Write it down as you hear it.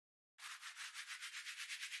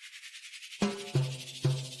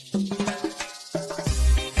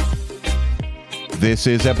This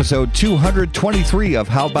is episode 223 of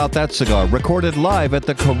How About That Cigar, recorded live at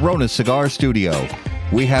the Corona Cigar Studio.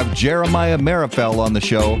 We have Jeremiah Meerapfel on the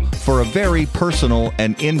show for a very personal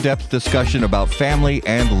and in-depth discussion about family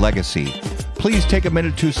and legacy. Please take a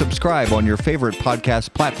minute to subscribe on your favorite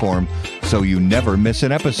podcast platform so you never miss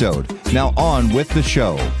an episode. Now on with the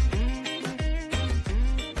show.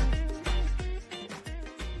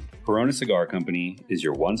 Corona Cigar Company is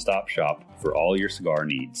your one-stop shop for all your cigar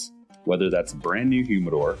needs. Whether that's a brand new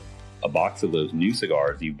humidor, a box of those new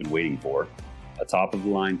cigars you've been waiting for, a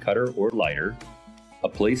top-of-the-line cutter or lighter, a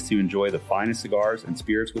place to enjoy the finest cigars and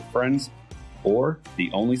spirits with friends, or the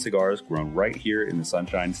only cigars grown right here in the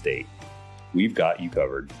Sunshine State, we've got you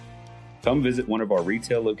covered. Come visit one of our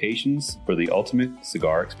retail locations for the ultimate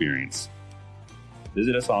cigar experience.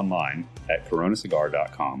 Visit us online at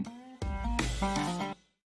coronacigar.com.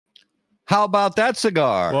 How about that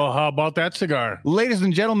cigar? Well, how about that cigar? Ladies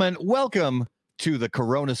and gentlemen, welcome to the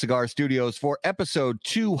Corona Cigar Studios for episode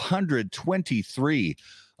 223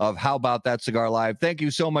 of How About That Cigar Live. Thank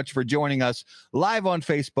you so much for joining us live on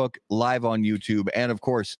Facebook, live on YouTube, and of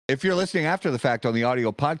course, if you're listening after the fact on the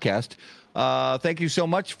audio podcast, thank you so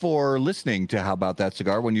much for listening to How About That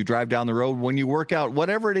Cigar. When you drive down the road, when you work out,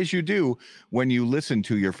 whatever it is you do, when you listen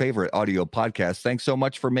to your favorite audio podcast, thanks so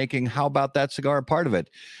much for making How About That Cigar a part of it.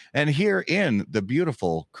 And here in the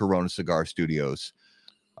beautiful Corona Cigar Studios,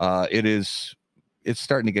 it's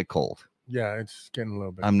starting to get cold. Yeah, it's getting a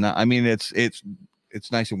little bit. It's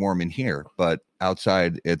nice and warm in here, but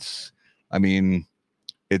outside it's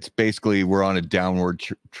basically we're on a downward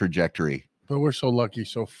trajectory. But we're so lucky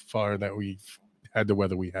so far that we've had the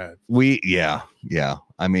weather we had. Yeah.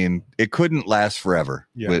 I mean, it couldn't last forever.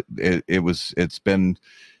 Yeah. It's been,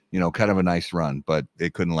 kind of a nice run, but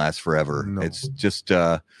it couldn't last forever. No. It's just,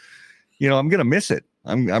 I'm going to miss it.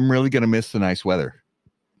 I'm really going to miss the nice weather.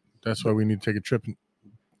 That's why we need to take a trip.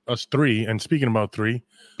 Us three. And speaking about three,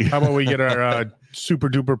 how about we get our super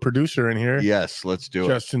duper producer in here? Yes, let's do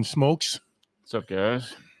Justin Smokes. What's up,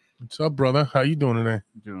 guys? What's up, brother? How you doing today?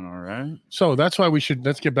 Doing all right. So that's why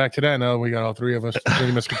let's get back to that now. We got all three of us,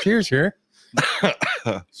 three musketeers here.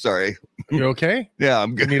 it. Sorry. You okay? Yeah,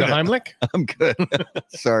 I'm good. You need a Heimlich? I'm good.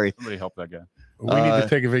 Sorry. Somebody help that guy. We need to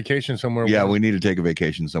take a vacation somewhere. Yeah, warm. we need to take a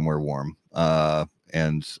vacation somewhere warm.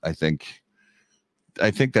 And I think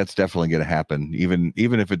that's definitely going to happen.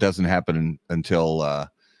 Even if it doesn't happen until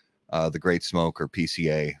the Great Smoke or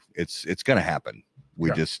PCA, it's going to happen.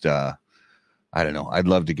 We just I don't know. I'd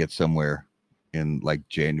love to get somewhere in like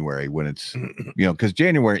January when it's because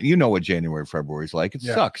January, what January, February is like. It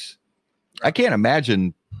sucks. I can't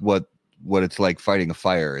imagine what it's like fighting a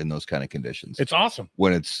fire in those kind of conditions. It's awesome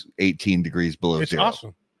when it's 18 degrees below it's zero.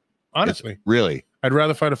 Awesome. Honestly, really. I'd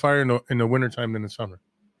rather fight a fire in the wintertime than in summer.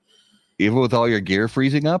 Even with all your gear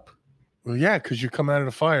freezing up? Well, yeah, because you come out of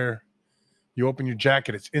the fire, you open your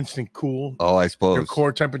jacket, it's instant cool. Oh, I suppose. Your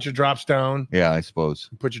core temperature drops down. Yeah, I suppose.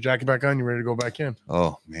 You put your jacket back on, you're ready to go back in.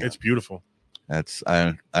 Oh, man. It's beautiful. I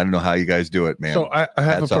don't know how you guys do it, man. So I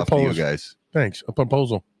have Hats a off to proposal. you guys. Thanks. A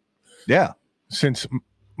proposal. Yeah. Since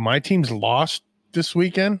my team's lost this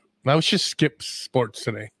weekend, let's just skip sports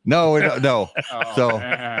today. No. Oh,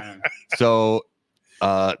 man. So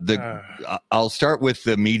I'll start with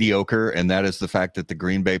the mediocre, and that is the fact that the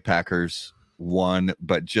Green Bay Packers won,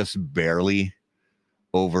 but just barely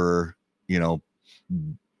over,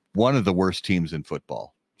 one of the worst teams in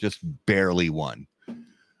football, just barely won.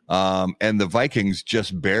 And the Vikings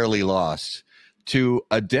just barely lost to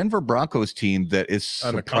a Denver Broncos team that is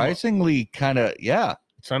surprisingly kind of,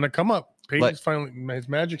 it's on the come up. Peyton's his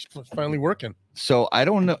magic's finally working. So I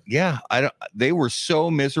don't know. Yeah, they were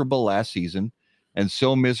so miserable last season. And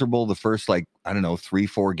so miserable the first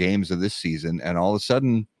 3-4 games of this season, and all of a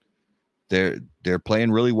sudden they're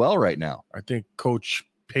playing really well right now. I think Coach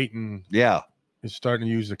Peyton is starting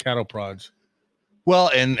to use the cattle prods.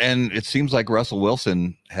 Well, and it seems like Russell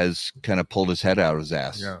Wilson has kind of pulled his head out of his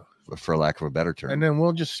ass, for lack of a better term. And then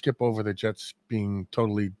we'll just skip over the Jets being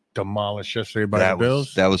totally demolished yesterday by the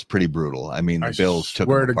Bills. That was pretty brutal. I mean, the Bills took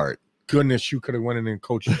them apart. Goodness, you could have went in and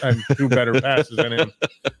coached and threw better passes than him.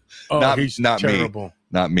 Oh, he's not terrible. Me.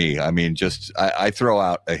 Not me. I mean, just I throw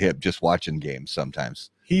out a hip just watching games sometimes.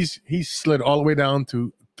 He's slid all the way down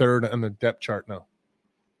to third on the depth chart now,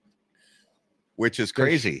 which is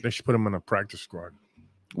crazy. They should put him in a practice squad.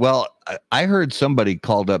 Well, I heard somebody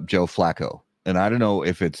called up Joe Flacco, and I don't know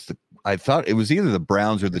if I thought it was either the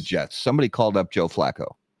Browns or the Jets. Somebody called up Joe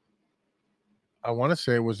Flacco. I want to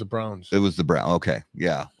say it was the Browns. It was the Browns. Okay.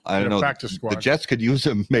 Yeah. I don't know. Practice squad. The Jets could use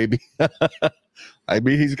him maybe. I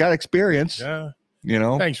mean, he's got experience. Yeah. You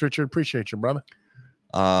know. Thanks, Richard. Appreciate you, brother.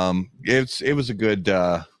 It was a good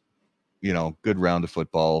good round of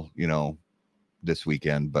football, this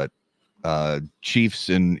weekend. But Chiefs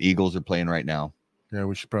and Eagles are playing right now. Yeah,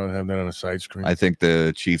 we should probably have that on a side screen. I think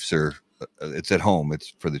the Chiefs are. It's at home.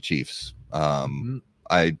 It's for the Chiefs.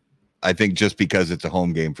 I think just because it's a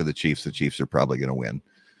home game for the Chiefs are probably going to win.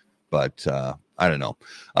 But I don't know.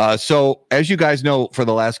 So as you guys know, for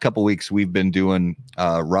the last couple weeks, we've been doing.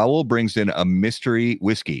 Raul brings in a mystery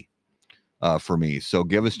whiskey for me. So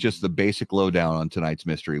give us just the basic lowdown on tonight's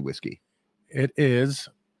mystery whiskey. It is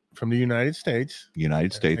from the United States.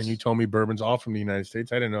 United States. And you told me bourbon's all from the United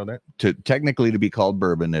States. I didn't know that. To be called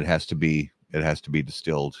bourbon, it has to be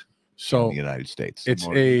distilled in the United States. It's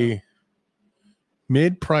a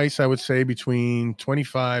mid-price, I would say, between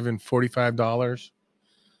 $25 and $45.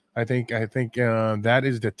 I think that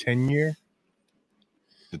is the 10-year.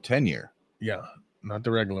 The 10-year. Yeah, not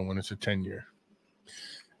the regular one. It's a 10-year.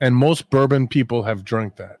 And most bourbon people have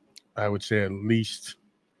drunk that. I would say at least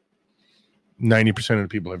 90% of the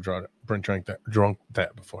people have drunk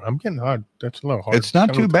that before. I'm getting hard. That's a little hard. It's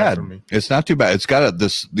not too bad. It's not too bad. It's got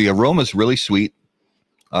the aroma's really sweet.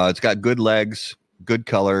 It's got good legs, good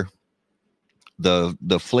color.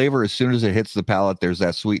 The flavor, as soon as it hits the palate, there's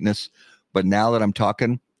that sweetness. But now that I'm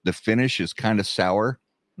talking, the finish is kind of sour,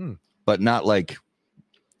 but not like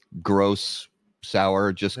gross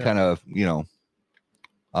sour, just kind of,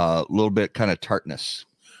 a little bit kind of tartness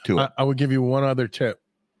to it. I would give you one other tip.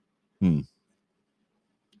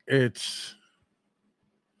 It's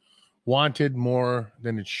wanted more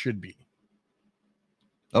than it should be.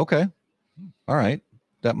 Okay. All right.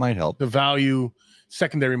 That might help. The value,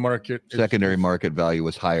 secondary market value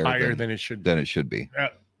is higher than it should be.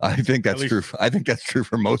 I think that's true. I think that's true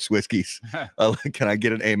for most whiskeys. Can I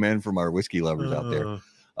get an amen from our whiskey lovers out there?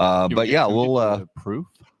 But yeah, we'll proof.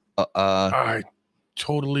 I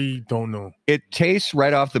totally don't know. It tastes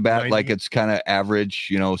right off the bat 90? like it's kind of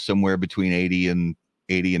average, somewhere between 80 and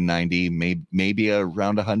 90, maybe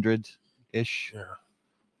around 100 ish. Yeah.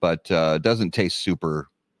 But it doesn't taste super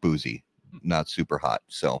boozy, not super hot.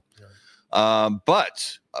 So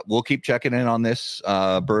but we'll keep checking in on this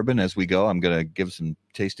bourbon as we go. I'm going to give some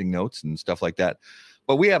tasting notes and stuff like that.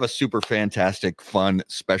 But we have a super fantastic, fun,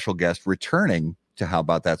 special guest returning to How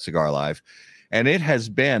About That Cigar Live. And it has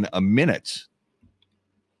been a minute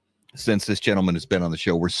since this gentleman has been on the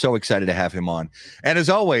show. We're so excited to have him on. And as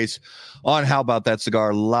always, on How About That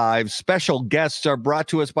Cigar Live, special guests are brought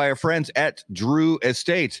to us by our friends at Drew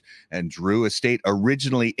Estate. And Drew Estate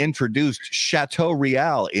originally introduced Chateau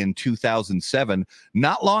Real in 2007.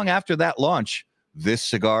 Not long after that launch, this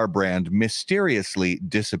cigar brand mysteriously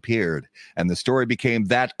disappeared, and the story became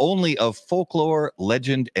that only of folklore,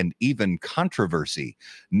 legend, and even controversy.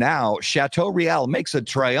 Now, Chateau Real makes a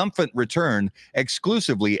triumphant return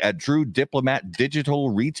exclusively at Drew Diplomat Digital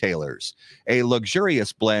Retailers, a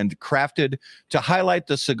luxurious blend crafted to highlight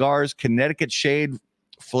the cigar's Connecticut shade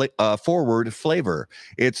forward flavor.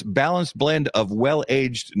 Its balanced blend of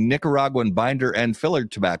well-aged Nicaraguan binder and filler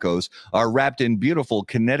tobaccos are wrapped in beautiful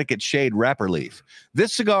Connecticut shade wrapper leaf.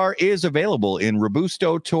 This cigar is available in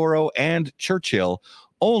Robusto, Toro, and Churchill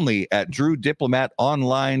only at Drew Diplomat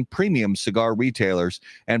online premium cigar retailers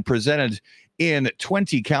and presented in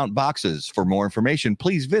 20-count boxes. For more information,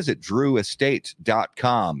 please visit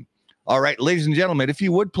drewestate.com. All right, ladies and gentlemen, if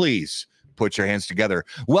you would please put your hands together.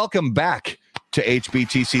 Welcome back to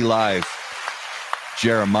HBTC Live,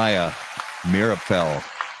 Jeremiah Meerapfel.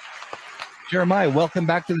 Jeremiah, welcome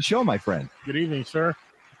back to the show, my friend. Good evening, sir.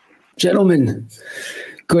 Gentlemen,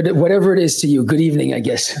 good, whatever it is to you. Good evening, I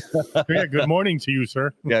guess. Yeah, good morning to you,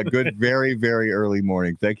 sir. Yeah, good, very, very early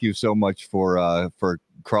morning. Thank you so much for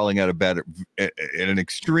crawling out of bed at an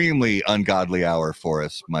extremely ungodly hour for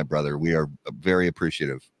us, my brother. We are very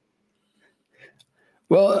appreciative.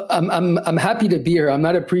 Well, I'm happy to be here. I'm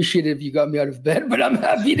not appreciative you got me out of bed, but I'm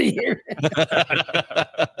happy to hear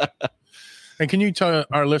it. And can you tell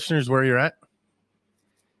our listeners where you're at?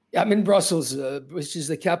 I'm in Brussels, which is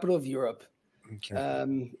the capital of Europe.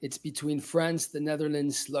 Okay. It's between France, the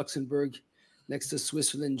Netherlands, Luxembourg, next to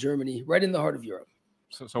Switzerland, Germany, right in the heart of Europe.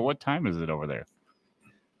 So what time is it over there?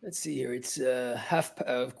 Let's see here. It's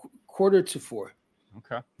quarter to 4.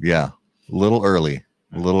 Okay. Yeah, a little early.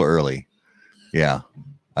 Yeah.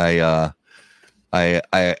 I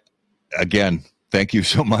again, thank you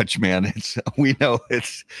so much, man. We know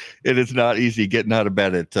it is not easy getting out of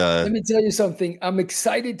bed at Let me tell you something. I'm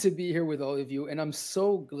excited to be here with all of you, and I'm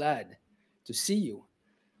so glad to see you.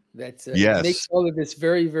 That yes. makes all of this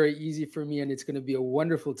very, very easy for me, and it's going to be a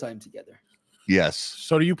wonderful time together. Yes.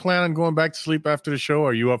 So do you plan on going back to sleep after the show,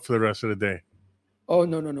 or are you up for the rest of the day? Oh,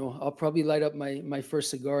 no. I'll probably light up my first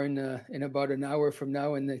cigar in about an hour from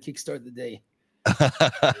now and then kickstart the day.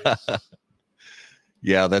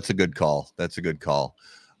 Yeah, that's a good call. That's a good call.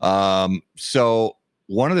 So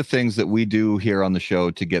one of the things that we do here on the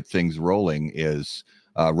show to get things rolling is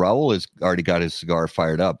Raul has already got his cigar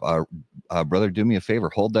fired up. Brother, do me a favor.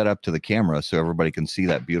 Hold that up to the camera so everybody can see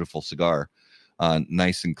that beautiful cigar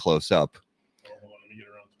nice and close up. Hold on, let me get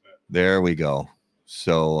around to that. There we go.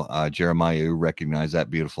 So Jeremiah, you recognize that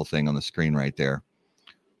beautiful thing on the screen right there.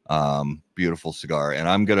 Beautiful cigar. And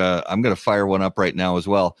I'm gonna fire one up right now as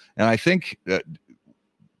well. And I think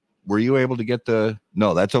were you able to get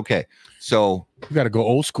no, that's okay. So We got to go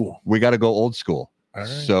old school. we got to go old school. All right.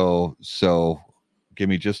 So give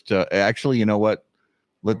me just actually, you know what?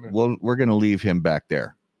 We're gonna leave him back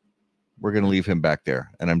there. We're gonna leave him back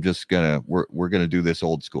there, and I'm just gonna we're gonna do this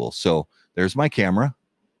old school. So there's my camera.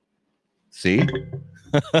 See,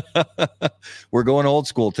 we're going old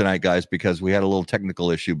school tonight, guys, because we had a little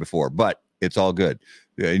technical issue before, but it's all good.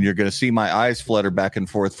 And you're gonna see my eyes flutter back and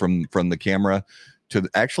forth from the camera to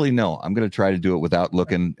actually no, I'm gonna try to do it without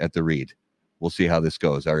looking at the read. We'll see how this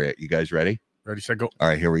goes. All right, you guys ready? Ready, set, go. All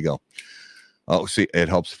right, here we go. Oh, see, it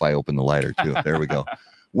helps if I open the lighter too. There we go.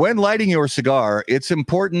 When lighting your cigar, it's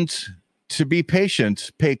important to be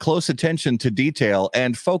patient, pay close attention to detail,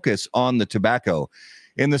 and focus on the tobacco.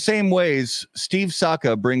 In the same ways, Steve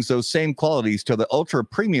Saka brings those same qualities to the ultra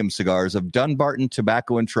premium cigars of Dunbarton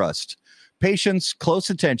Tobacco and Trust. Patience, close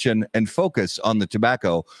attention, and focus on the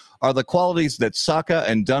tobacco are the qualities that Saka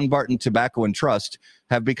and Dunbarton Tobacco and Trust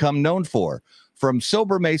have become known for. From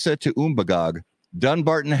Sober Mesa to Umbagog,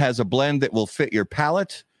 Dunbarton has a blend that will fit your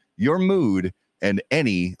palate, your mood, and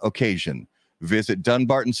any occasion. Visit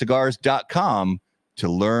DunbartonCigars.com to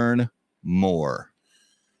learn more.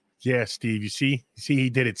 Yeah, Steve. You see, he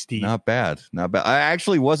did it, Steve. Not bad. Not bad. I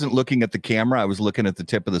actually wasn't looking at the camera. I was looking at the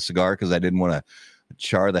tip of the cigar because I didn't want to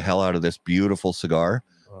char the hell out of this beautiful cigar.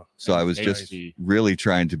 So I was just really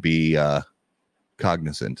trying to be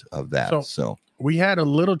cognizant of that. So we had a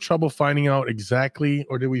little trouble finding out exactly,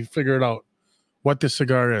 or did we figure it out, what this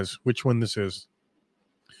cigar is, which one this is?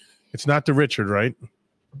 It's not the Richard, right?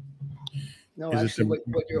 No, Is it actually, the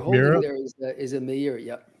what you're holding Mira? there is a Meir.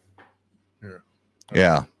 Yep.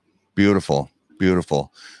 yeah, beautiful.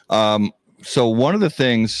 So one of the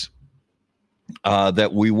things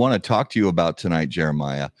that we want to talk to you about tonight,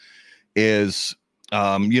 Jeremiah, is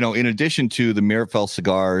in addition to the Meerapfel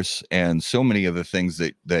cigars and so many of the things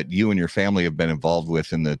that you and your family have been involved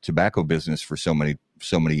with in the tobacco business for so many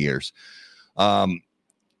years.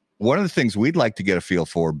 One of the things we'd like to get a feel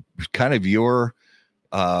for, kind of your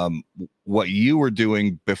what you were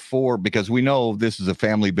doing before, because we know this is a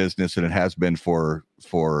family business and it has been for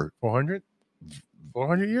 400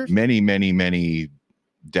 years, many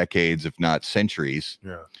decades, if not centuries.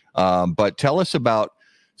 Yeah. But tell us about,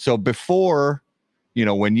 so before,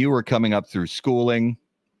 when you were coming up through schooling,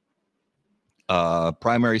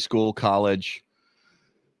 primary school, college,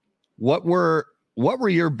 what were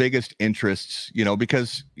your biggest interests?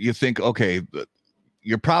 Because you think, okay,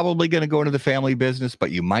 you're probably going to go into the family business, but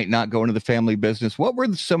you might not go into the family business. What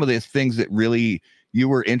were some of the things that really you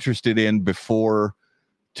were interested in before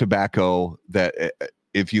tobacco, that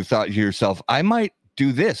if you thought to yourself, I might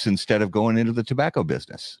do this instead of going into the tobacco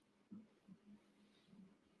business?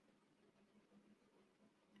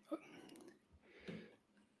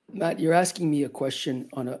 Matt, you're asking me a question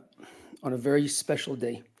on a very special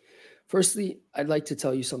day. Firstly, I'd like to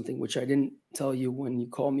tell you something which I didn't tell you when you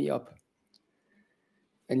called me up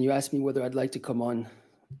and you asked me whether I'd like to come on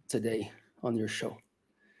today on your show.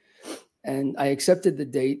 And I accepted the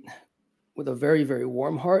date with a very, very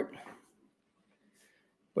warm heart,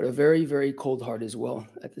 but a very, very cold heart as well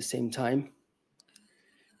at the same time,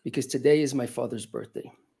 because today is my father's birthday.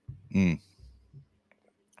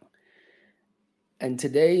 And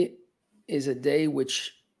today is a day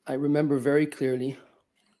which I remember very clearly,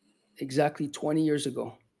 exactly 20 years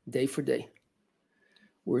ago, day for day.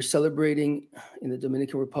 We're celebrating in the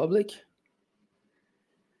Dominican Republic.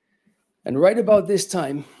 And right about this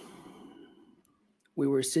time, we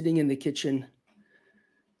were sitting in the kitchen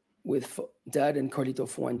with Dad and Carlito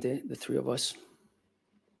Fuente, the three of us,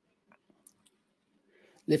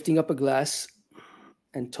 lifting up a glass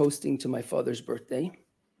and toasting to my father's birthday.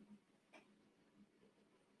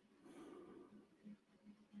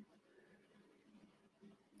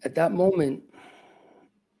 At that moment,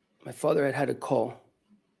 my father had a call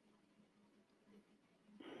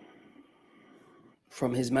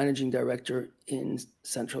from his managing director in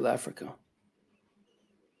Central Africa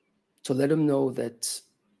to let him know that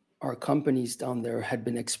our companies down there had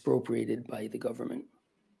been expropriated by the government.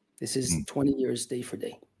 This is 20 years day for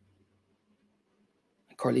day.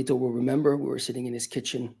 Carlito will remember we were sitting in his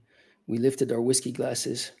kitchen We lifted our whiskey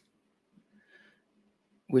glasses,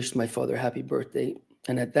 wished my father happy birthday,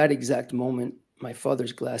 and at that exact moment, my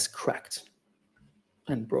father's glass cracked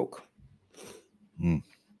and broke.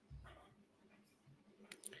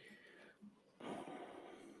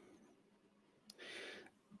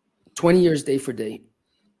 20 years day for day.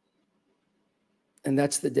 And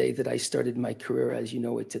that's the day that I started my career as you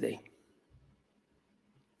know it today.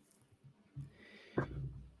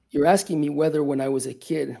 You're asking me whether when I was a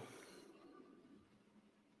kid,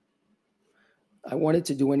 I wanted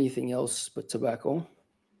to do anything else but tobacco.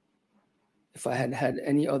 If I had had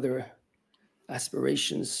any other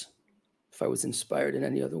aspirations, if I was inspired in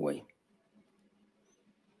any other way.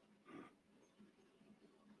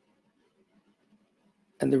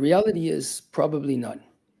 And the reality is probably none,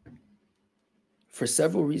 for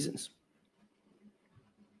several reasons.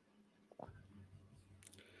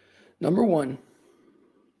 Number one,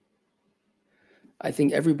 I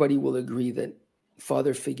think everybody will agree that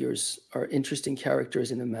father figures are interesting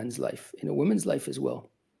characters in a man's life, in a woman's life as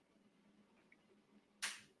well.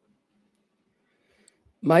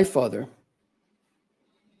 My father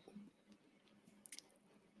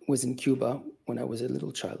was in Cuba when I was a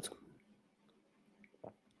little child.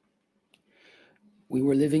 We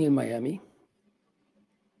were living in Miami,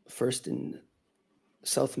 first in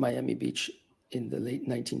South Miami Beach in the late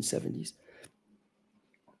 1970s.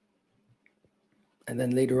 And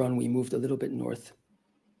then later on, we moved a little bit north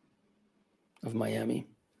of Miami.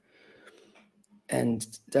 And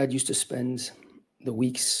Dad used to spend the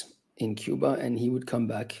weeks in Cuba, and he would come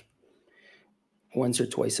back once or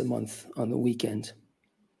twice a month on the weekend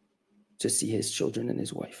to see his children and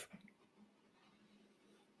his wife.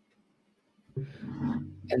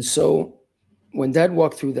 And so when Dad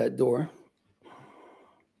walked through that door,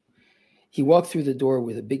 he walked through the door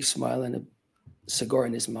with a big smile and a cigar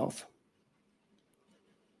in his mouth.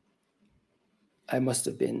 I must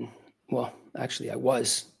have been, well, actually I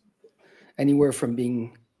was anywhere from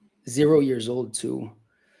being 0 years old to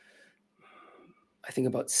I think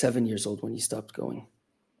about 7 years old when he stopped going.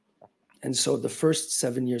 And so the first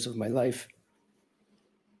 7 years of my life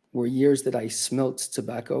were years that I smelt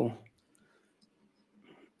tobacco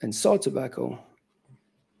and saw tobacco.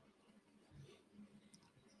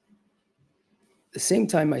 The same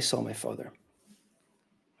time I saw my father.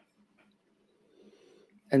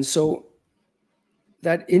 And so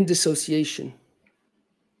that indissociation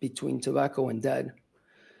between tobacco and Dad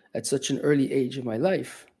at such an early age of my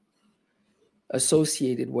life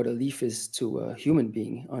associated what a leaf is to a human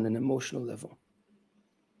being on an emotional level.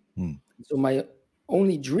 So my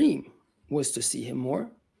only dream was to see him more,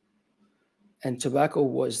 and tobacco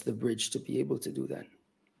was the bridge to be able to do that.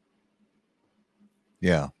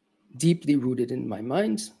 Yeah. Deeply rooted in my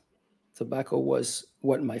mind, tobacco was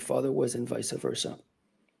what my father was and vice versa.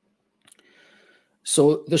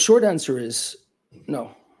 So the short answer is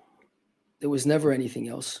no, there was never anything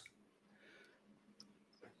else.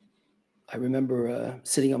 I remember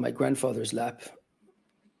sitting on my grandfather's lap,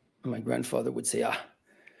 and my grandfather would say,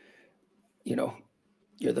 you know,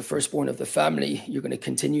 you're the firstborn of the family. You're going to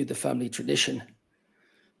continue the family tradition.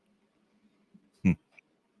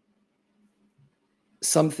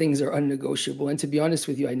 Some things are unnegotiable. And to be honest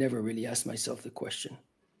with you, I never really asked myself the question.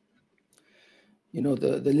 You know,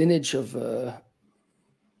 the lineage of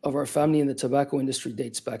our family in the tobacco industry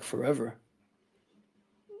dates back forever.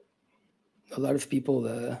 A lot of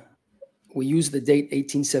people, we use the date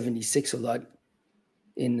 1876 a lot.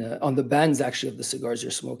 On the bands, actually, of the cigars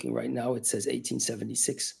you're smoking right now, it says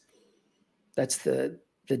 1876. That's the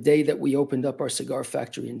day that we opened up our cigar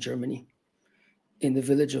factory in Germany, in the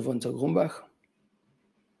village of Untergrumbach.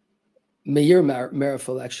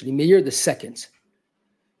 Meerapfel, actually, Meyer II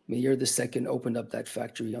opened up that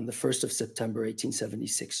factory on the 1st of September,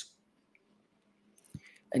 1876.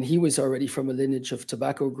 And he was already from a lineage of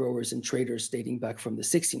tobacco growers and traders dating back from the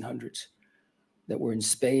 1600s that were in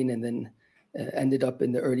Spain, and then ended up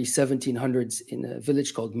in the early 1700s in a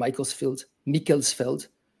village called Michelsfeld,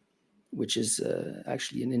 which is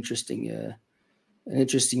actually an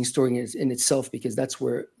interesting story in itself, because that's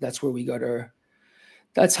where we got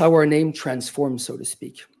that's how our name transformed, so to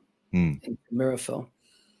speak, in Meerapfel.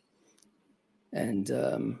 And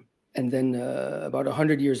then about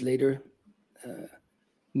 100 years later,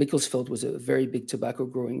 Michelsfeld was a very big tobacco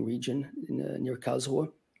growing region near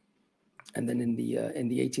Karlsruhe. And then in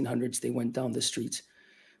the 1800s, they went down the street,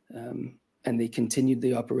 and they continued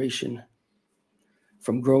the operation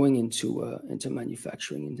from growing into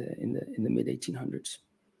manufacturing in the mid 1800s.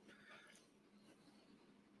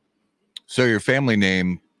 So your family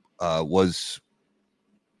name was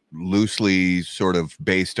loosely sort of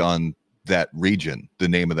based on that region, the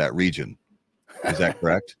name of that region. Is that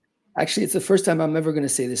correct? Actually, it's the first time I'm ever going to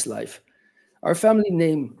say this live. Our family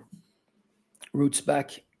name roots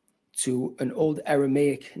back to an old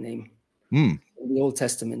Aramaic name in the Old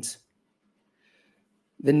Testament.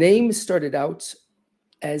 The name started out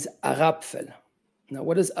as Meerapfel. Now,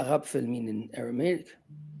 what does Meerapfel mean in Aramaic?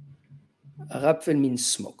 Meerapfel means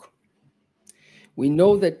smoke. We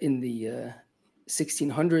know that in the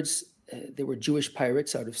 1600s, there were Jewish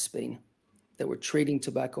pirates out of Spain that were trading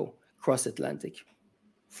tobacco across Atlantic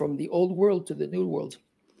from the old world to the new world.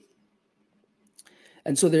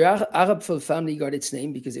 And so the Meerapfel family got its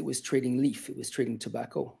name because it was trading leaf, it was trading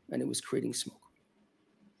tobacco, and it was creating smoke.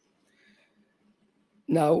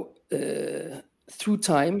 Now, through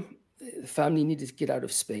time, the family needed to get out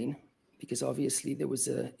of Spain because obviously it was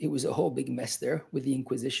a whole big mess there with the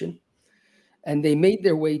Inquisition. And they made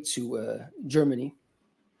their way to Germany.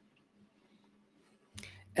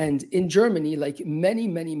 And in Germany, like many,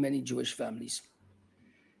 many, many Jewish families,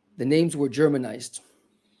 the names were Germanized.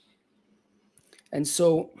 And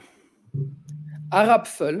so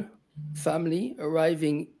Meerapfel family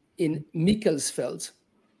arriving in Mikkelsfeld,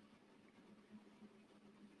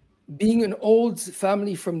 being an old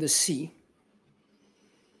family from the sea,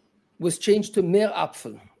 was changed to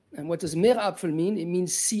Meerapfel. And what does Meerapfel mean? It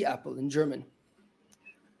means sea apple in German.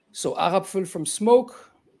 So Meerapfel from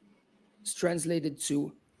smoke is translated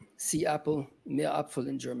to sea apple, Meerapfel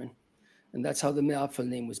in German. And that's how the Meerapfel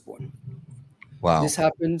name was born. Wow. This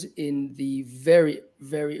happened in the very,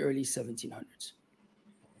 very early 1700s.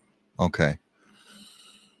 Okay.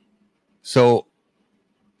 So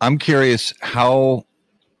I'm curious, do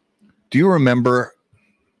you remember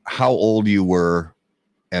how old you were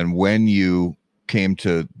and when you came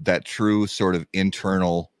to that true sort of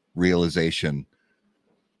internal realization?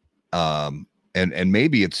 And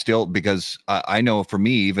maybe it's still, because I know for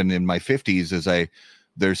me, even in my 50s,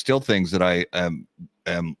 there's still things that I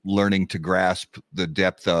am learning to grasp the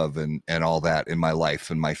depth of and all that in my life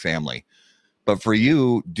and my family. But for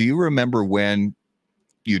you, do you remember when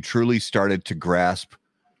you truly started to grasp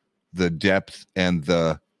the depth and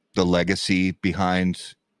the legacy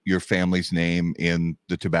behind your family's name in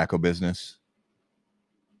the tobacco business?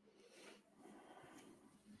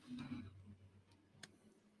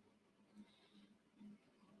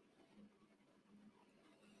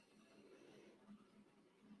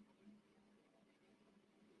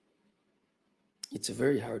 It's a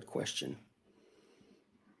very hard question.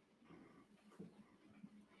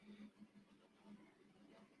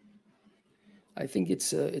 I think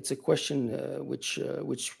it's a question which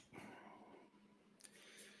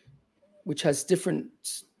has different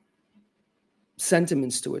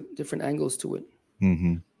sentiments to it, different angles to it.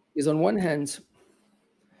 Mm-hmm. Because on one hand,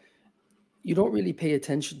 you don't really pay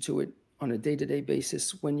attention to it on a day-to-day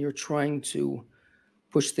basis when you're trying to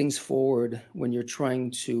push things forward, when you're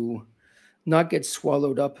trying to not get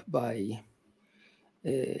swallowed up by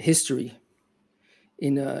history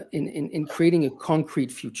in creating a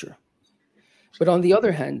concrete future. But on the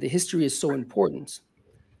other hand, the history is so important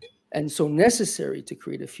and so necessary to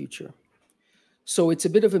create a future. So it's a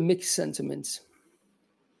bit of a mixed sentiment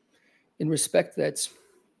in respect that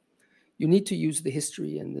you need to use the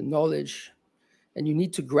history and the knowledge, and you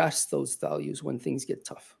need to grasp those values when things get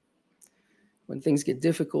tough, when things get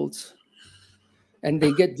difficult, and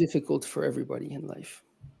they get difficult for everybody in life.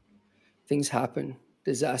 Things happen,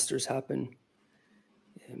 disasters happen,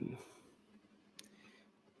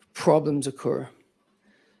 problems occur,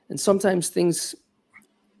 and sometimes things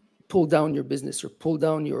pull down your business or pull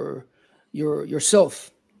down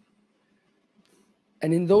yourself.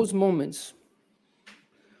 And in those moments,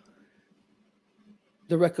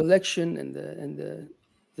 the recollection and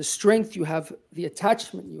the strength you have, the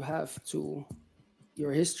attachment you have to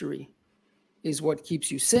your history is what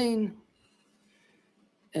keeps you sane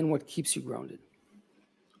and what keeps you grounded.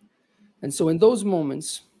 And so in those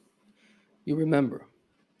moments, you remember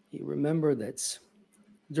that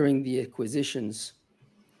during the acquisitions,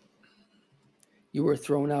 you were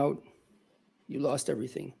thrown out, you lost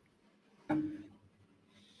everything.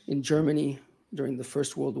 In Germany, during the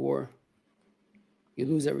First World War, you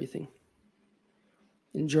lose everything.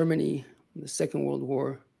 In Germany, in the Second World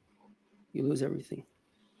War, you lose everything.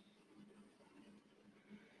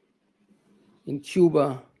 In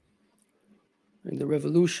Cuba, in the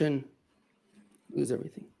revolution, you lose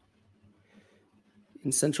everything.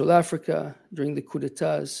 In Central Africa, during the coups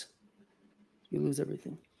d'etats, you lose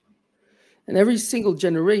everything. And every single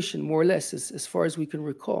generation, more or less, as far as we can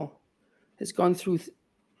recall, has gone through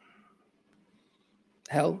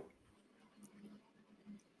hell,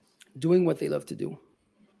 doing what they love to do,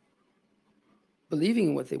 believing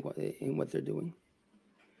in what they're doing.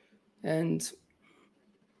 And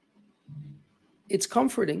it's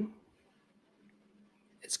comforting.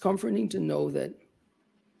 It's comforting to know that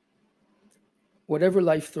whatever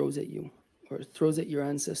life throws at you or throws at your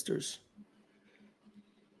ancestors,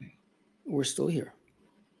 we're still here.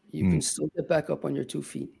 You can still get back up on your 2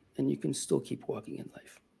 feet and you can still keep walking in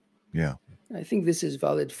life. Yeah. I think this is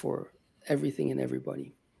valid for everything and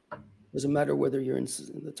everybody. Doesn't matter whether you're in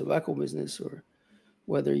the tobacco business or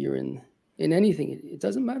whether you're in anything. It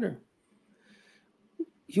doesn't matter.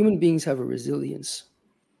 Human beings have a resilience.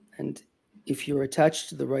 And if you're attached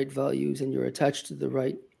to the right values and you're attached to the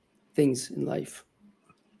right things in life,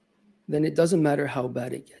 then it doesn't matter how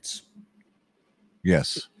bad it gets.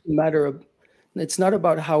 Yes. It's not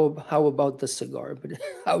about how about the cigar, but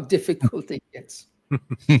how difficult it gets.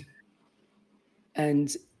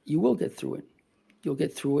 And you will get through it. You'll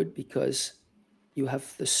get through it because you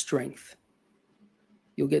have the strength.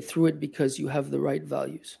 You'll get through it because you have the right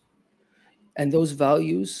values. And those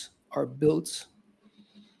values are built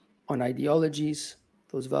on ideologies.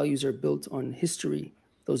 Those values are built on history.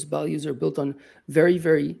 Those values are built on very,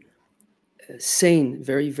 very sane,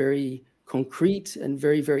 very, very concrete, and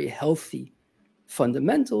very, very healthy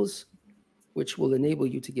fundamentals, which will enable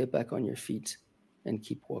you to get back on your feet and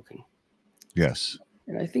keep walking. Yes.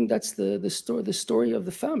 And I think that's the story of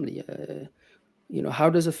the family. How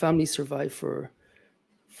does a family survive for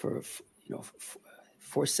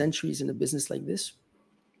 4 centuries in a business like this?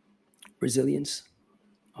 Resilience,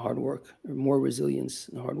 hard work, or more resilience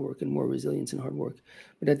and hard work, and more resilience and hard work.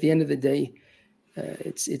 But at the end of the day,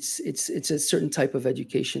 it's a certain type of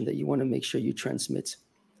education that you want to make sure you transmit.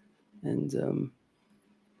 And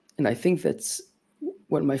I think that's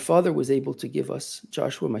what my father was able to give us,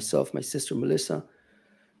 Joshua, myself, my sister, Melissa,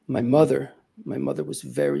 my mother. My mother was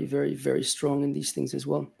very, very, very strong in these things as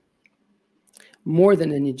well. More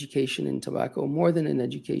than an education in tobacco, more than an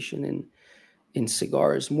education in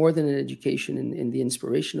cigars, more than an education in the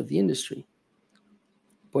inspiration of the industry.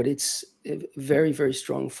 But it's very, very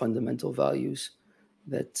strong fundamental values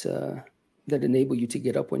that enable you to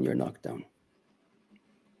get up when you're knocked down.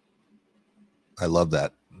 I love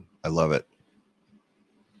that. I love it.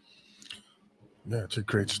 Yeah, it's a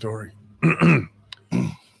great story.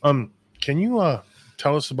 Can you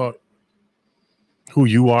tell us about who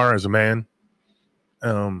you are as a man?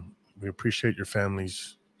 We appreciate your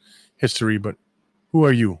family's history, but who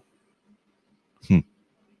are you?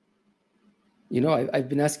 I've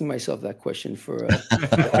been asking myself that question for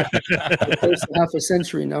close to half a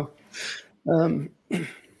century now.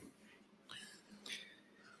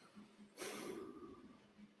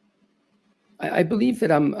 I believe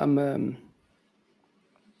that I'm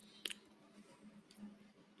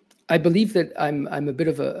a bit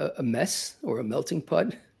of a mess or a melting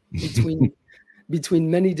pot between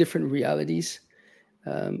many different realities.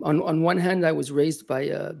 On one hand, I was raised by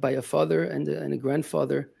a father and a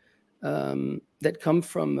grandfather that come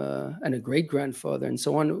from and a great grandfather and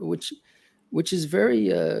so on, which is very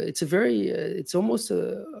it's almost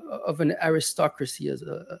of an aristocracy as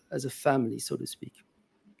a family, so to speak.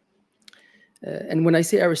 And when I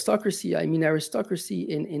say aristocracy, I mean aristocracy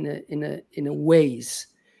in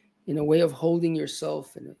a way of holding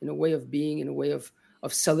yourself, in a way of being, in a way of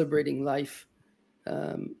celebrating life,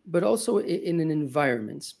 but also in an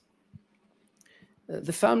environment.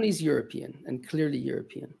 The family is European, and clearly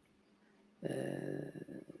European.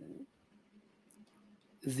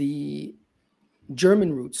 The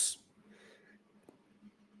German roots,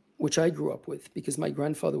 which I grew up with, because my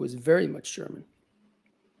grandfather was very much German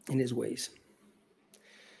in his ways,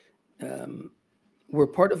 were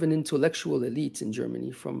part of an intellectual elite in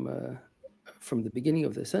Germany from the beginning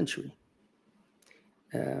of the century.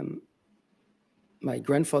 My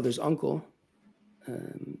grandfather's uncle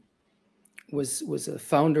was a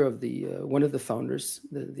founder of one of the founders,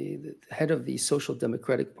 the head of the Social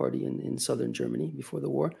Democratic Party in southern Germany before the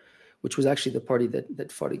war, which was actually the party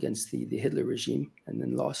that fought against the Hitler regime and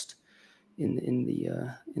then lost in the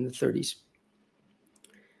 30s.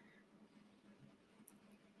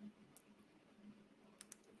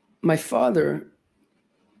 My father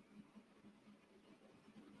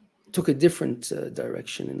took a different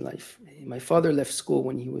direction in life. My father left school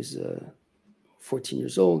when he was 14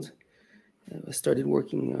 years old. Started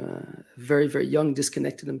working very, very young,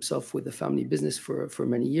 disconnected himself with the family business for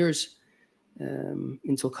many years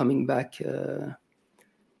until coming back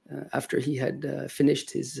after he had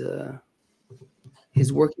finished his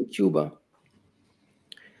work in Cuba.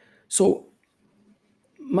 So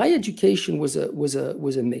my education was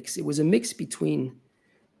a mix. It was a mix between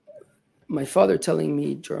my father telling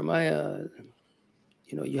me, Jeremiah,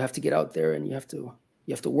 you have to get out there and you have to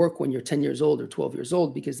work when you're 10 years old or 12 years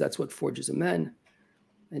old, because that's what forges a man.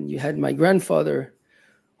 And you had my grandfather,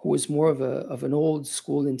 who was more of an old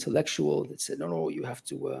school intellectual, that said, no, you have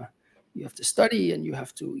to study, and you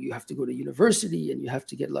have to go to university, and you have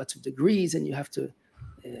to get lots of degrees, and you have to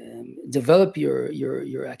develop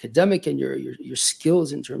your academic and your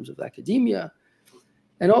skills in terms of academia.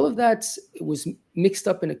 And all of that was mixed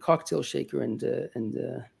up in a cocktail shaker and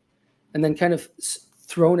then kind of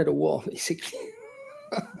thrown at a wall, basically.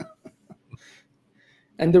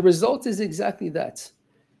 And the result is exactly that.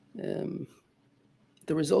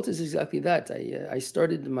 I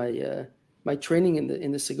started my training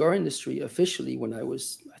in the cigar industry officially when I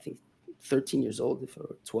was, I think, 13 years old,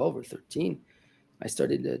 or 12 or 13. I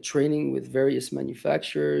started training with various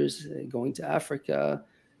manufacturers, going to Africa,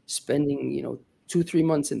 spending 2-3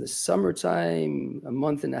 months in the summertime, a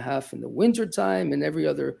month and a half in the wintertime, and every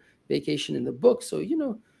other vacation in the book. So,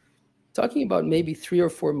 talking about maybe 3 or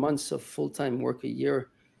 4 months of full-time work a year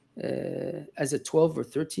as a 12 or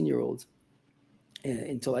 13-year-old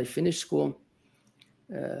until I finished school.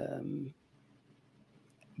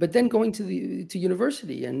 But then going to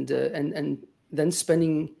university and then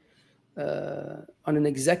spending on an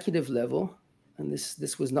executive level, and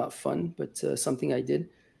this was not fun, but something I did.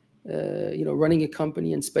 Running a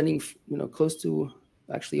company and spending close to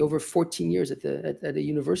actually over 14 years at a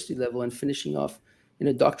university level, and finishing off in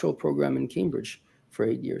a doctoral program in Cambridge for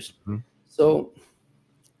 8 years. Mm-hmm. So,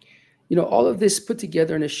 all of this put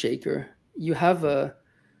together in a shaker, you have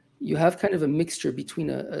kind of a mixture between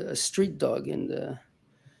a street dog and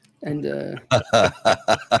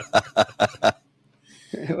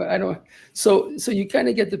I don't. So you kind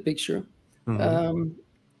of get the picture. Mm-hmm.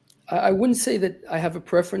 I wouldn't say that I have a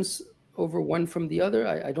preference over one from the other.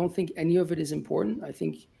 I don't think any of it is important. I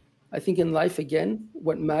think in life, again,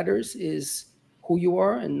 what matters is who you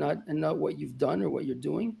are and not what you've done or what you're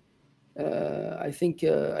doing. I think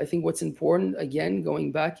what's important, again,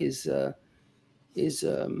 going back, is the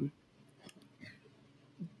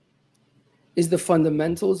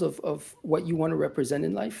fundamentals of what you want to represent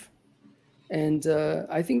in life. And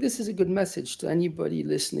I think this is a good message to anybody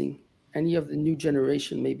listening. Any of the new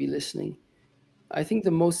generation may be listening. I think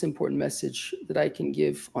the most important message that I can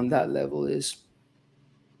give on that level is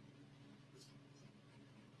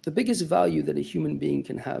the biggest value that a human being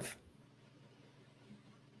can have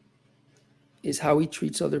is how he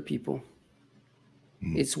treats other people.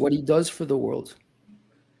 It's what he does for the world,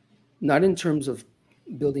 not in terms of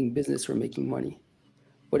building business or making money,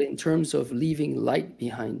 but in terms of leaving light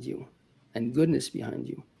behind you and goodness behind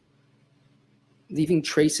you, leaving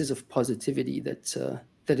traces of positivity that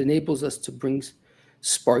enables us to bring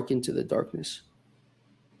spark into the darkness.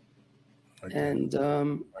 And I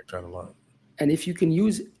like that a lot. And if you can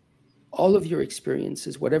use all of your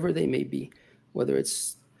experiences, whatever they may be, whether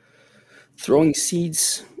it's throwing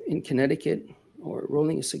seeds in Connecticut or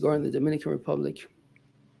rolling a cigar in the Dominican Republic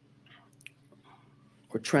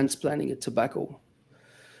or transplanting a tobacco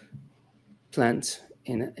plant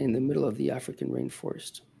in the middle of the African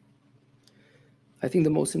rainforest, I think the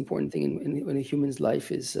most important thing in a human's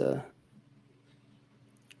life is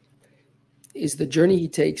the journey he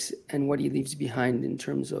takes and what he leaves behind in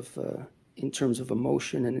terms of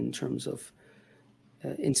emotion and in terms of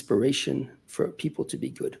inspiration for people to be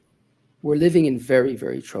good. We're living in very,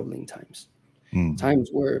 very troubling times. Times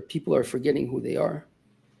where people are forgetting who they are,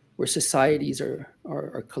 where societies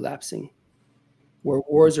are collapsing, where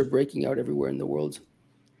wars are breaking out everywhere in the world.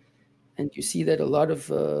 And you see that a lot of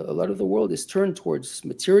the world is turned towards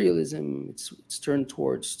materialism. It's turned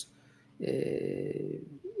towards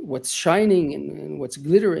what's shining and what's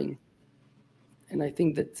glittering. And I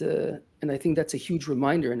think that's a huge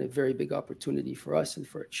reminder and a very big opportunity for us and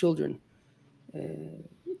for our children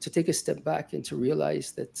to take a step back and to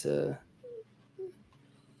realize that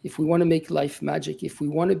if we want to make life magic, if we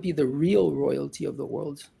want to be the real royalty of the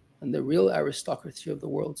world and the real aristocracy of the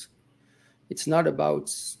world, it's not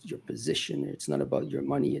about your position, it's not about your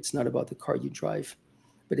money, it's not about the car you drive,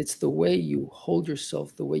 but it's the way you hold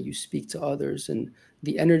yourself, the way you speak to others, and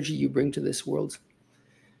the energy you bring to this world.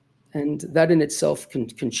 And that in itself can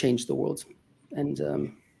change the world. And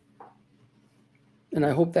I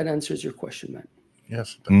hope that answers your question, Matt.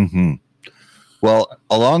 Yes. Mm-hmm. Well,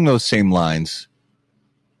 along those same lines,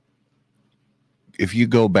 if you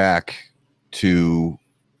go back to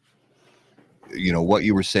what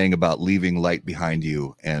you were saying about leaving light behind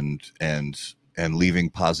you and leaving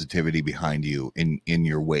positivity behind you in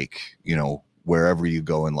your wake, wherever you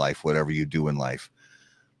go in life, whatever you do in life,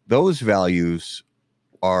 those values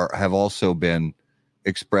have also been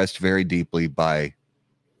expressed very deeply by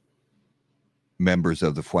members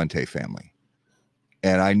of the Fuente family.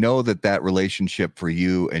 And I know that relationship for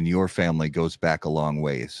you and your family goes back a long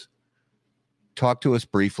ways. Talk to us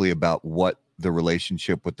briefly about what the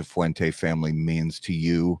relationship with the Fuente family means to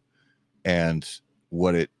you, and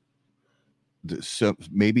what so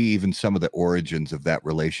maybe even some of the origins of that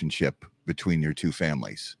relationship between your two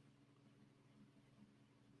families.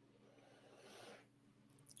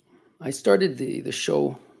 I started the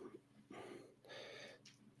show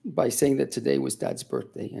by saying that today was Dad's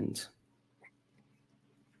birthday, and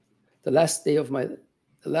the last day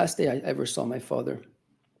I ever saw my father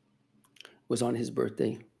was on his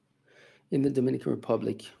birthday in the Dominican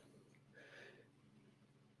Republic,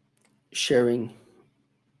 sharing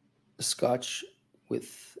a scotch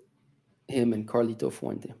with him and Carlito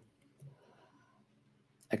Fuente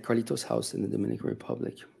at Carlito's house in the Dominican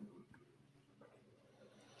Republic.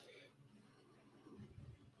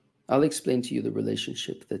 I'll explain to you the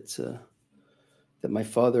relationship that my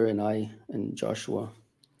father and I and Joshua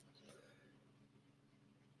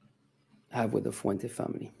have with the Fuente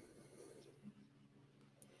family.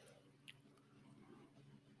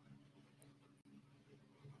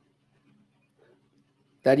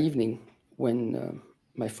 That evening, when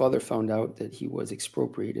my father found out that he was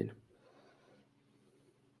expropriated,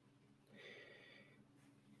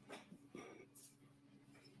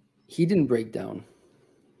 he didn't break down.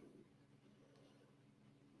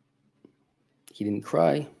 He didn't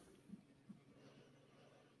cry.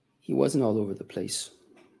 He wasn't all over the place.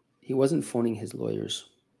 He wasn't phoning his lawyers.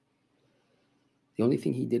 The only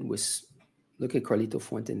thing he did was look at Carlito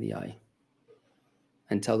Fuente in the eye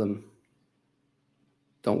and tell him,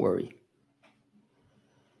 "Don't worry.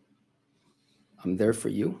 I'm there for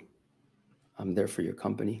you. I'm there for your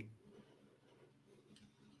company.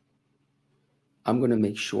 I'm going to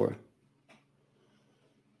make sure.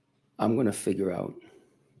 I'm going to figure out,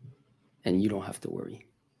 and you don't have to worry."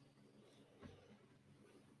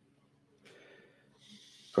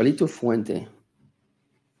 Carlito Fuente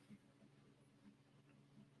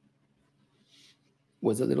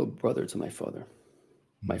was a little brother to my father.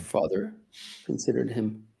 My father considered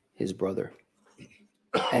him his brother.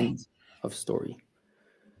 End of story.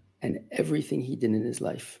 And everything he did in his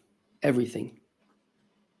life, everything,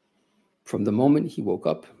 from the moment he woke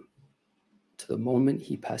up to the moment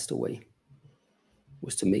he passed away,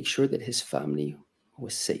 was to make sure that his family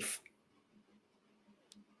was safe.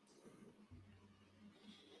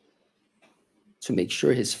 To make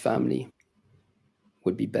sure his family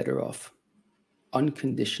would be better off,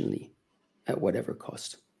 unconditionally, at whatever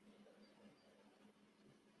cost.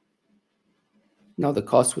 Now, the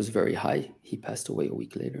cost was very high. He passed away a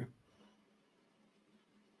week later.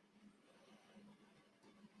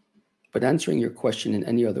 But answering your question in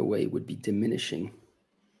any other way would be diminishing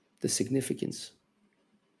the significance.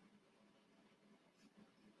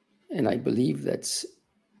 And I believe that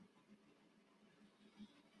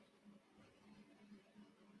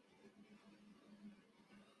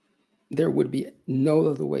there would be no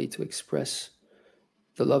other way to express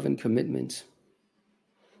the love and commitment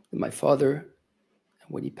that my father, and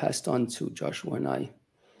what he passed on to Joshua and I,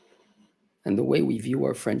 and the way we view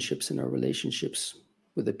our friendships and our relationships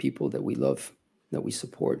with the people that we love, that we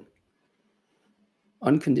support.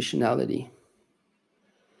 Unconditionality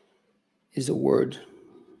is a word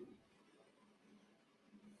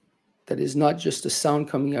that is not just a sound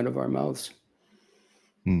coming out of our mouths,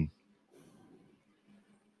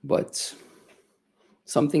 but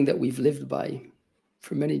something that we've lived by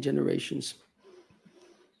for many generations.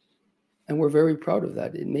 And we're very proud of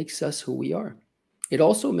that. It makes us who we are. It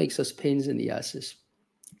also makes us pains in the asses.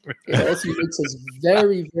 It also makes us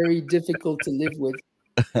very, very difficult to live with.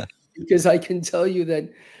 Because I can tell you that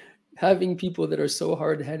having people that are so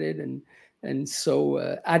hard-headed and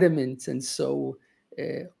so adamant and so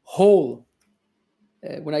whole,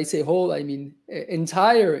 when I say whole, I mean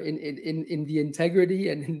entire in the integrity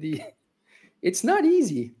and in the, it's not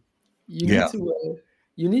easy. You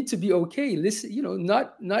need to be okay. Listen,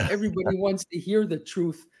 not everybody wants to hear the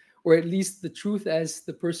truth, or at least the truth as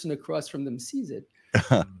the person across from them sees it.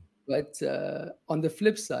 But on the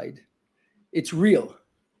flip side, it's real.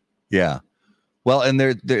 Yeah. Well, and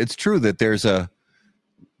it's true that there's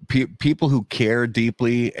people who care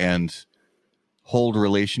deeply and hold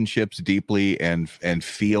relationships deeply and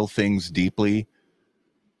feel things deeply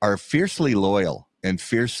are fiercely loyal and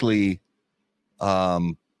fiercely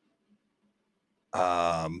hard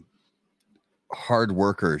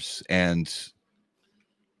workers, and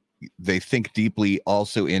they think deeply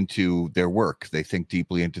also into their work. They think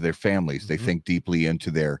deeply into their families. They think deeply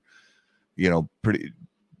into their,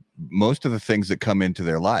 most of the things that come into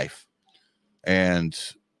their life. And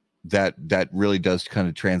that really does kind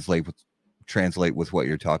of translate with what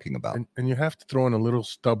you're talking about. And you have to throw in a little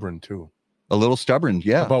stubborn too. A little stubborn,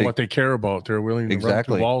 yeah. About what they care about. They're willing to run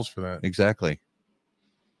through walls for that. Exactly.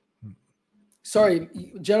 Sorry,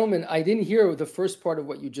 gentlemen, I didn't hear the first part of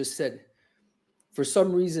what you just said. For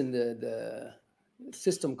some reason, the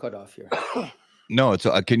system cut off here. No, it's.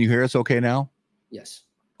 Can you hear us okay now? Yes.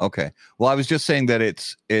 Okay. Well, I was just saying that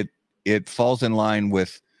it falls in line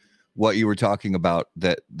with what you were talking about,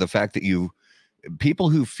 that the fact that people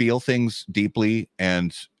who feel things deeply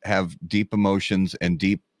and have deep emotions and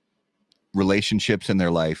deep relationships in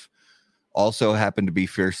their life also happen to be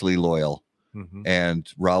fiercely loyal. Mm-hmm. And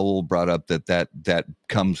Raul brought up that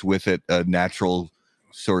comes with it a natural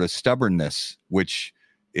sort of stubbornness, which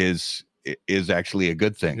is actually a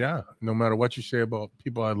good thing. Yeah. No matter what you say about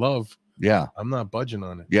people I love. Yeah. I'm not budging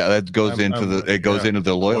on it. Yeah. That goes into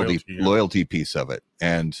the loyalty piece of it.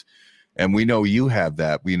 And we know you have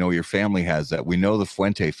that. We know your family has that. We know the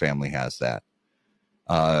Fuente family has that,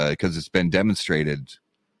 because it's been demonstrated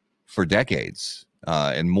for decades,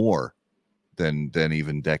 and more than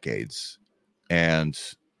even decades. And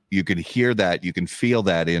you can hear that, you can feel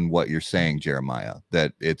that in what you're saying, Jeremiah,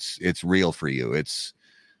 that it's real for you.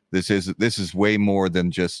 This is way more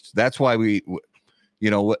than just, that's why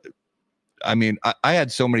I mean, I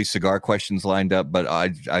had so many cigar questions lined up, but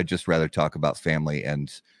I'd just rather talk about family and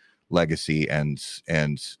legacy and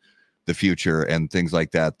the future and things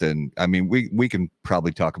like that. Then, I mean, we can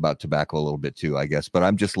probably talk about tobacco a little bit too, I guess, but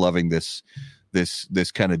I'm just loving this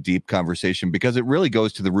kind of deep conversation, because it really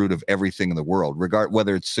goes to the root of everything in the world,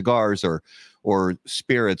 whether it's cigars or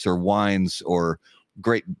spirits or wines or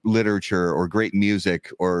great literature or great music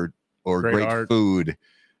or great food.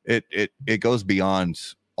 It goes beyond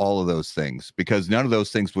all of those things, because none of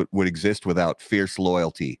those things would exist without fierce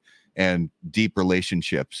loyalty and deep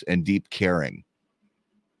relationships and deep caring.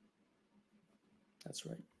 That's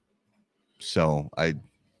right. So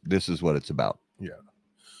this is what it's about. Yeah.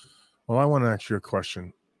 Well, I want to ask you a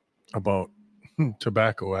question about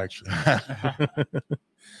tobacco, actually.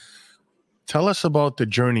 Tell us about the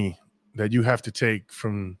journey that you have to take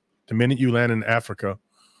from the minute you land in Africa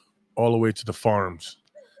all the way to the farms.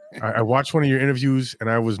 I watched one of your interviews and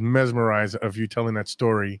I was mesmerized of you telling that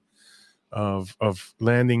story of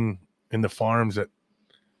landing in the farms, that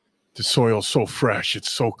the soil's so fresh, it's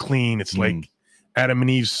so clean, it's like Adam and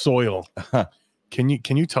Eve's soil. Can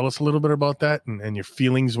you tell us a little bit about that and your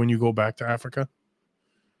feelings when you go back to Africa?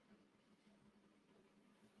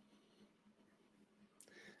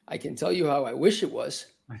 I can tell you how I wish it was.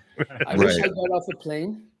 I wish I got off a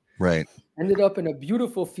plane. Right. Ended up in a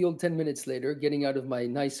beautiful field 10 minutes later, getting out of my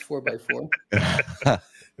nice 4x4.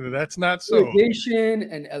 That's not so. Irrigation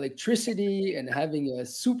and electricity and having a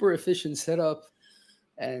super efficient setup.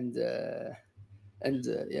 And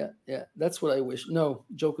yeah, that's what I wish. No,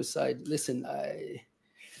 joke aside. Listen,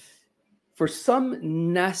 for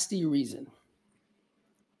some nasty reason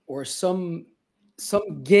or some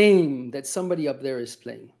game that somebody up there is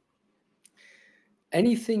playing,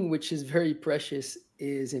 anything which is very precious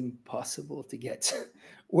is impossible to get.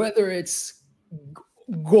 Whether it's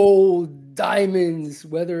gold, diamonds,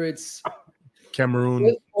 whether it's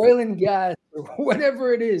Cameroon, oil and gas, or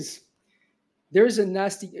whatever it is. There's a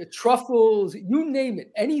nasty truffles, you name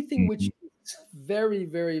it. Anything which is very,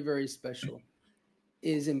 very, very special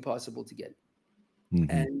is impossible to get.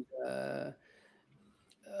 And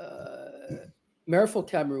Meerapfel,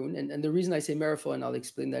 Cameroon, and the reason I say Meerapfel, and I'll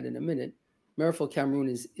explain that in a minute, Meerapfel, Cameroon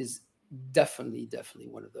is definitely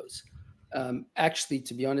one of those. Actually,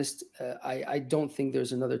 to be honest, I don't think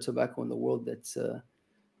there's another tobacco in the world that's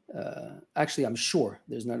actually, I'm sure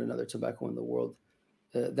there's not another tobacco in the world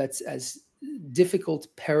that's as difficult,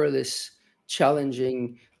 perilous,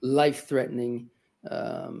 challenging, life-threatening,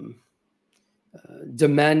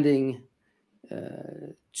 demanding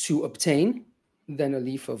to obtain than a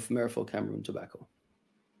leaf of Meerapfel Cameroon tobacco.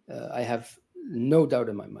 I have no doubt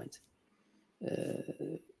in my mind.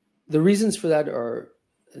 The reasons for that are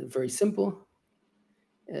very simple.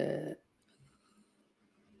 You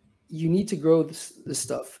need to grow the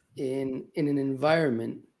stuff in an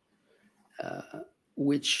environment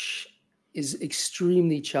which is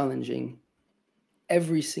extremely challenging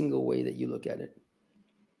every single way that you look at it.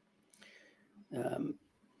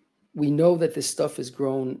 We know that this stuff is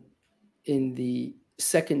grown in the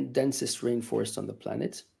second densest rainforest on the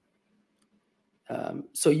planet.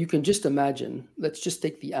 So you can just imagine, let's just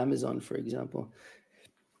take the Amazon, for example.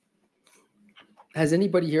 Has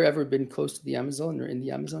anybody here ever been close to the Amazon or in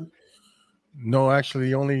the Amazon? No, actually,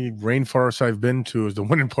 the only rainforest I've been to is the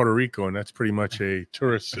one in Puerto Rico, and that's pretty much a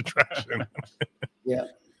tourist attraction. Yeah.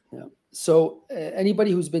 So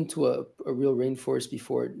anybody who's been to a real rainforest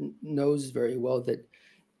before knows very well that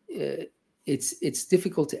it's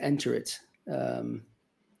difficult to enter it.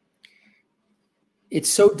 It's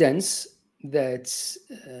so dense that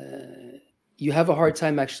you have a hard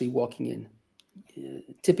time actually walking in.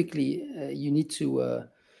 Typically, you need to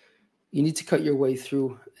cut your way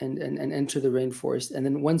through and enter the rainforest, and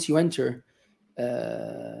then once you enter,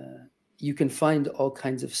 you can find all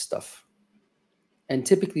kinds of stuff. And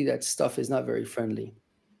typically that stuff is not very friendly.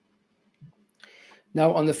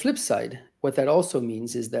 Now, on the flip side, what that also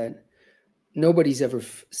means is that nobody's ever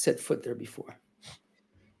set foot there before.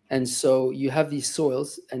 And so you have these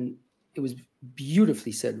soils, and it was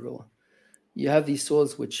beautifully said, Roel. You have these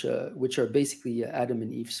soils which are basically Adam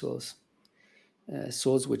and Eve soils,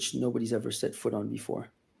 soils which nobody's ever set foot on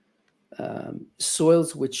before.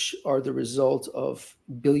 Soils which are the result of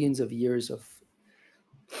billions of years of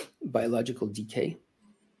biological decay,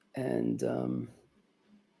 and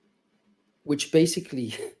which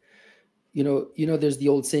basically, there's the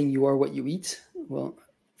old saying, you are what you eat. Well,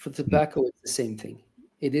 for tobacco, it's the same thing.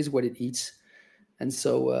 It is what it eats. And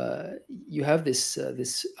so you have this,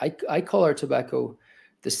 I call our tobacco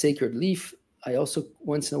the sacred leaf. I also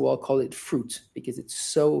once in a while call it fruit, because it's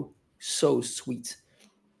so sweet.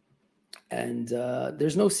 And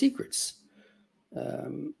there's no secrets.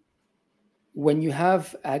 When you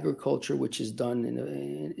have agriculture which is done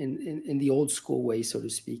in the old school way, so to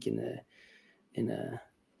speak,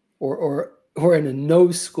 or in a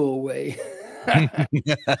no school way,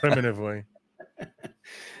 primitive way,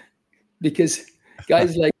 because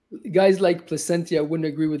guys like Placentia wouldn't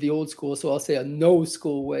agree with the old school, so I'll say a no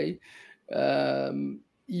school way.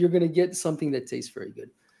 You're going to get something that tastes very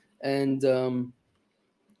good, and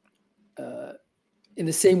in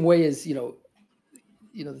the same way as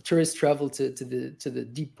the tourists travel to the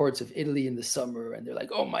deep parts of Italy in the summer, and they're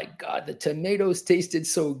like, "Oh my God, the tomatoes tasted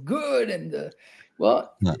so good!" And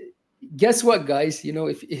guess what, guys?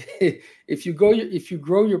 If you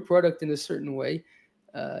grow your product in a certain way,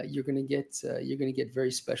 you're gonna get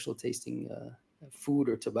very special tasting food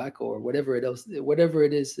or tobacco or whatever it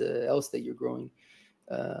is else that you're growing,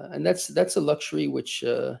 and that's a luxury which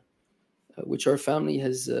our family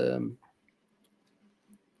has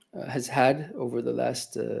had over the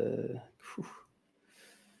last.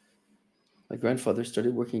 My grandfather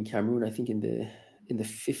started working in Cameroon, I think, in the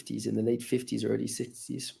 50s, in the late 50s, early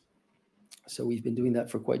 60s. So we've been doing that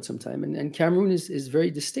for quite some time, and Cameroon is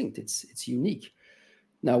very distinct. It's unique.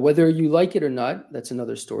 Now, whether you like it or not, that's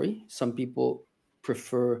another story. Some people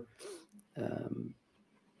prefer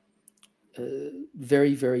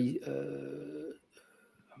very, very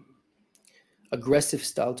aggressive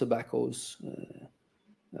style tobaccos,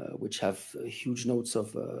 which have huge notes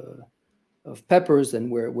of peppers,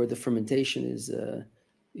 and where the fermentation is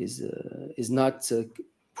not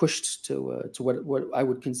pushed to what I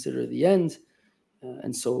would consider the end,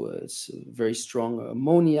 and so it's very strong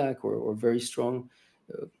ammoniac or very strong,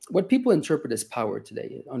 what people interpret as power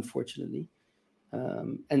today, unfortunately,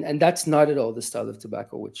 and that's not at all the style of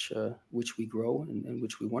tobacco which we grow and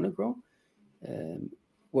which we want to grow.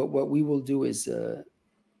 What we will do is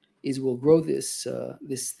we'll grow this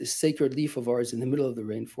sacred leaf of ours in the middle of the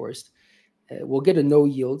rainforest. We'll get a no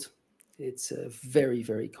yield. It's very,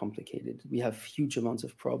 very complicated. We have huge amounts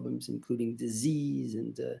of problems, including disease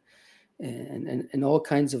and all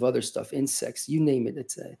kinds of other stuff, insects, you name it.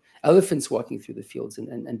 It's elephants walking through the fields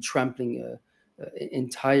and trampling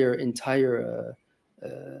entire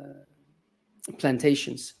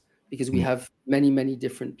plantations, because we have many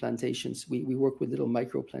different plantations. We work with little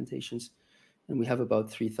micro plantations, and we have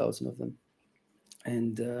about 3,000 of them.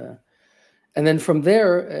 And then from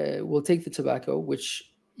there, we'll take the tobacco, which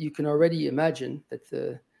you can already imagine that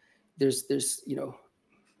there's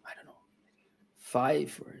I don't know,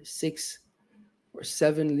 5 or 6 or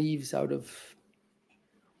 7 leaves out of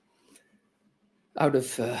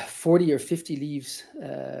 40 or 50 leaves,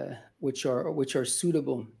 which are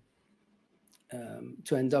suitable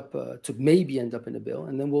to maybe end up in a bill,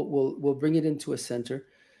 and then we'll bring it into a center,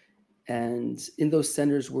 and in those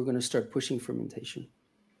centers we're going to start pushing fermentation.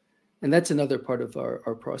 And that's another part of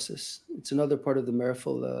our process. It's another part of the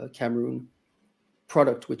Meerapfel Cameroon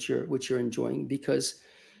product which you're enjoying, because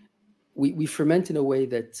we ferment in a way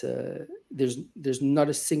that there's not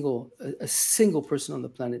a single person on the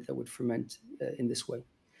planet that would ferment in this way.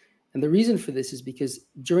 And the reason for this is because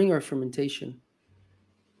during our fermentation,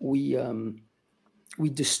 we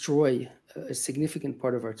destroy a significant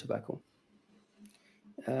part of our tobacco.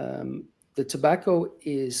 The tobacco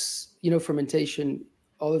is, fermentation.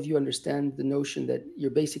 All of you understand the notion that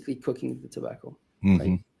you're basically cooking the tobacco,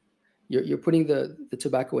 right? You're putting the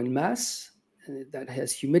tobacco in mass, and that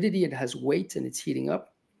has humidity, it has weight, and it's heating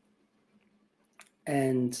up.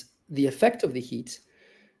 And the effect of the heat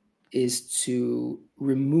is to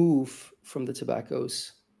remove from the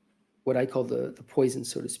tobaccos what I call the poison,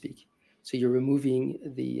 so to speak. So you're removing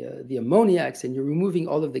the ammoniacs, and you're removing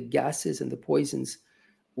all of the gases and the poisons,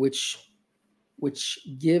 which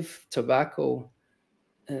give tobacco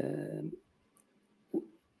an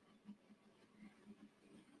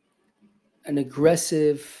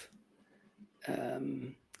aggressive,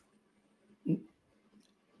 an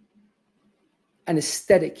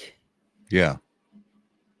aesthetic, Yeah.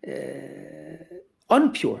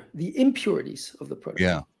 unpure, the impurities of the product.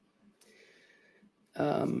 Yeah.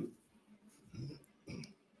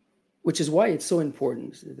 Which is why it's so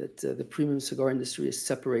important that the premium cigar industry is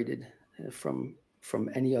separated from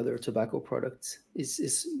any other tobacco product.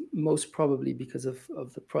 Is most probably because of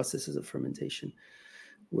the processes of fermentation,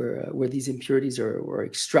 where these impurities are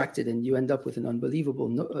extracted, and you end up with an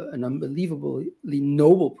unbelievably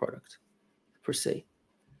noble product, per se.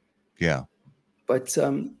 Yeah. But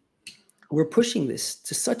we're pushing this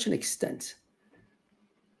to such an extent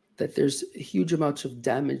that there's huge amounts of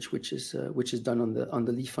damage which is done on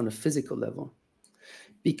the leaf on a physical level,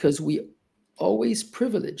 because we always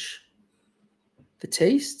privilege the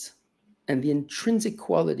taste and the intrinsic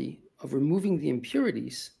quality of removing the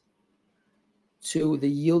impurities to the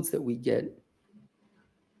yields that we get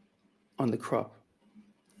on the crop.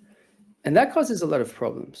 And that causes a lot of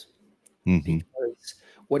problems. Mm-hmm. Because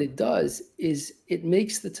what it does is it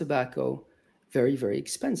makes the tobacco very, very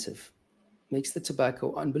expensive. Makes the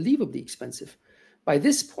tobacco unbelievably expensive. By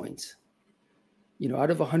this point,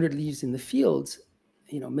 out of 100 leaves in the field,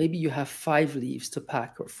 maybe you have 5 leaves to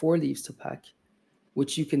pack or 4 leaves to pack,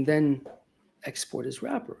 which you can then export as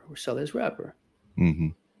wrapper or sell as wrapper. Mm-hmm.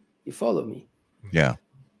 You follow me? Yeah.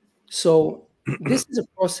 So this is a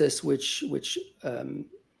process which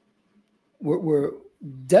we're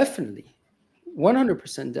definitely,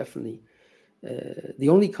 100% definitely, the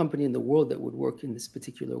only company in the world that would work in this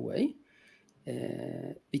particular way.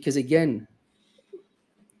 Because again,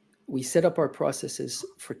 we set up our processes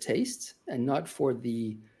for taste and not for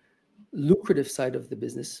the lucrative side of the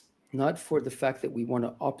business, not for the fact that we want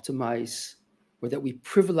to optimize, or that we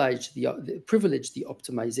privilege the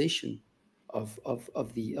optimization of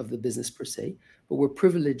the business per se, but we're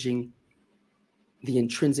privileging the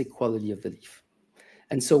intrinsic quality of the leaf.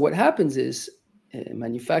 And so what happens is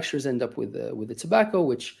manufacturers end up with the tobacco,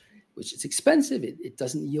 which is expensive. It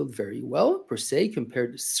doesn't yield very well per se,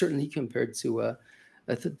 certainly compared to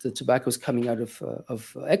the tobaccos coming out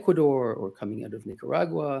of Ecuador or coming out of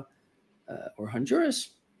Nicaragua or Honduras,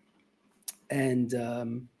 and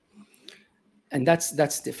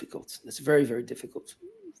that's difficult. That's very, very difficult.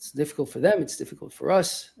 It's difficult for them. It's difficult for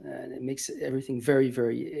us, and it makes everything very,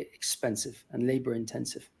 very expensive and labor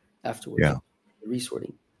intensive afterwards. Yeah. The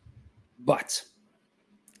resorting, but,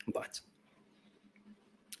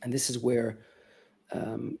 and this is where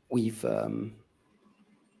we've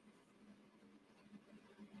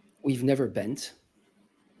never bent,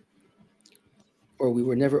 or we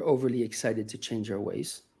were never overly excited to change our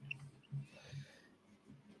ways.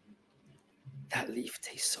 That leaf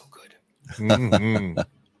tastes so good. Mm-hmm.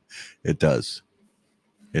 It does.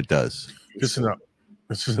 It does. This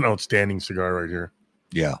is an outstanding cigar right here.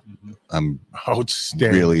 Yeah. I'm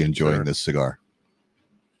Outstanding. really enjoying this cigar.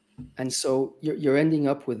 And so you're ending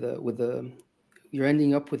up with a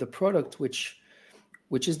product which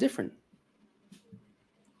is different.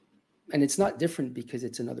 And it's not different because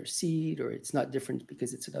it's another seed, or it's not different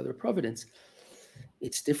because it's another providence.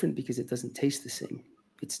 It's different because it doesn't taste the same.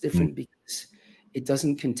 It's different because it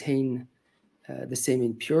doesn't contain the same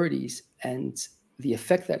impurities, and the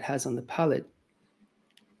effect that has on the palate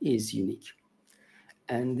is unique.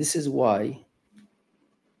 And this is why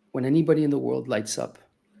when anybody in the world lights up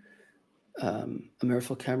a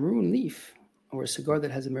Meerapfel Cameroon leaf, or a cigar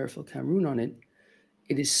that has a Meerapfel Cameroon on it,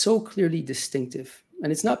 it is so clearly distinctive.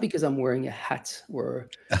 And it's not because I'm wearing a hat, or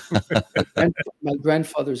my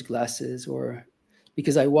grandfather's glasses, or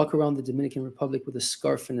because I walk around the Dominican Republic with a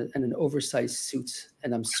scarf and an oversized suit,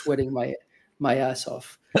 and I'm sweating my ass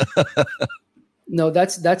off. No,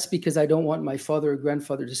 that's because I don't want my father or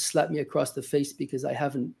grandfather to slap me across the face because I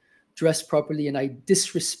haven't dressed properly and I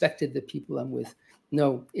disrespected the people I'm with.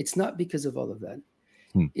 No, it's not because of all of that.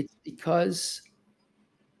 It's because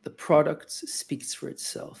the product speaks for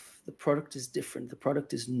itself. The product is different. The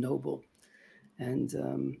product is noble. And,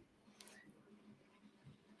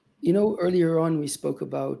 earlier on we spoke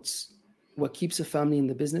about what keeps a family in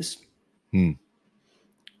the business.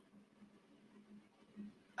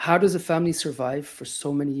 How does a family survive for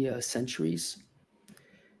so many centuries?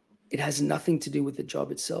 It has nothing to do with the job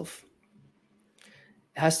itself.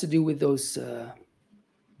 It has to do with those,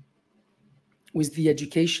 with the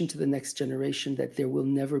education to the next generation, that there will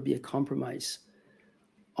never be a compromise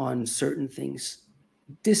on certain things,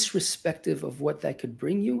 disrespective of what that could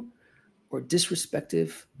bring you, or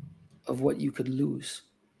disrespective of what you could lose.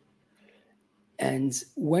 And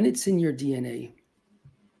when it's in your DNA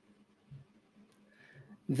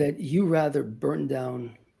that you rather burn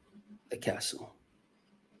down the castle,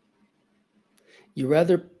 you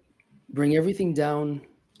rather bring everything down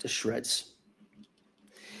to shreds,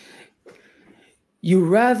 you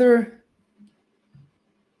rather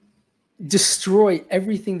destroy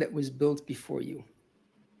everything that was built before you,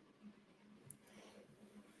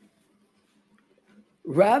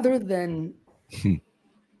 rather than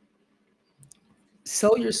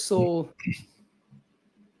sell your soul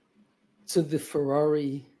to the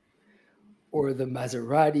Ferrari or the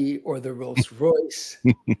Maserati or the Rolls Royce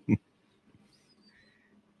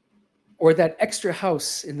or that extra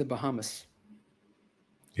house in the Bahamas.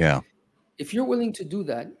 Yeah. If you're willing to do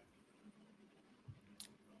that,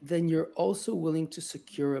 then you're also willing to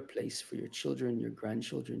secure a place for your children, your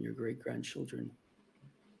grandchildren, your great-grandchildren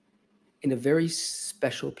in a very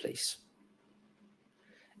special place.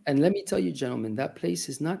 And let me tell you, gentlemen, that place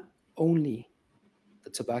is not only the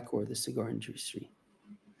tobacco or the cigar industry.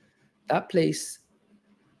 That place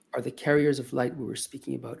are the carriers of light we were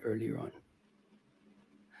speaking about earlier on.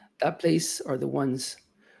 That place are the ones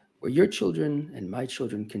where your children and my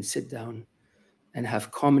children can sit down and have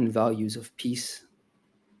common values of peace,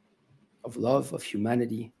 of love, of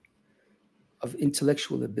humanity, of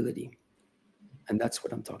intellectual ability. And that's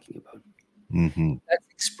what I'm talking about. Mm-hmm. That's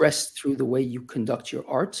expressed through the way you conduct your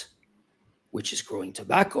art, which is growing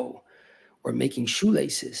tobacco or making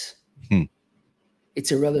shoelaces.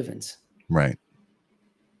 It's irrelevant. Right.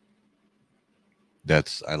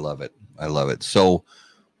 I love it. I love it. So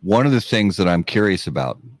one of the things that I'm curious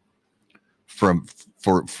about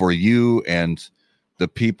for you and the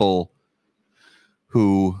people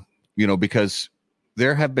who, because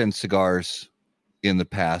there have been cigars in the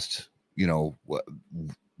past,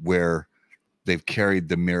 where they've carried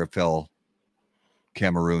the Meerapfel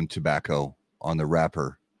Cameroon tobacco on the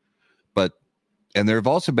wrapper, and there have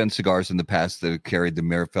also been cigars in the past that have carried the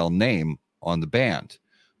Meerapfel name on the band.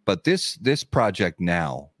 But this project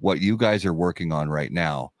now, what you guys are working on right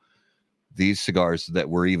now, these cigars that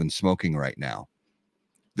we're even smoking right now,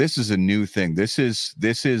 this is a new thing. This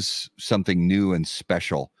is something new and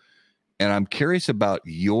special. And I'm curious about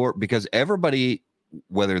because everybody,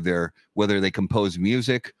 whether they compose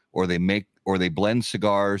music or they blend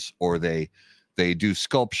cigars or they do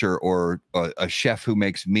sculpture or a chef who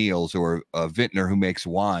makes meals or a vintner who makes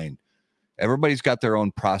wine, everybody's got their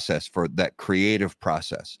own process for that creative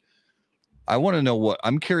process. I want to know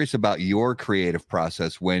I'm curious about your creative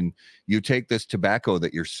process when you take this tobacco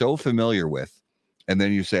that you're so familiar with, and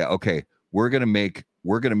then you say, okay, we're going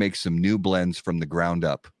to make some new blends from the ground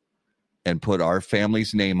up and put our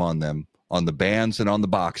family's name on them, on the bands and on the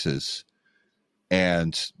boxes.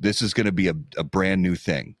 And this is going to be a brand new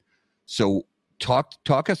thing. So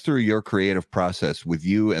talk us through your creative process with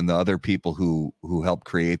you and the other people who helped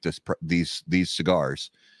create these cigars,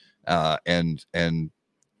 and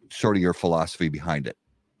sort of your philosophy behind it.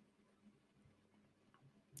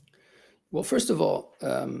 Well, first of all,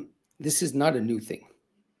 this is not a new thing.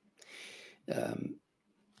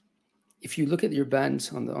 If you look at your band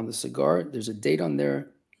on the cigar, there's a date on there.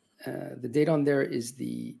 The date on there is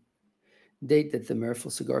the date that the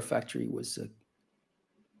Meerapfel Cigar Factory was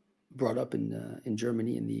brought up in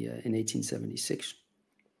Germany in 1876.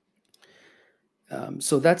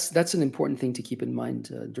 So that's an important thing to keep in mind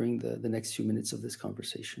during the next few minutes of this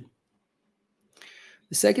conversation.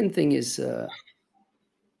 The second thing is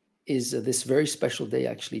this very special day,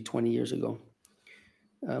 actually 20 years ago.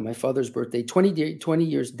 My father's birthday, 20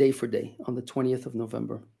 years day for day, on the 20th of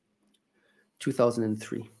November,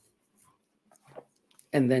 2003.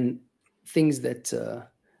 And then things that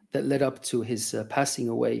led up to his passing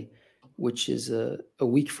away, which is a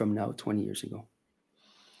week from now, 20 years ago.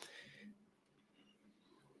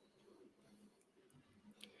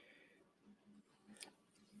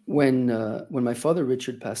 When my father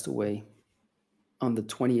Richard passed away on the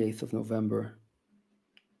 28th of November,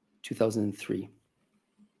 2003,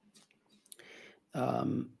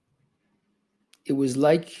 it was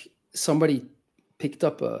like somebody picked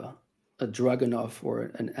up a Dragunov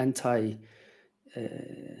or an anti-tank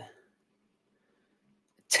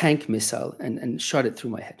missile and shot it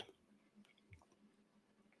through my head.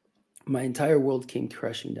 My entire world came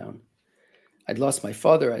crashing down. I'd lost my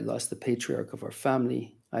father. I lost the patriarch of our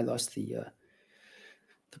family. I lost the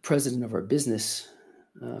president of our business.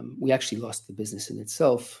 We actually lost the business in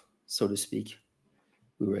itself, so to speak.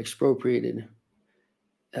 We were expropriated.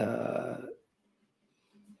 There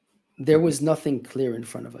was nothing clear in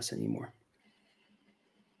front of us anymore.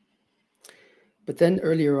 But then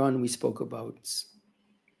earlier on, we spoke about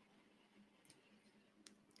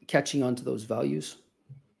catching on to those values.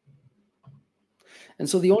 And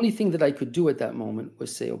so the only thing that I could do at that moment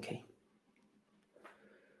was say, okay,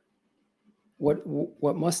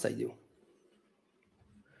 what must I do?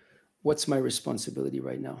 What's my responsibility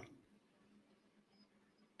right now?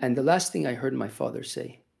 And the last thing I heard my father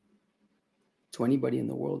say to anybody in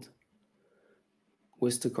the world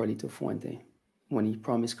was to Carlito Fuente, when he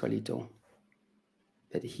promised Carlito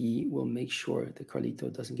that he will make sure that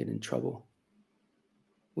Carlito doesn't get in trouble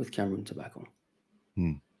with Cameroon Tobacco.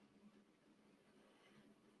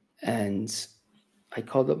 And I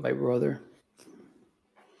called up my brother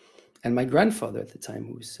and my grandfather at the time,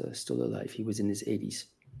 who was still alive. He was in his 80s.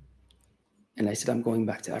 And I said, I'm going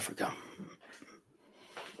back to Africa.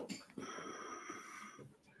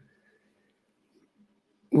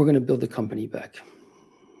 We're going to build the company back.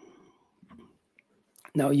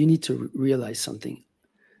 Now, you need to realize something.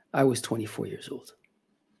 I was 24 years old.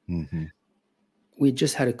 Mm-hmm. We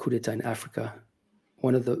just had a coup d'etat in Africa,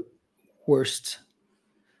 one of the worst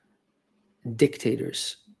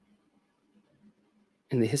dictators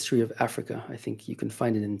in the history of Africa. I think you can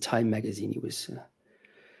find it in Time magazine. He was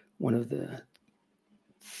one of the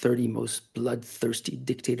 30 most bloodthirsty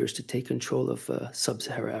dictators to take control of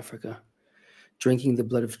sub-Saharan Africa, drinking the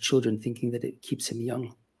blood of children, thinking that it keeps him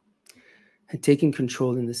young, and taking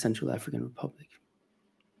control in the Central African Republic.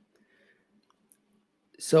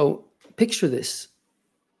 So picture this.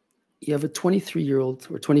 You have a 23-year-old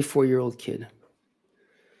or 24-year-old kid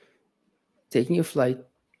taking a flight,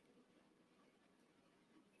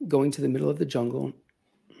 going to the middle of the jungle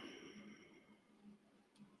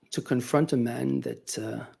to confront a man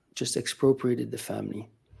that just expropriated the family,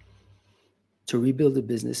 to rebuild a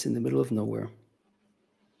business in the middle of nowhere.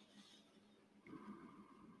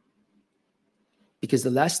 Because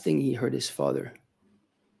the last thing he heard his father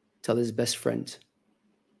tell his best friend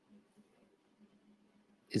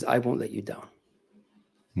is, I won't let you down.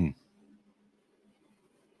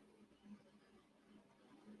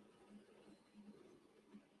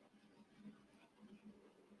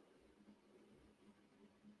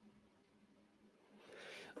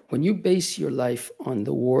 When you base your life on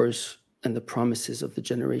the wars and the promises of the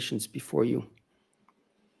generations before you,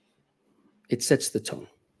 it sets the tone.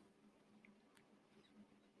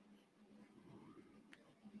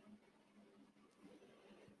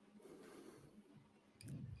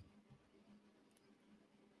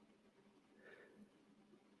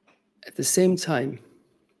 At the same time,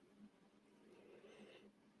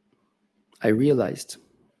 I realized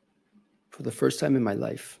for the first time in my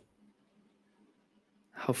life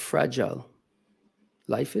how fragile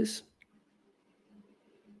life is,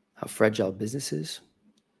 how fragile business is,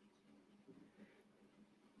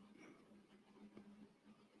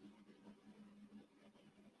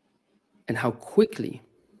 and how quickly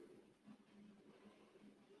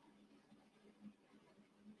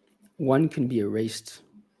one can be erased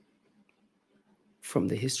from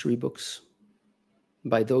the history books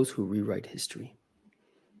by those who rewrite history,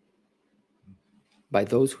 by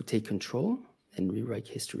those who take control and rewrite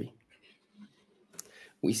history.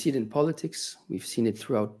 We see it in politics. We've seen it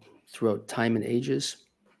throughout time and ages.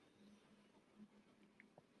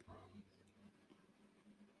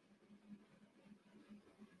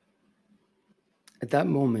 At that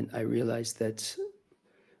moment, I realized that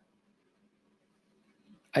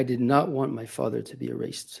I did not want my father to be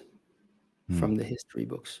erased from the history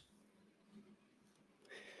books.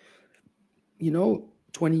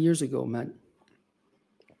 20 years ago, Matt,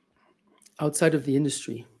 outside of the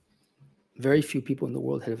industry, very few people in the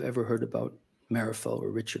world have ever heard about Meerapfel or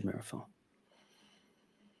Richard Meerapfel.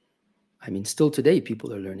 I mean, still today,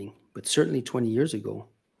 people are learning, but certainly 20 years ago,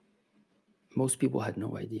 most people had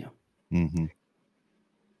no idea. Mm-hmm.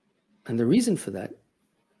 And the reason for that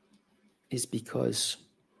is because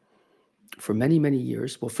for many, many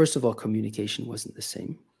years, well, first of all, communication wasn't the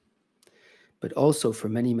same. But also for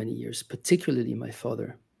many, many years, particularly my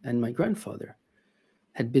father and my grandfather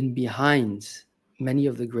had been behind many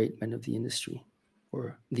of the great men of the industry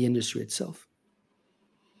or the industry itself.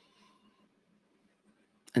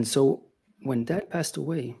 And so when Dad passed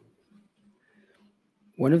away,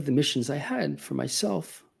 one of the missions I had for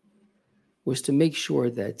myself was to make sure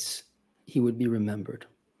that he would be remembered.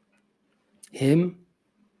 Him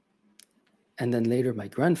and then later my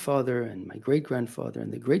grandfather and my great-grandfather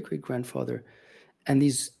and the great-great-grandfather, and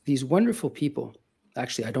these wonderful people.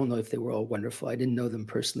 Actually, I don't know if they were all wonderful. I didn't know them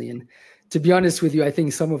personally. And to be honest with you, I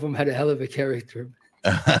think some of them had a hell of a character.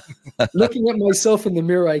 Looking at myself in the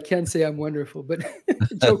mirror, I can't say I'm wonderful, but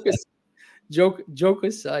joke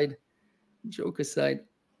aside,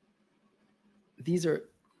 these are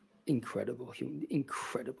incredible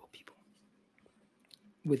people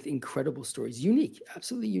with incredible stories, unique,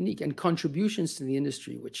 absolutely unique, and contributions to the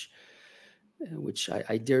industry, which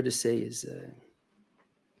I dare to say is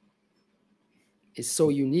so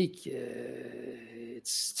unique.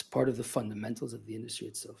 It's part of the fundamentals of the industry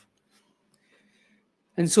itself.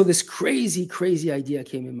 And so this crazy idea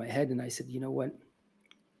came in my head, and I said, you know what?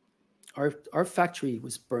 Our factory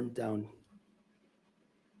was burnt down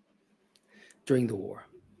during the war,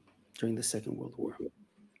 during the Second World War.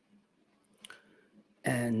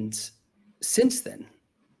 And since then,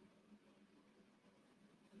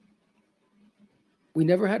 we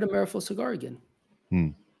never had a Meerapfel cigar again.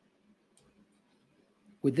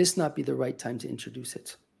 Would this not be the right time to introduce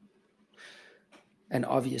it? And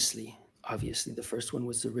obviously, the first one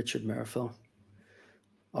was the Richard Meerapfel.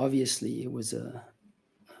 Obviously, it was a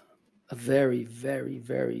very, very,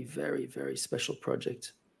 very, very, very special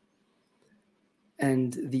project.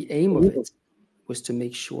 And the aim of it was to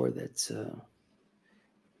make sure that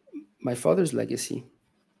my father's legacy,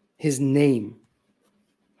 his name,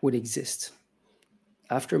 would exist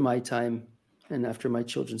after my time and after my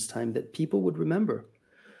children's time, that people would remember.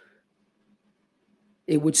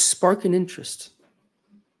 It would spark an interest.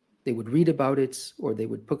 They would read about it, or they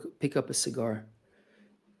would pick up a cigar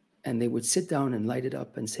and they would sit down and light it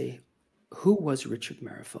up and say, who was Richard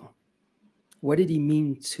Meerapfel? What did he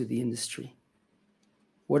mean to the industry?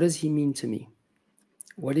 What does he mean to me?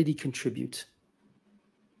 What did he contribute?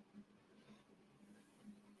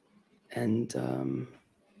 And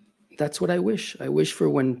that's what I wish. I wish for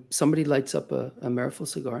when somebody lights up a Meerapfel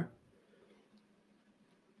cigar,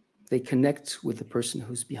 they connect with the person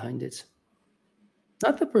who's behind it,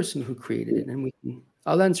 not the person who created it. And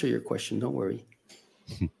I'll answer your question, don't worry.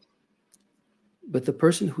 But the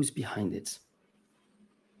person who's behind it.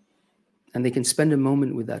 And they can spend a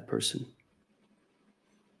moment with that person.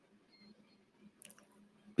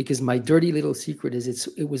 Because my dirty little secret is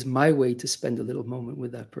it was my way to spend a little moment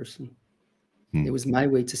with that person. It was my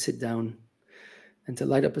way to sit down and to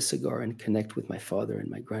light up a cigar and connect with my father and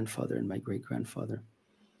my grandfather and my great-grandfather.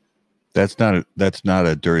 That's not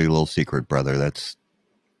a dirty little secret, brother. That's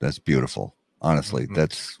beautiful. Honestly,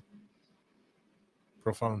 that's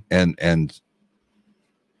profound. And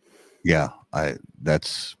yeah,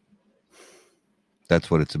 that's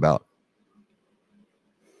what it's about.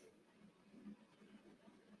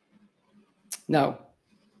 Now,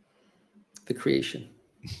 the creation.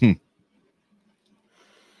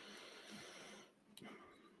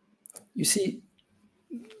 You see,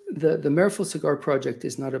 the Meerapfel Cigar Project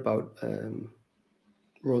is not about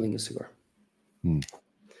rolling a cigar.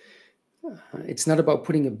 It's not about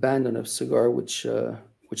putting a band on a cigar which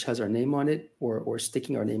has our name on it, or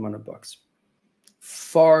sticking our name on a box.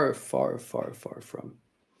 Far, far, far, far from.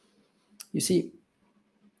 You see,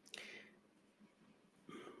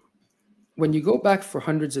 when you go back for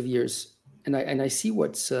hundreds of years, and I see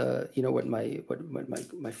what's what my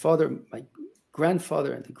father, my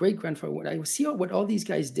grandfather, and the great-grandfather, when I see what all these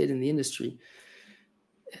guys did in the industry,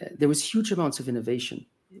 there was huge amounts of innovation.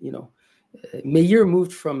 Meyer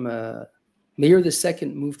moved from Meyer II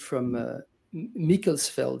moved from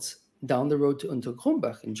Michelsfeld down the road to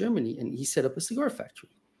Unterkrombach in Germany, and he set up a cigar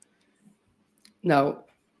factory. Now,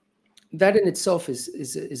 that in itself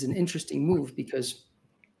is an interesting move, because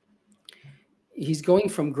he's going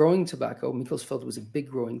from growing tobacco. Michelsfeld was a big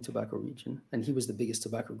growing tobacco region, and he was the biggest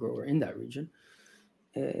tobacco grower in that region.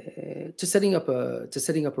 To setting up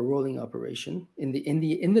a rolling operation in the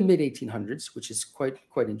mid 1800s, which is quite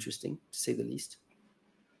interesting to say the least.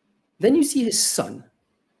 Then you see his son,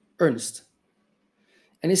 Ernst,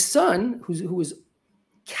 and his son, who was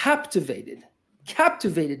captivated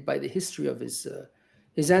by the history of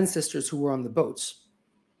his ancestors who were on the boats.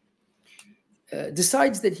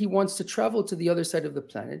 Decides that he wants to travel to the other side of the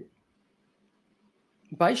planet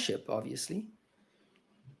by ship, obviously.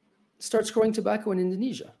 Starts growing tobacco in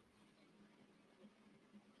Indonesia.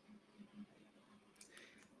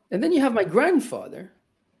 And then you have my grandfather.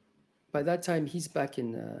 By that time, he's back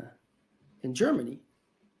in Germany.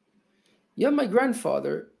 You have my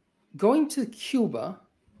grandfather going to Cuba,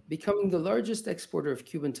 becoming the largest exporter of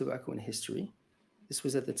Cuban tobacco in history. This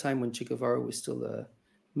was at the time when Che Guevara was still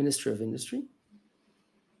Minister of Industry.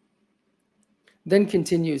 Then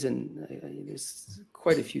continues, and there's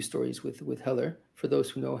quite a few stories with Heller, for those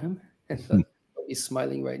who know him, and he's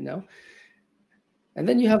smiling right now. And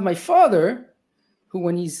then you have my father, who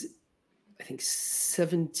when he's, I think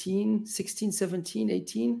 16, 17,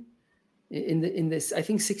 18, in this, I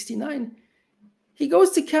think 69, he goes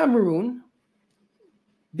to Cameroon,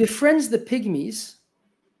 befriends the Pygmies,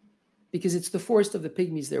 because it's the forest of the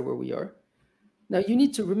Pygmies there where we are. Now you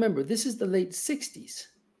need to remember, this is the late 60s.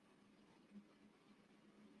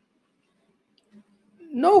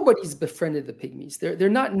 Nobody's befriended the Pygmies. They're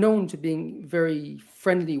not known to being very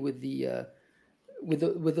friendly with the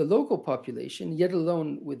local population, yet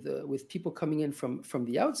alone with people coming in from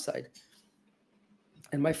the outside.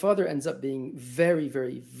 And my father ends up being very,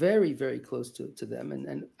 very, very, very close to them,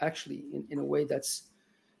 and actually in a way that's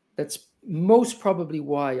most probably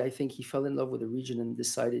why I think he fell in love with the region and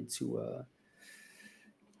decided to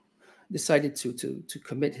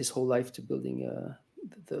commit his whole life to building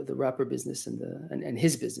the wrapper business and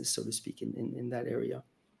his business, so to speak, in that area.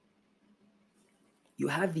 You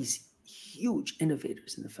have these huge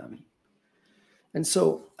innovators in the family, and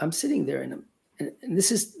so I'm sitting there, and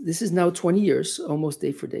this is now 20 years, almost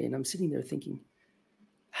day for day, and I'm sitting there thinking,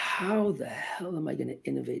 how the hell am I going to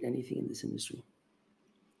innovate anything in this industry?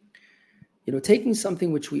 You know, taking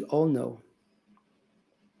something which we all know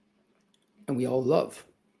and we all love,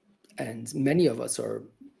 and many of us are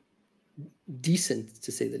decent,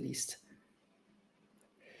 to say the least,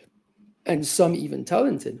 and some even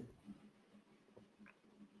talented,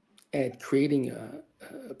 at creating a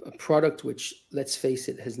product which, let's face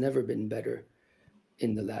it, has never been better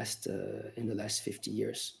in the last 50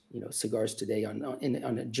 years. You know, cigars today on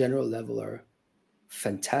a general level are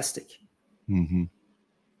fantastic. Mm-hmm.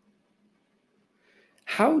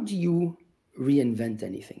 How do you reinvent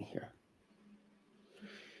anything here?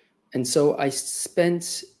 And so I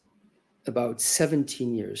spent about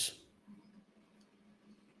 17 years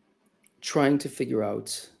trying to figure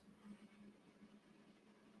out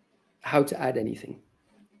how to add anything.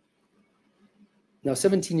 Now,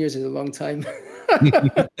 17 years is a long time,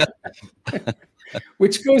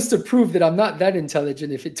 which goes to prove that I'm not that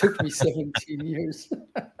intelligent if it took me 17 years.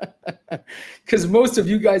 Because most of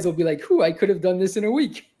you guys will be like, I could have done this in a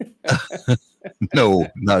week. No,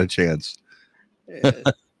 not a chance.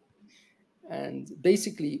 And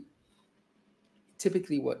basically,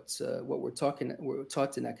 typically what we're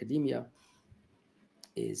taught in academia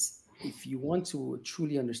is, if you want to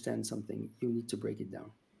truly understand something, you need to break it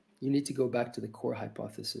down. You need to go back to the core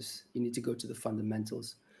hypothesis. You need to go to the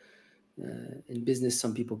fundamentals. In business,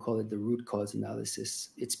 some people call it the root cause analysis.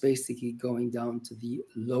 It's basically going down to the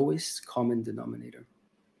lowest common denominator.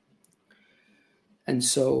 And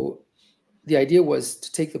so the idea was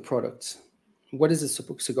to take the product. What is a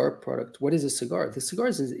cigar product? What is a cigar? The cigar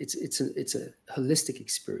is it's a holistic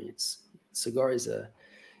experience. Cigar is a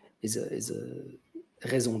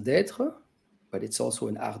raison d'être, but it's also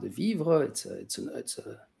an art de vivre. It's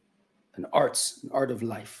an art of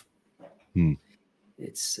life.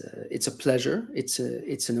 It's a pleasure. It's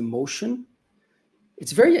an emotion.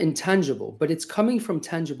 It's very intangible, but it's coming from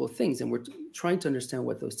tangible things, and we're trying to understand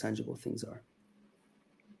what those tangible things are.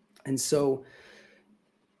 And so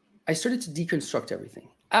I started to deconstruct everything,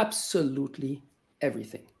 absolutely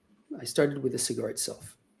everything. I started with the cigar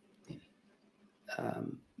itself.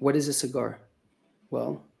 What is a cigar?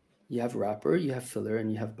 Well, you have wrapper, you have filler,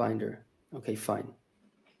 and you have binder. Okay, fine.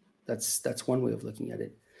 That's one way of looking at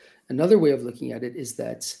it. Another way of looking at it is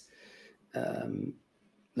that,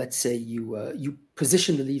 let's say you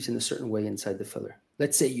position the leaves in a certain way inside the filler.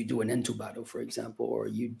 Let's say you do an entubado, for example, or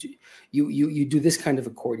you do this kind of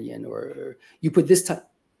accordion, or you put this type.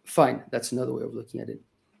 Fine, that's another way of looking at it.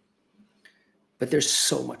 But there's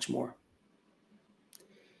so much more.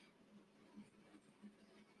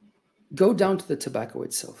 Go down to the tobacco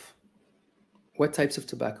itself. What types of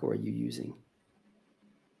tobacco are you using?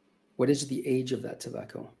 What is the age of that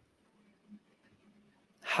tobacco?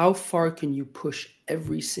 How far can you push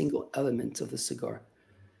every single element of the cigar?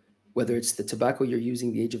 Whether it's the tobacco you're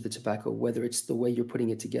using, the age of the tobacco, whether it's the way you're putting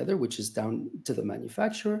it together, which is down to the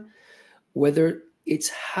manufacturer, whether it's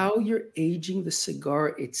how you're aging the cigar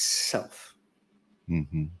itself.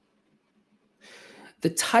 Mm-hmm. The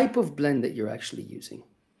type of blend that you're actually using.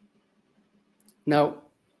 Now,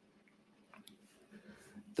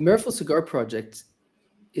 the Meerapfel Cigar Project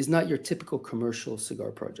is not your typical commercial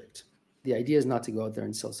cigar project. The idea is not to go out there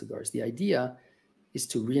and sell cigars. The idea is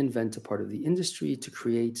to reinvent a part of the industry, to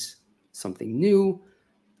create something new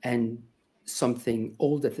and something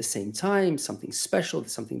old at the same time, something special,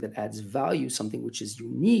 something that adds value, something which is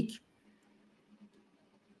unique,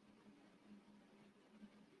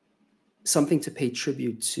 something to pay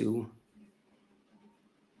tribute to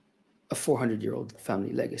a 400-year-old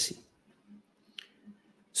family legacy.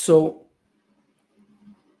 So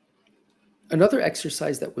another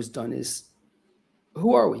exercise that was done is,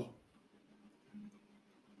 who are we?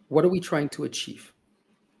 What are we trying to achieve?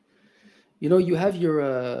 You know, you have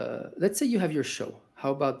your, let's say you have your show.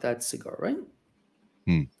 How about that cigar, right?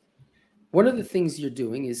 One of the things you're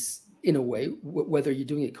doing is, in a way, whether you're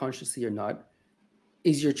doing it consciously or not,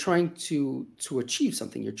 is you're trying to achieve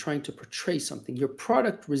something. You're trying to portray something. Your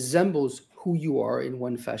product resembles who you are in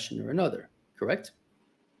one fashion or another, correct?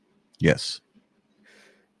 Yes.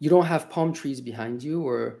 You don't have palm trees behind you,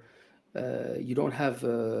 or you don't have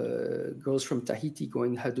girls from Tahiti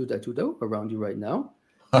going hadu datudo around you right now.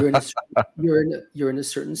 You're in a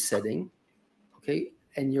certain setting, okay,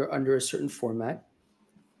 and you're under a certain format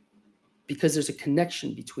because there's a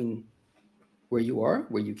connection between where you are,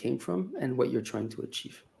 where you came from, and what you're trying to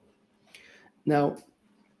achieve. Now,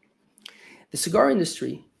 the cigar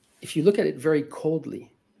industry, if you look at it very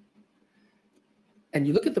coldly, and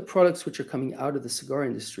you look at the products which are coming out of the cigar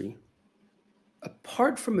industry,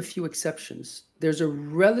 apart from a few exceptions, there's a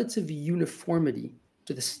relative uniformity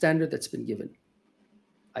to the standard that's been given.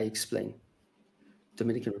 I explain.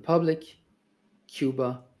 Dominican Republic,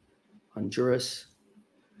 Cuba, Honduras.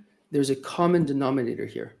 There's a common denominator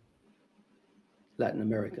here. Latin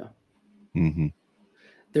America. Mm-hmm.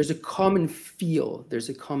 There's a common feel. There's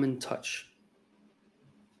a common touch.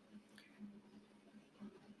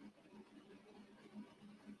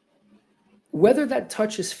 Whether that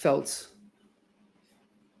touch is felt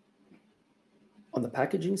on the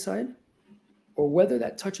packaging side, or whether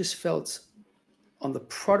that touch is felt on the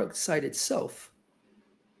product side itself,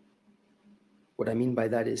 what I mean by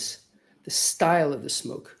that is the style of the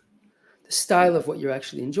smoke, the style of what you're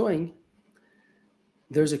actually enjoying,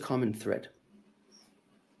 there's a common thread.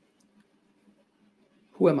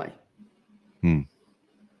 Who am I?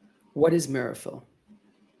 What is Meerapfel?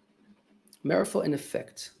 Meerapfel, in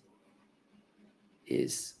effect,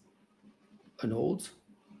 is an old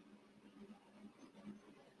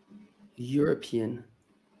European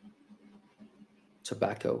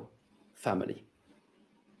tobacco family,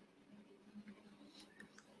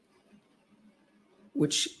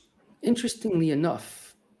 which, interestingly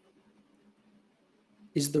enough,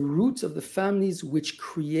 is the roots of the families which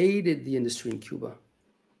created the industry in Cuba.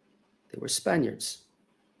 They were Spaniards.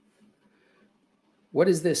 What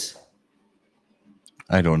is this?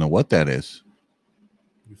 I don't know what that is.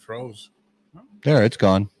 You froze. There, it's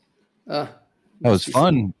gone. That was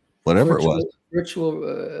fun, whatever it was. Virtual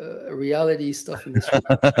reality stuff in this room.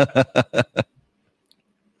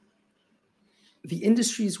 The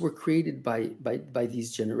industries were created by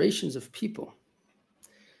these generations of people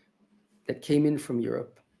that came in from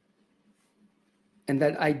Europe. And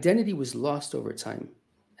that identity was lost over time.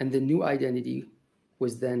 And the new identity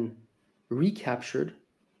was then recaptured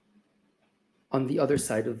on the other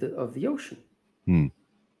side of the ocean.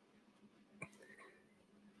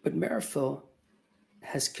 But Meerapfel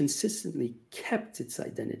has consistently kept its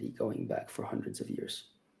identity going back for hundreds of years.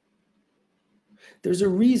 There's a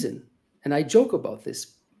reason, and I joke about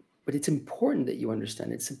this, but it's important that you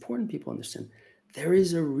understand. It's important people understand. There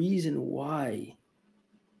is a reason why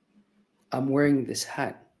I'm wearing this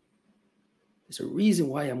hat. There's a reason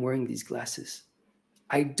why I'm wearing these glasses.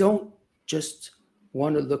 I don't just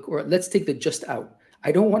want to look, or let's take the just out.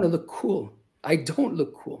 I don't want to look cool. I don't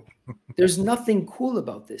look cool. There's nothing cool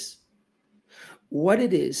about this. What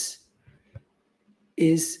it is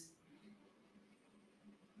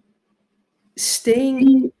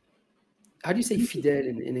staying, how do you say fidèle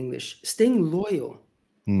in English? Staying loyal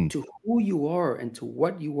to who you are and to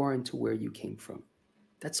what you are and to where you came from.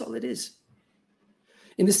 That's all it is.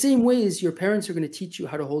 In the same way as your parents are going to teach you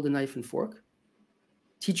how to hold a knife and fork,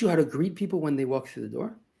 teach you how to greet people when they walk through the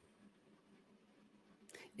door.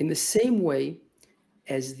 In the same way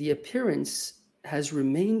as the appearance has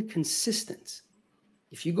remained consistent.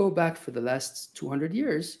 If you go back for the last 200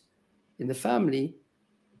 years in the family,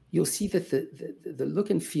 you'll see that the look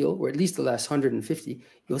and feel, or at least the last 150,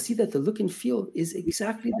 you'll see that the look and feel is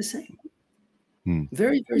exactly the same.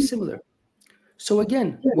 Very, very similar. So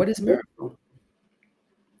again, what is Meerapfel?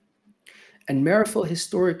 And Meerapfel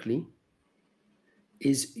historically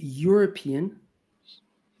is European.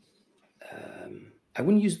 I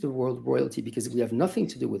wouldn't use the word royalty because we have nothing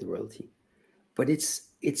to do with royalty, but it's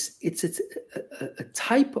a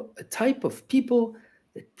type of people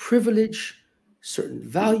that privilege certain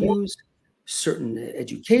values, certain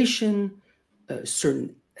education,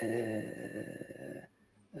 certain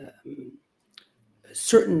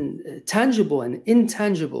tangible and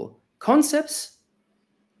intangible concepts,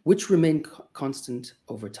 which remain constant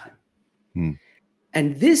over time.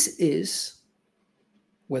 And this is,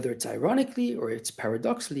 whether it's ironically or it's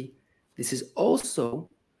paradoxically, this is also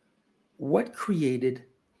what created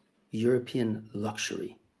European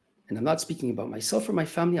luxury. And I'm not speaking about myself or my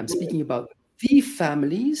family. I'm speaking about the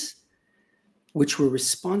families which were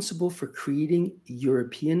responsible for creating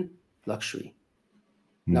European luxury.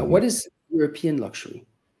 Now, what is European luxury?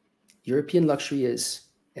 European luxury is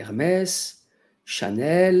Hermes,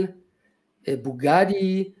 Chanel,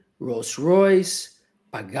 Bugatti, Rolls-Royce,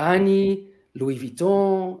 Pagani, Louis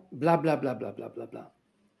Vuitton, blah, blah, blah, blah, blah, blah, blah.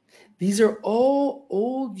 These are all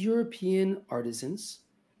old European artisans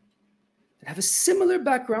that have a similar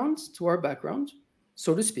background to our background,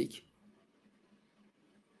 so to speak.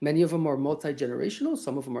 Many of them are multi-generational,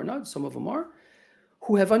 some of them are not, some of them are,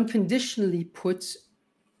 who have unconditionally put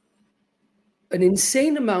an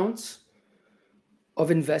insane amount of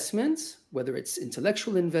investment, whether it's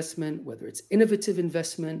intellectual investment, whether it's innovative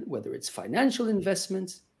investment, whether it's financial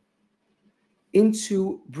investment,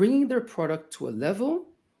 into bringing their product to a level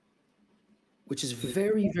which is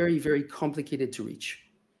very, very, very complicated to reach.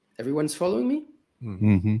 Everyone's following me?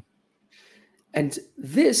 Mm-hmm. And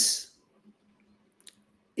this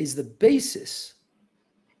is the basis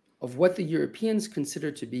of what the Europeans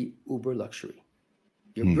consider to be uber luxury.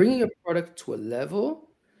 You're bringing a product to a level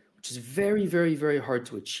which is very, very, very hard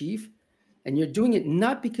to achieve. And you're doing it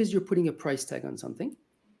not because you're putting a price tag on something.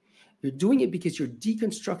 You're doing it because you're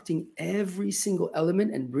deconstructing every single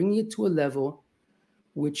element and bringing it to a level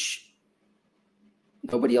which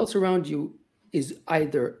nobody else around you is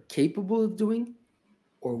either capable of doing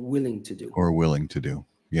or willing to do.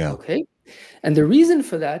 Yeah. Okay. And the reason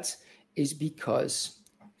for that is because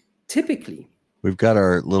typically we've got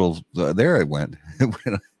our little, there it went.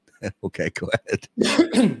 Okay, go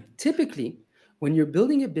ahead. Typically, when you're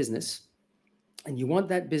building a business and you want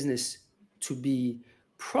that business to be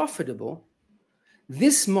profitable,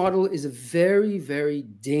 this model is a very, very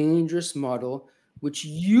dangerous model, which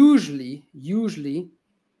usually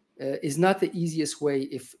is not the easiest way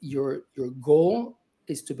if your goal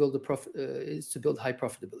is to build high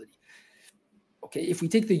profitability. Okay, if we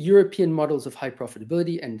take the European models of high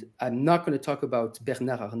profitability, and I'm not going to talk about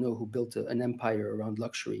Bernard Arnault, who built an empire around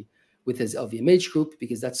luxury with his LVMH group,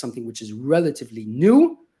 because that's something which is relatively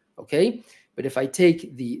new. Okay, but if I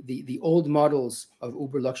take the old models of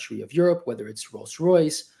uber luxury of Europe, whether it's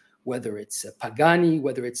Rolls-Royce, whether it's Pagani,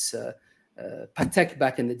 whether it's Patek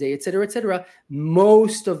back in the day, et cetera,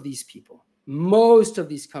 most of these people, most of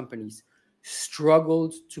these companies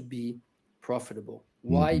struggled to be profitable.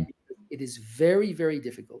 Why? Because it is very, very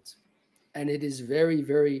difficult, and it is very,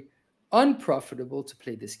 very unprofitable to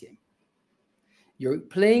play this game. You're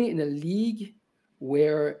playing in a league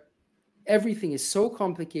where everything is so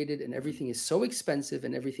complicated and everything is so expensive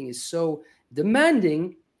and everything is so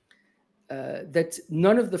demanding that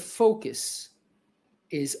none of the focus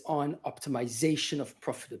is on optimization of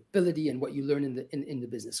profitability and what you learn in the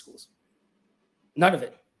business schools. None of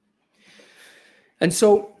it. And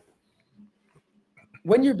so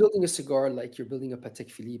when you're building a cigar, like you're building a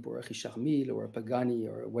Patek Philippe or a Richard Mille or a Pagani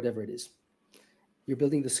or whatever it is, you're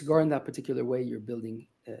building the cigar in that particular way, you're building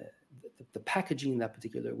the packaging in that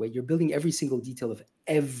particular way, you're building every single detail of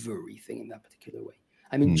everything in that particular way.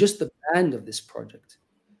 I mean, just the band of this project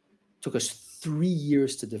took us 3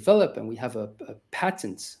 years to develop, and we have a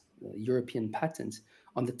patent, a European patent,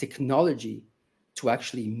 on the technology to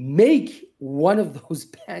actually make one of those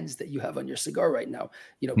bands that you have on your cigar right now.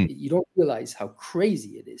 You know, you don't realize how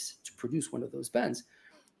crazy it is to produce one of those bands.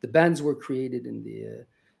 The bands were created in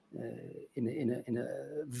a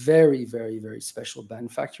very, very, very special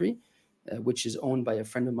band factory, which is owned by a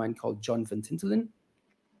friend of mine called John van Tintelen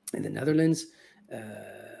in the Netherlands.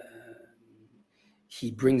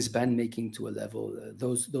 He brings band making to a level.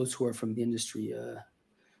 Those who are from the industry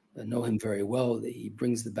know him very well. He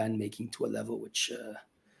brings the band making to a level which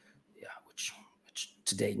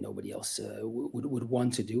today nobody else would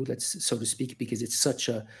want to do. Let's so to speak, because it's such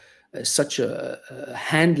a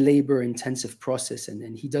hand labor intensive process,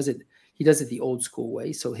 and he does it the old school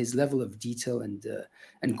way. So his level of detail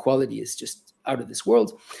and quality is just out of this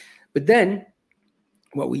world. But then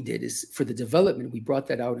what we did is, for the development, we brought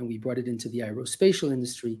that out and we brought it into the aerospatial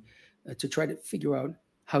industry to try to figure out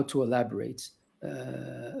how to elaborate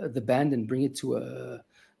the band and bring it to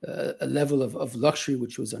a level of luxury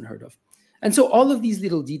which was unheard of. And so all of these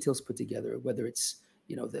little details put together, whether it's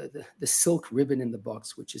the silk ribbon in the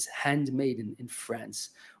box, which is handmade in France,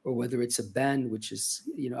 or whether it's a band which is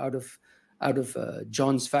out of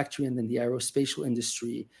John's factory and then the aerospatial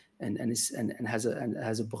industry, and has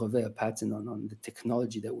a brevet, a patent on the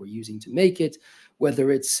technology that we're using to make it,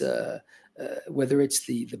 whether it's whether it's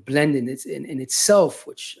the blend in itself,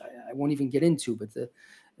 which I won't even get into, but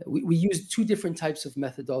we use two different types of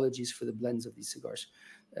methodologies for the blends of these cigars.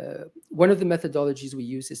 One of the methodologies we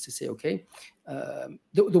use is to say, okay,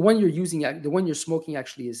 the one you're using, the one you're smoking,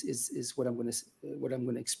 actually is what I'm going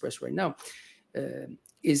to express right now.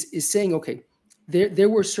 Is saying, okay, there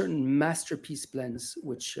were certain masterpiece blends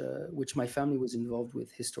which my family was involved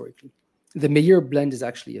with historically. The Meyer blend is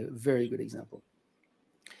actually a very good example,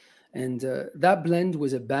 and that blend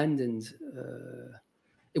was abandoned.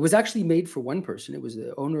 It was actually made for one person. It was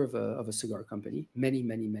the owner of a cigar company many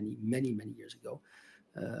years ago.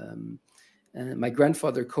 And my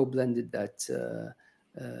grandfather co-blended the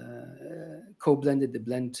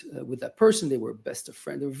blend with that person. They were best of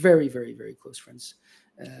friends. They were very, very, very close friends.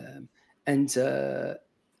 And the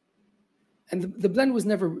blend was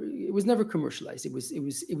never commercialized. It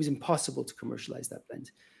was impossible to commercialize that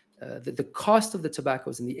blend. The cost of the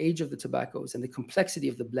tobaccos and the age of the tobaccos and the complexity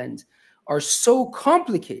of the blend are so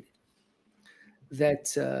complicated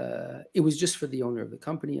that it was just for the owner of the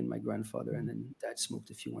company and my grandfather, and then Dad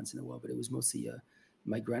smoked a few once in a while, but it was mostly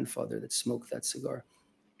my grandfather that smoked that cigar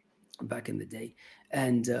back in the day.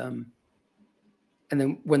 And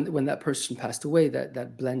then when that person passed away,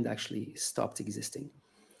 that blend actually stopped existing.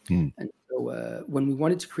 And so when we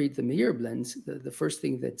wanted to create the Meyer blends, the first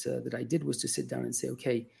thing that I did was to sit down and say,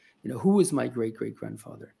 okay, who was my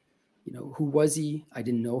great-great-grandfather? Who was he? I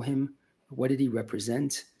didn't know him. What did he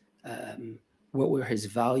represent? What were his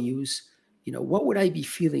values? What would I be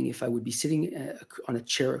feeling if I would be sitting on a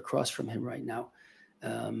chair across from him right now?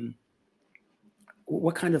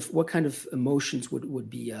 What kind of emotions would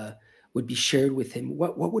be shared with him?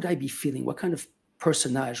 What would I be feeling? What kind of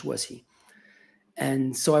personage was he?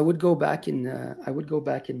 And so I would go back in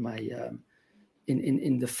my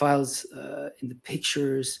in the files, in the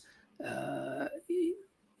pictures.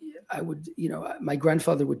 My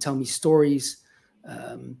grandfather would tell me stories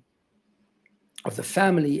of the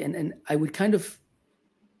family, and I would kind of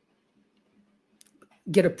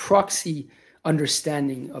get a proxy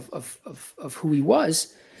understanding of who he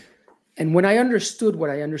was. And when I understood what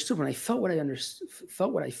I understood, when I felt what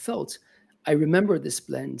I felt, I remember this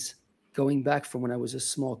blend going back from when I was a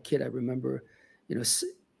small kid. I remember,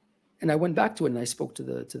 and I went back to it and I spoke to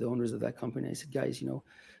the owners of that company. I said, guys,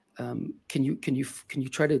 can you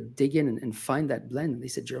try to dig in and find that blend? And they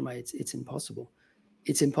said, Jeremiah, it's impossible.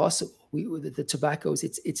 It's impossible. The tobaccos,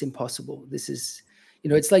 it's impossible. This is,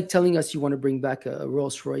 it's like telling us you want to bring back a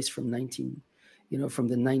Rolls Royce from the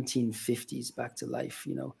 1950s back to life,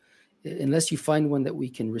 unless you find one that we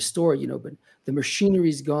can restore, but the machinery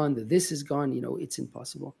is gone, this is gone, it's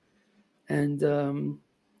impossible. And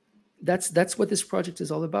that's what this project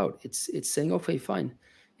is all about. It's saying, okay, fine,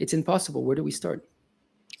 it's impossible. Where do we start?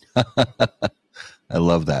 I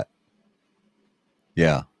love that.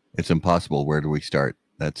 Yeah, it's impossible. Where do we start?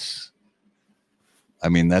 That's a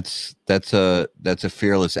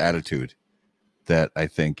fearless attitude that I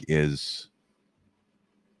think is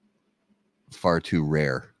far too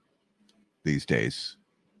rare these days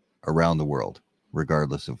around the world,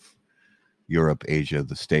 regardless of Europe, Asia,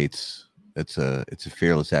 the States. It's a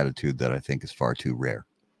fearless attitude that I think is far too rare.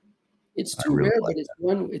 It's too rare, but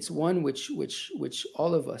it's one which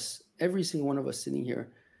all of us, every single one of us sitting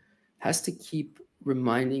here, has to keep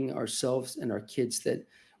reminding ourselves and our kids that,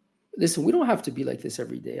 listen, we don't have to be like this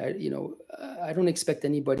every day. I don't expect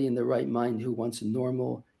anybody in their right mind who wants a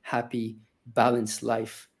normal, happy, balanced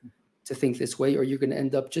life to think this way, or you're going to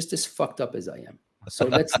end up just as fucked up as I am. So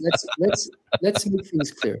let's make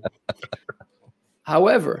things clear.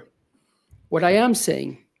 However, what I am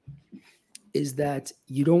saying is that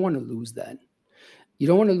you don't want to lose that. You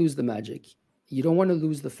don't want to lose the magic. You don't want to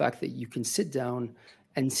lose the fact that you can sit down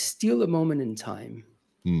and steal a moment in time,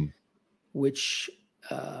 which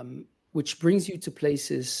brings you to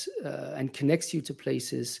places and connects you to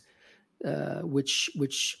places which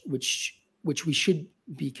we should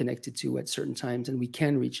be connected to at certain times, and we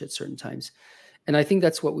can reach at certain times. And I think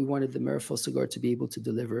that's what we wanted the Meerapfel cigar to be able to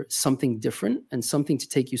deliver: something different and something to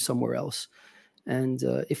take you somewhere else. And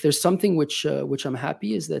if there's something which I'm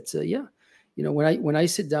happy is that when I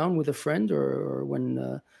sit down with a friend or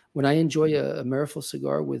when I enjoy a Meerapfel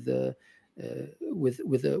cigar with an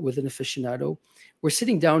aficionado, we're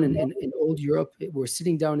sitting down in old Europe. We're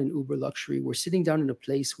sitting down in uber luxury. We're sitting down in a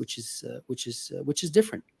place which is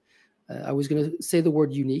different. I was going to say the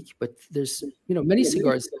word unique, but there's many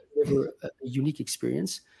cigars that deliver a unique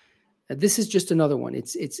experience. This is just another one.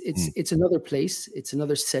 It's another place. It's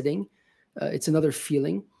another setting. It's another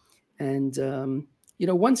feeling. And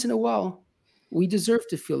once in a while, we deserve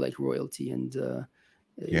to feel like royalty. And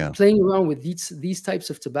Yeah. Playing around with these types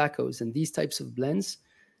of tobaccos and these types of blends,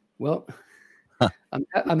 well,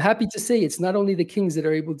 I'm happy to say it's not only the kings that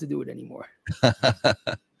are able to do it anymore.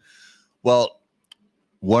 Well,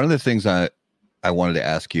 one of the things I wanted to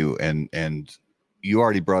ask you, and you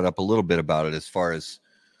already brought up a little bit about it, as far as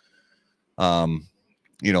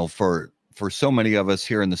for so many of us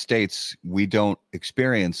here in the States, we don't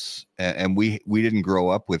experience, and we didn't grow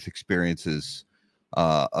up with experiences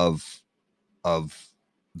of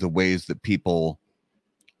the ways that people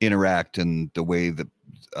interact and the way that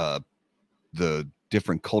the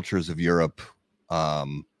different cultures of Europe,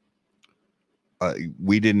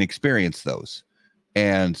 we didn't experience those.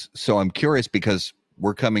 And so I'm curious, because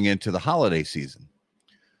we're coming into the holiday season.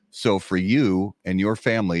 So for you and your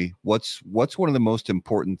family, what's one of the most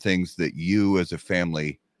important things that you as a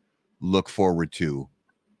family look forward to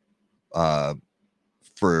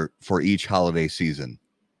for each holiday season?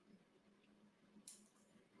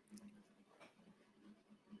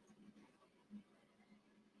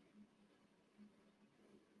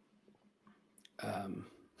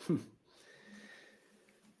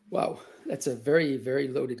 Wow, that's a very, very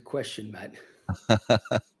loaded question, Matt. I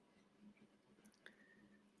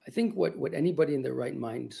think what anybody in their right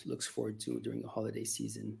mind looks forward to during a holiday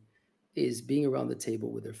season is being around the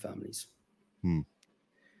table with their families.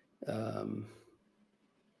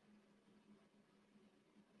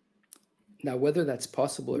 Now, whether that's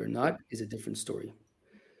possible or not is a different story.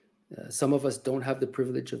 Some of us don't have the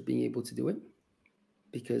privilege of being able to do it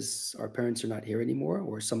because our parents are not here anymore,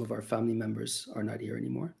 or some of our family members are not here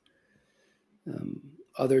anymore.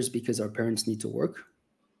 Others because our parents need to work.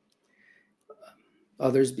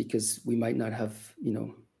 Others because we might not have,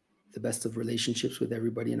 the best of relationships with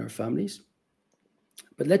everybody in our families.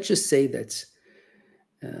 But let's just say that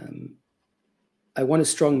I want a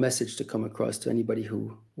strong message to come across to anybody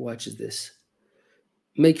who watches this.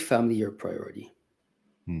 Make family your priority.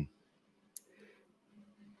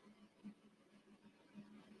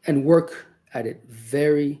 And work at it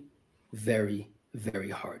very, very, very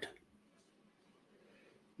hard.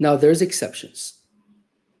 Now, there's exceptions.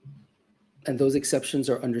 And those exceptions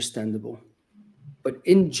are understandable. But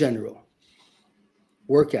in general,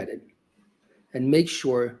 work at it and make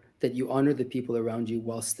sure that you honor the people around you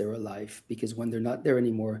whilst they're alive, because when they're not there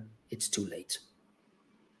anymore, it's too late.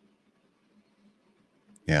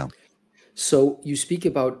 Yeah. So you speak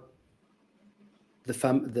about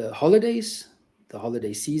the holidays, the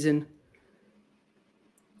holiday season.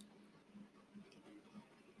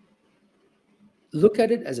 Look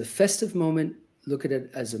at it as a festive moment. Look at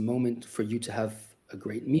it as a moment for you to have a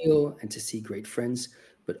great meal and to see great friends,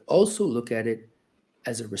 but also look at it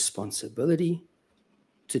as a responsibility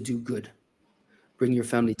to do good. Bring your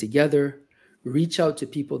family together, reach out to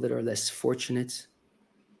people that are less fortunate,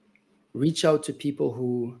 reach out to people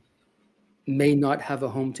who may not have a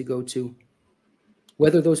home to go to.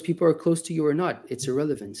 Whether those people are close to you or not, it's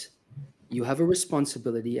irrelevant. You have a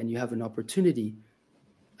responsibility and you have an opportunity,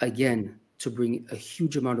 again, to bring a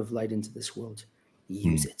huge amount of light into this world.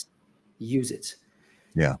 Use it. Use it.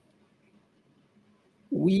 Yeah.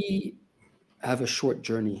 We have a short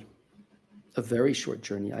journey, a very short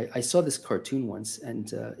journey. I saw this cartoon once,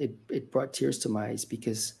 and it brought tears to my eyes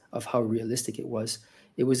because of how realistic it was.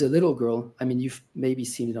 It was a little girl. I mean, you've maybe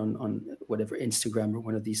seen it on whatever, Instagram or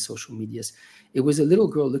one of these social medias. It was a little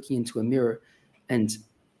girl looking into a mirror, and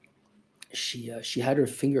she had her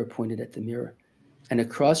finger pointed at the mirror. And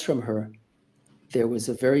across from her, there was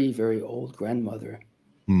a very, very old grandmother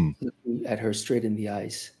looking at her straight in the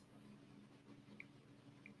eyes.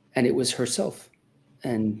 And it was herself.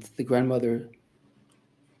 And the grandmother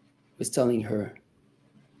was telling her,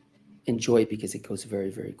 enjoy, because it goes very,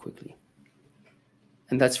 very quickly.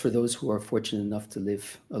 And that's for those who are fortunate enough to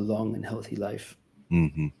live a long and healthy life.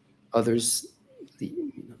 Mm-hmm. Others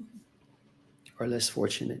are less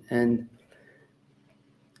fortunate. And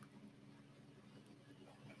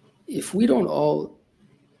if we don't all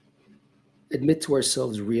admit to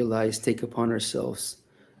ourselves, realize, take upon ourselves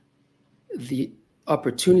the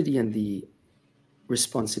opportunity and the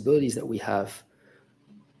responsibilities that we have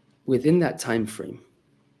within that time frame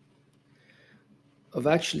of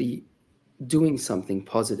actually doing something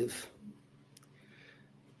positive,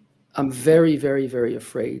 I'm very, very, very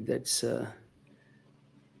afraid that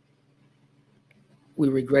we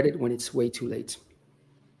regret it when it's way too late.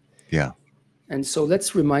 Yeah. And so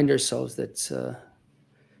let's remind ourselves that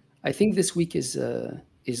I think this week is the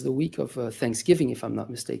week of Thanksgiving, if I'm not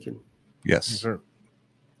mistaken. Yes. Sure.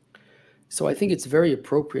 So I think it's very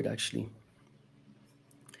appropriate, actually,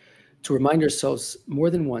 to remind ourselves more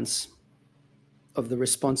than once of the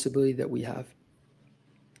responsibility that we have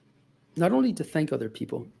not only to thank other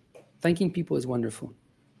people, thanking people is wonderful,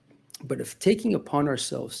 but of taking upon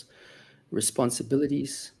ourselves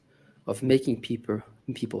responsibilities of making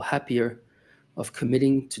people happier, of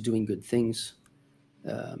committing to doing good things.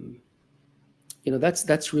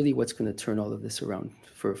 That's really what's going to turn all of this around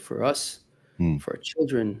for us, for our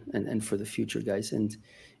children, and for the future, guys. And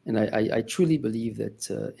I truly believe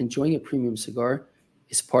that enjoying a premium cigar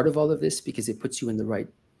is part of all of this, because it puts you in the right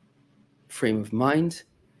frame of mind.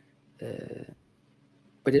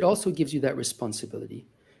 But it also gives you that responsibility.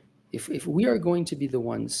 If we are going to be the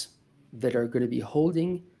ones that are going to be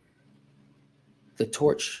holding the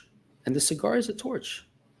torch, and the cigar is a torch,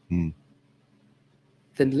 then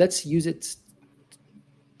let's use it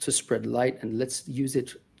to spread light, and let's use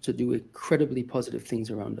it to do incredibly positive things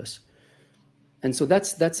around us. And so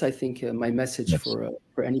that's I think my message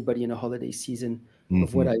for anybody in a holiday season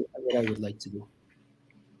of what I would like to do.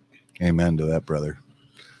 Amen to that, brother.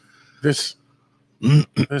 This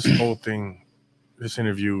whole thing, this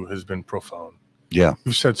interview has been profound. Yeah,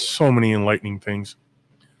 you've said so many enlightening things.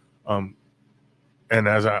 And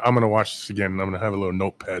as I'm going to watch this again, I'm going to have a little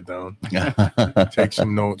notepad down, take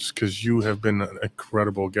some notes, because you have been an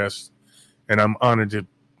incredible guest, and I'm honored to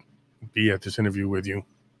be at this interview with you.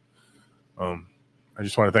 I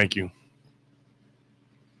just want to thank you.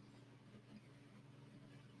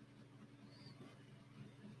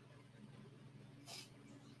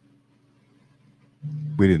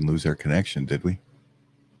 We didn't lose our connection, did we?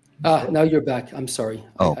 Now you're back. I'm sorry.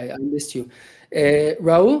 Oh. I missed you.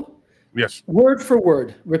 Raul? Yes. Word for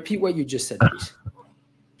word, repeat what you just said, please.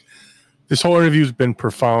 This whole interview has been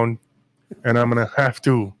profound, and I'm going to have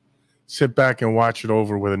to sit back and watch it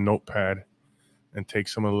over with a notepad and take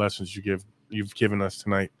some of the lessons you've given us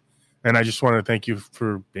tonight. And I just want to thank you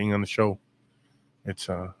for being on the show. It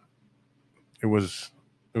was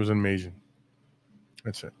amazing.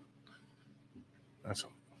 That's it. That's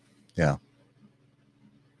all. Yeah.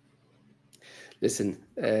 Listen,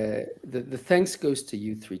 the thanks goes to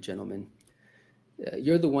you three gentlemen.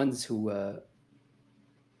 You're the ones who,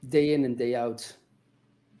 day in and day out,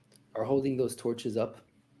 are holding those torches up.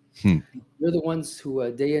 You're the ones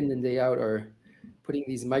who, day in and day out, are putting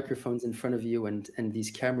these microphones in front of you and these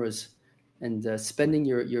cameras, and spending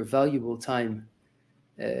your valuable time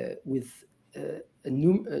with a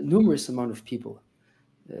numerous amount of people,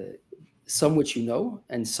 some which you know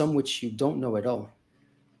and some which you don't know at all.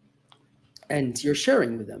 And you're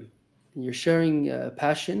sharing with them. You're sharing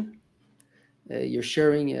passion. You're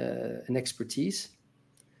sharing an expertise.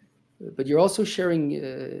 But you're also sharing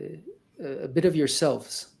a bit of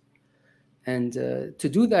yourselves. And to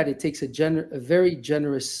do that, it takes a very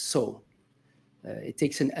generous soul. It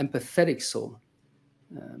takes an empathetic soul.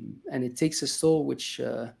 And it takes a soul which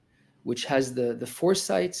has the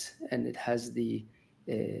foresight, and it has the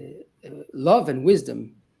love and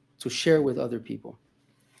wisdom to share with other people.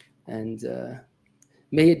 And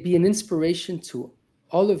may it be an inspiration to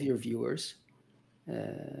all of your viewers,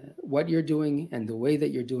 what you're doing and the way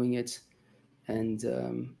that you're doing it.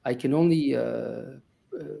 And I can only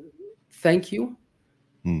thank you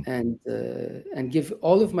and give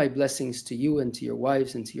all of my blessings to you and to your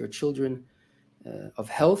wives and to your children, of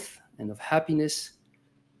health and of happiness.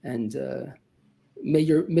 And may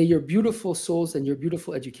your beautiful souls and your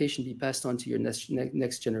beautiful education be passed on to your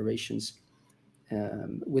next generations.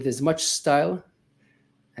 With as much style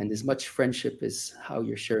and as much friendship as how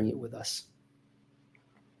you're sharing it with us.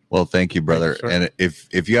 Well, thank you, brother. Thank you, and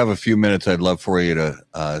if you have a few minutes, I'd love for you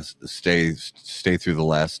to stay through the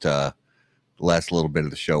last little bit of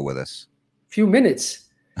the show with us. Few minutes.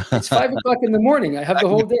 It's 5 o'clock in the morning. I have the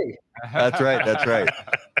whole day. That's right. That's right.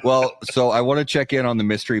 Well, so I want to check in on the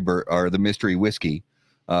mystery the mystery whiskey.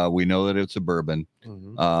 We know that it's a bourbon.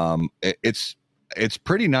 Mm-hmm. It's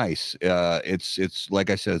pretty nice. It's like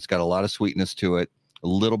I said, it's got a lot of sweetness to it, a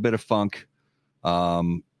little bit of funk.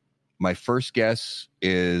 My first guess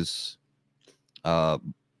is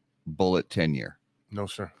Bullet 10-year. No,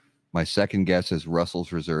 sir. My second guess is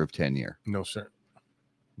Russell's Reserve 10-year. No, sir.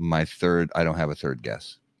 My third, I don't have a third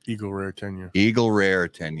guess. Eagle Rare 10-year. Eagle Rare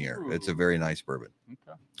 10-year. It's a very nice bourbon.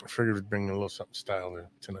 Okay. I figured we'd bring a little something style there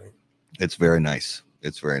tonight. It's very nice.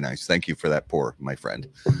 It's very nice. Thank you for that pour, my friend.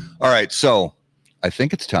 All right, so I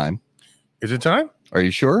think it's time. Is it time? Are you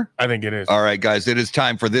sure? I think it is. All right, guys, it is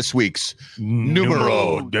time for this week's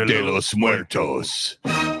Numero de los Muertos.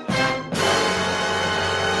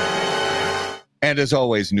 And as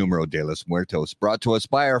always, Numero de los Muertos, brought to us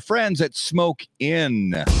by our friends at Smoke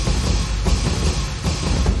Inn.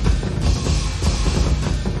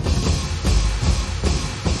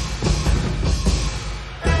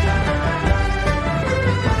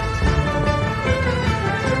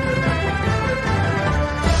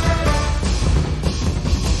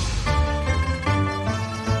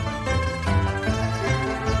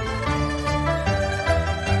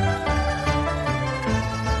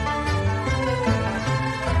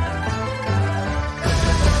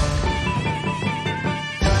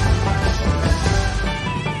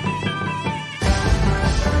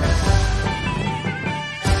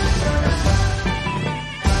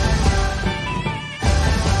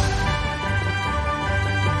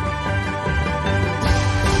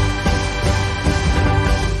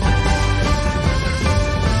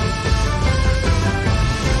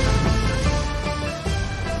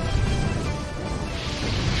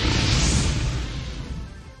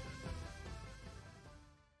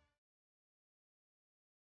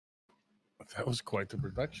 That was quite the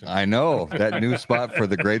production. I know that new spot for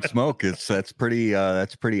the Great Smoke. That's pretty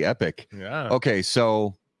epic. Yeah. Okay,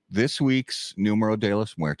 so this week's Numero de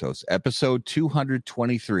los Muertos, episode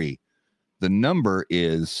 223. The number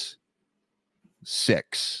is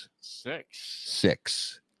 6.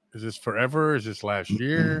 6. Is this forever? Is this last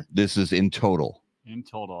year? This is in total. In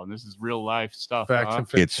total, and this is real life stuff. Facts and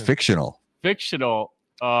fiction. It's fictional. Fictional.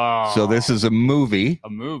 Oh, So this is a movie. a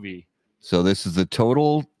movie. So this is the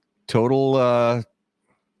total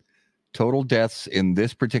deaths in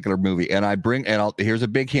this particular movie. And here's a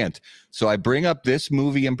big hint. So I bring up this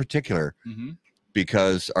movie in particular Mm-hmm.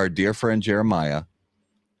 because our dear friend Jeremiah,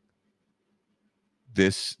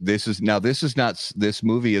 this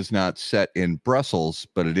movie is not set in Brussels,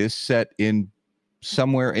 but it is set in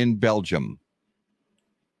somewhere in Belgium.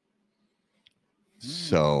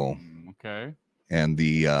 So Okay. and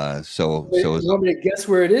the Wait, you want me to guess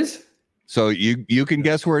where it is? so you can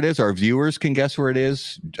guess where it is. Our viewers can guess where it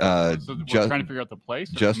is. So we're trying to figure out the place.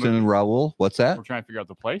 or the Justin movie? and Raul, what's that? We're trying to figure out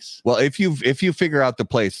the place. Well, if you figure out the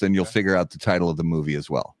place, then you'll figure out the title of the movie as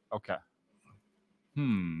well. Okay.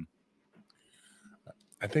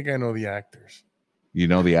 I think I know the actors. You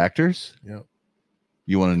know the actors? Yep.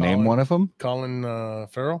 You want to name Colin. one of them? Colin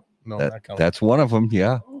Farrell? No, not Colin. That's one of them.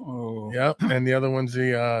 Yeah. Oh. Yep. And the other one's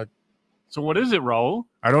the So what is it, Raul?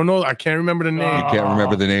 I don't know. I can't remember the You name. can't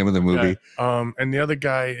remember the name of the movie. And the other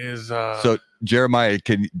guy is So Jeremiah,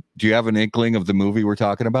 do you have an inkling of the movie we're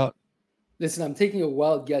talking about? Listen, I'm taking a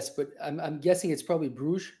wild guess, but I'm guessing it's probably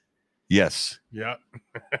Bruges. Yes. yeah.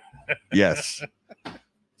 Yes.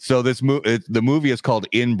 So the movie is called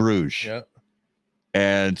In Bruges. Yeah.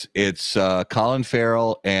 And it's Colin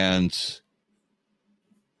Farrell and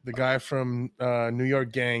The guy from New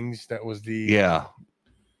York Gangs that was the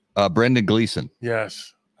Brendan Gleeson.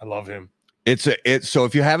 Yes. I love him. So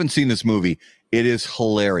if you haven't seen this movie, it is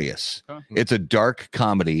hilarious. Huh. It's a dark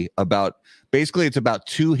comedy about two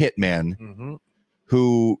hitmen Mm-hmm.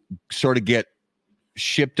 who sort of get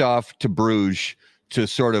shipped off to Bruges to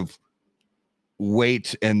sort of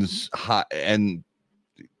wait and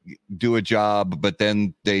do a job, but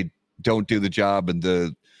then they don't do the job, and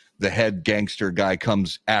the head gangster guy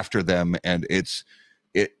comes after them, and it's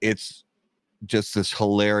just this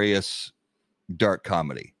hilarious dark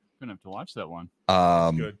comedy. Gonna have to watch that one.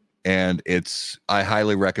 Good. And I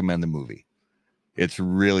highly recommend the movie. It's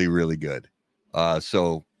really, really good.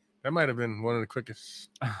 So That might have been one of the quickest.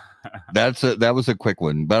 that was a quick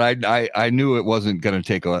one, but I knew it wasn't going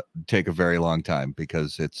to take a very long time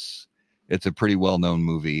because it's a pretty well-known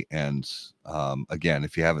movie. And again,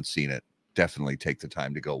 if you haven't seen it, definitely take the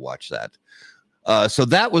time to go watch that. So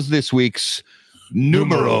that was this week's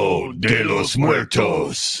Numero de los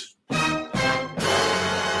Muertos.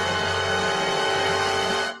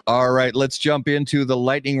 All right, let's jump into the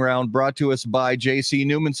lightning round brought to us by J.C.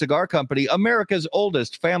 Newman Cigar Company, America's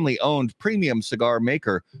oldest family-owned premium cigar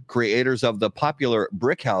maker, creators of the popular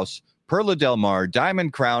Brick House, Perla Del Mar,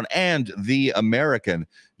 Diamond Crown, and The American.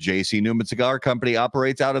 J.C. Newman Cigar Company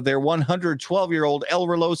operates out of their 112-year-old El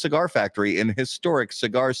Reloj Cigar Factory in historic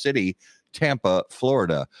Cigar City, Tampa,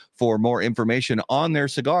 Florida. For more information on their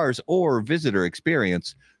cigars or visitor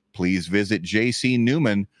experience, please visit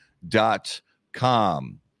jcnewman.com.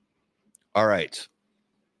 All right.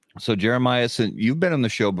 So Jeremiah, since you've been on the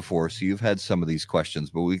show before, so you've had some of these questions,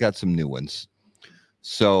 but we got some new ones.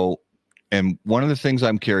 So, and one of the things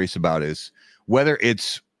I'm curious about is whether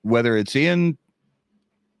it's in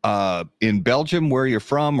Belgium where you're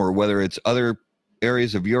from, or whether it's other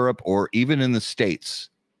areas of Europe, or even in the States.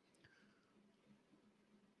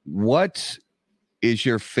 What is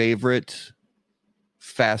your favorite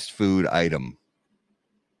fast food item?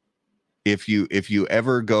 If you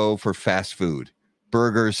ever go for fast food,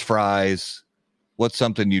 burgers, fries, what's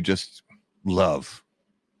something you just love?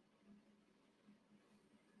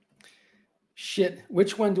 Shit,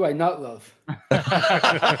 which one do I not love?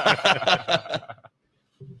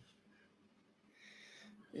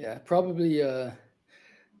 Yeah, probably.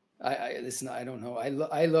 Listen, I don't know. I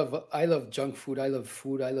love junk food. I love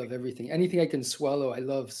food. I love everything. Anything I can swallow, I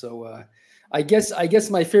love. So I guess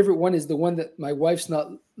my favorite one is the one that my wife's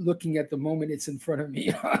not looking at the moment it's in front of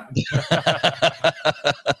me.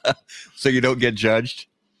 So you don't get judged?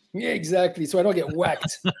 Yeah, exactly. So I don't get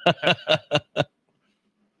whacked.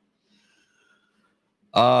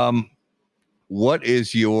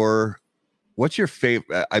 What's your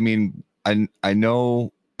favorite? I mean, I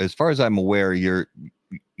know, as far as I'm aware, you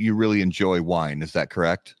really enjoy wine. Is that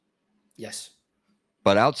correct? Yes.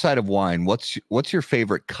 But outside of wine, what's your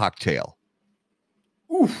favorite cocktail?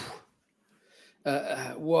 Oof.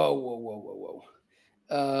 Whoa.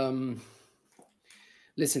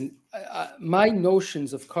 Listen, my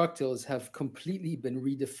notions of cocktails have completely been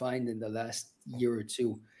redefined in the last year or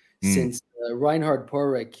two since Reinhard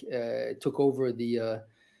Porek took over the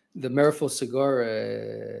Meerapfel cigar,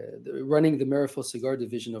 running the Meerapfel cigar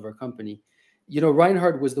division of our company.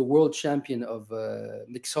 Reinhard was the world champion of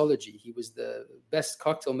mixology. He was the best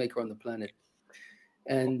cocktail maker on the planet.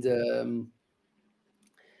 And,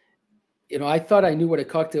 I thought I knew what a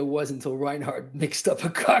cocktail was until Reinhard mixed up a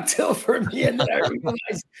cocktail for me. And then I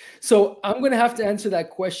realized. So I'm going to have to answer that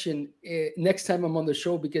question next time I'm on the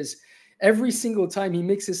show, because every single time he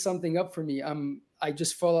mixes something up for me, I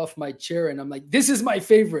just fall off my chair and I'm like, this is my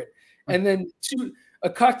favorite. And then a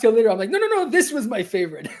cocktail later, I'm like, no, this was my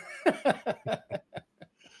favorite.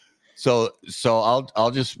 So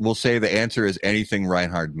we'll say the answer is anything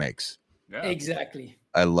Reinhard makes. Yeah. Exactly.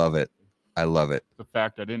 I love it. The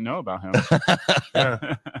fact I didn't know about him.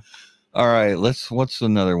 Yeah. All right, what's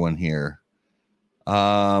another one here?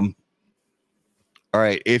 All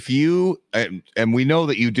right, if you and we know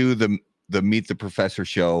that you do the Meet the Professor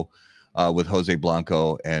show with Jose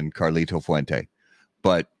Blanco and Carlito Fuente,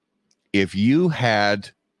 but if you were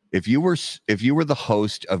the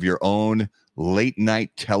host of your own late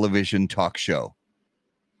night television talk show,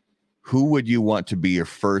 who would you want to be your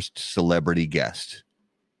first celebrity guest?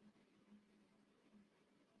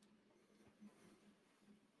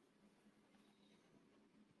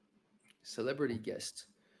 Celebrity guest.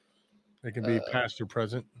 It can be past or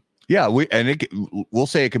present. Yeah, we'll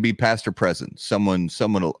say it could be past or present. Someone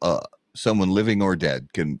living or dead.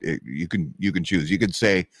 You can choose. You could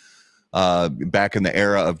say back in the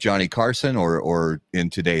era of Johnny Carson or in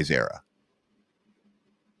today's era.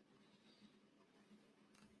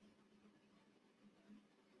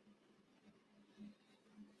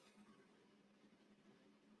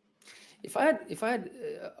 If I had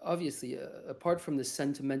obviously apart from the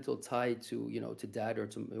sentimental tie to dad or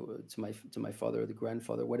to my father or the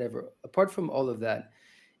grandfather, whatever, apart from all of that,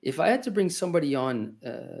 if I had to bring somebody on,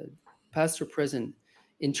 past or present,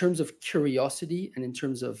 in terms of curiosity and in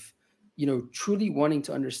terms of truly wanting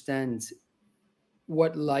to understand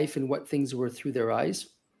what life and what things were through their eyes,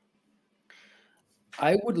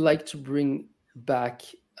 I would like to bring back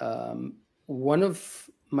one of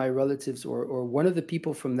my relatives or one of the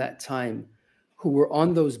people from that time who were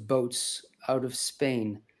on those boats out of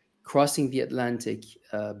Spain, crossing the Atlantic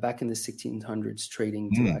back in the 1600s, trading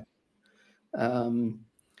tobacco.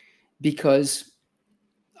 Because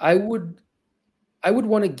I would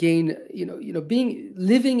want to gain,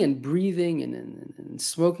 living and breathing and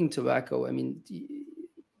smoking tobacco. I mean,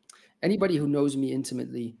 anybody who knows me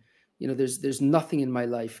intimately, there's nothing in my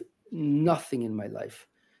life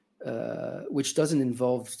which doesn't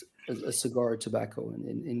involve a cigar or tobacco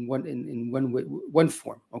in one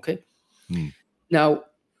form. Okay. Now,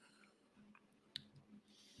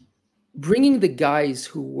 bringing the guys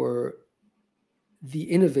who were the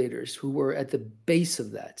innovators, who were at the base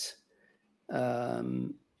of that,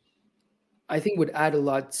 I think would add a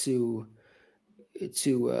lot to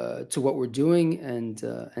what we're doing and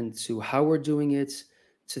to how we're doing it,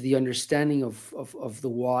 to the understanding of the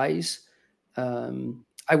whys.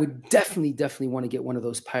 I would definitely want to get one of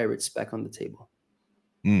those pirates back on the table.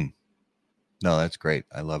 No, that's great.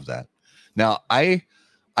 I love that. Now, I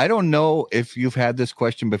don't know if you've had this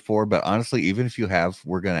question before, but honestly, even if you have,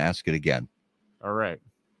 we're going to ask it again. All right.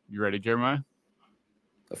 You ready, Jeremiah?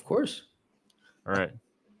 Of course. All right.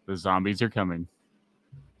 The zombies are coming.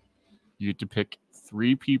 You get to pick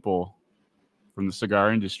 3 people from the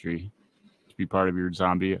cigar industry to be part of your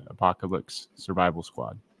zombie apocalypse survival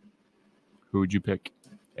squad. Who would you pick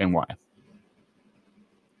and why?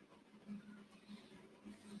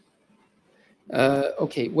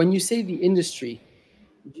 Okay. When you say the industry,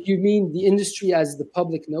 do you mean the industry as the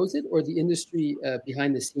public knows it, or the industry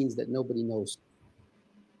behind the scenes that nobody knows?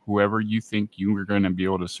 Whoever you think you are going to be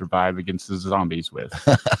able to survive against the zombies with.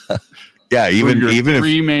 Yeah, even if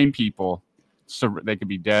 3 main people, so they could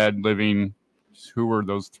be dead, living. Who are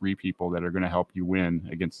those 3 people that are going to help you win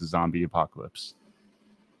against the zombie apocalypse?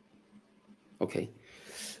 Okay.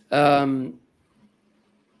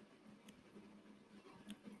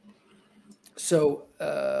 So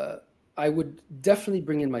I would definitely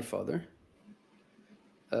bring in my father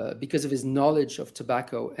because of his knowledge of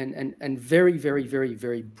tobacco and very, very, very,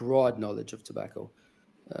 very broad knowledge of tobacco.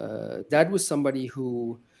 Dad was somebody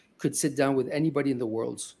who could sit down with anybody in the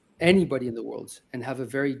world, and have a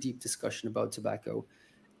very deep discussion about tobacco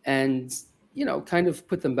and, kind of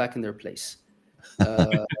put them back in their place.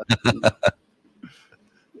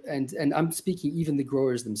 And I'm speaking even the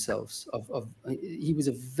growers themselves. He was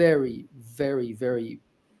a very, very, very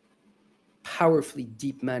powerfully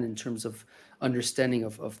deep man in terms of understanding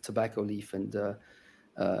of tobacco leaf, and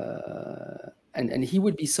he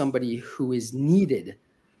would be somebody who is needed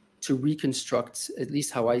to reconstruct, at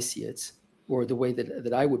least how I see it, or the way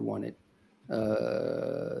that I would want it,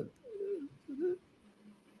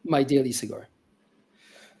 my daily cigar.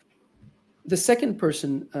 The second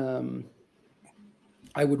person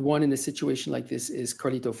I would want in a situation like this is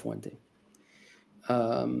Carlito Fuente.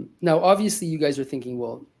 Now, obviously, you guys are thinking,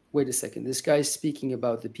 well, wait a second, this guy's speaking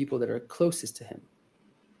about the people that are closest to him.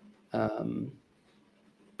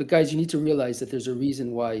 But guys, you need to realize that there's a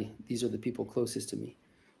reason why these are the people closest to me.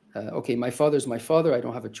 Okay, my father's my father. I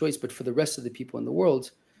don't have a choice. But for the rest of the people in the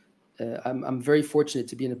world, I'm very fortunate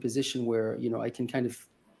to be in a position where, you know, I can kind of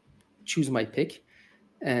choose my pick.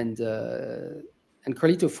 And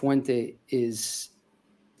Carlito Fuente is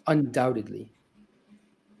undoubtedly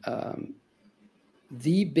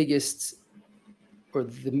the biggest or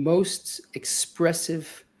the most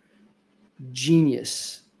expressive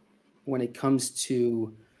genius when it comes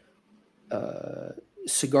to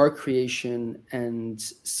cigar creation and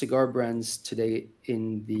cigar brands today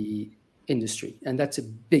in the industry. And that's a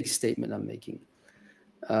big statement I'm making.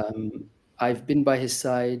 I've been by his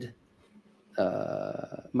side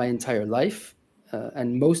my entire life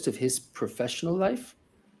and most of his professional life.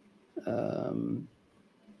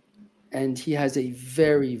 And he has a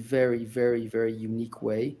very, very, very, very unique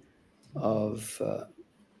way of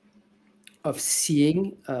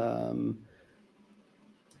seeing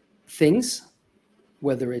things,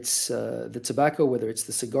 whether it's the tobacco, whether it's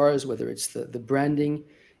the cigars, whether it's the branding.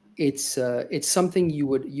 It's something you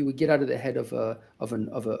would get out of the head of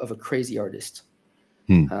a crazy artist,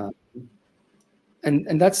 and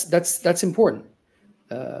that's important.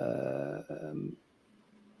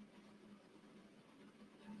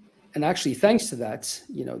 And actually, thanks to that,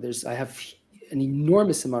 you know, I have an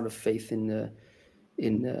enormous amount of faith in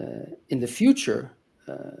the future,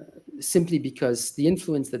 simply because the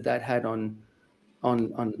influence that had on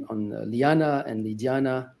Liana and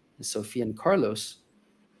Lidiana, and Sophia and Carlos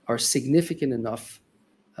are significant enough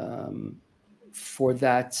for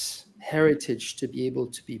that heritage to be able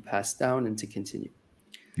to be passed down and to continue.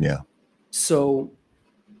 Yeah. So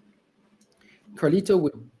Carlito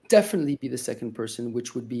would definitely be the second person,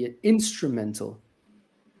 which would be instrumental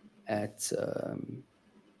at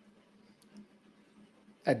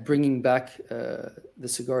bringing back the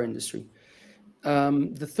cigar industry.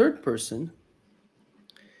 The third person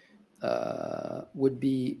would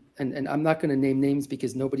be, and I'm not going to name names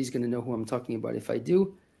because nobody's going to know who I'm talking about if I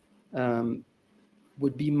do,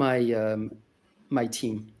 would be my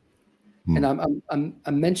team. And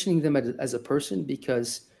I'm mentioning them as a person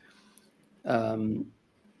because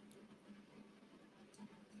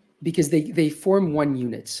they form one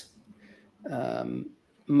unit.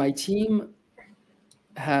 My team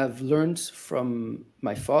have learned from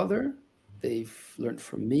my father. They've learned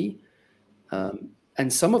from me.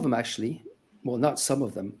 And some of them actually, well, not some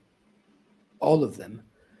of them, all of them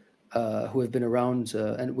who have been around,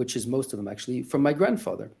 and which is most of them actually, from my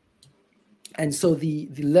grandfather. And so the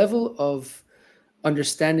level of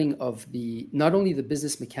understanding of not only the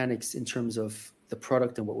business mechanics in terms of the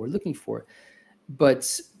product and what we're looking for,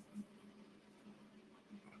 but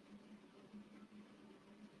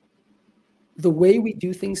the way we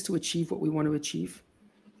do things to achieve what we want to achieve.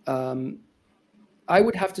 I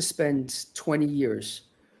would have to spend 20 years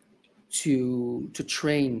to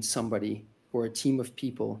train somebody or a team of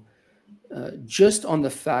people just on the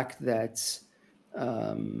fact that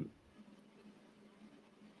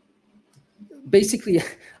basically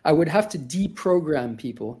I would have to deprogram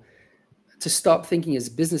people to stop thinking as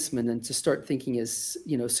businessmen and to start thinking as,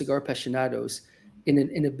 you know, cigar apasionados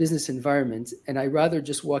in a business environment. And I'd rather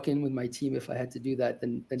just walk in with my team if I had to do that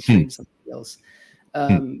than train somebody else.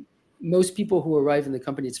 Most people who arrive in the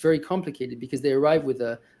company, it's very complicated because they arrive with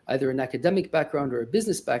either an academic background or a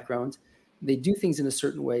business background. They do things in a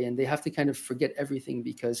certain way and they have to kind of forget everything,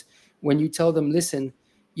 because when you tell them, listen,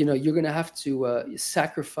 you know, you're going to have to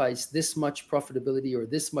sacrifice this much profitability or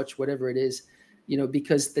this much, whatever it is, you know,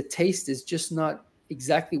 because the taste is just not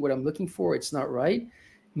exactly what I'm looking for. It's not right.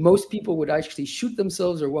 Most people would actually shoot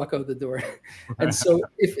themselves or walk out the door. And so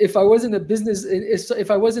if I wasn't if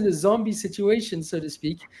I was in a zombie situation, so to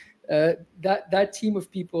speak, that team of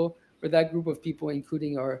people or that group of people,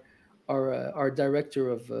 including our director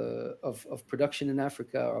of production in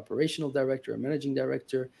Africa, our operational director, our managing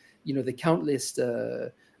director, you know, the countless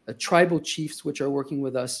tribal chiefs which are working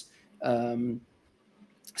with us,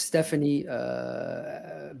 Stephanie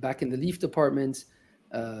back in the leaf department,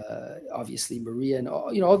 obviously Maria, and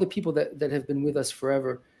all the people that have been with us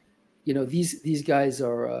forever. You know, these guys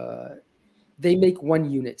are they make 1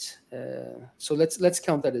 unit. So let's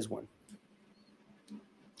count that as 1.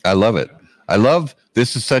 I love it. I love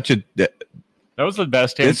this. Is such a That was the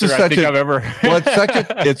best This answer is I such think a- I've ever. well,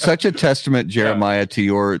 it's such a testament, Jeremiah, to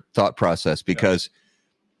your thought process, because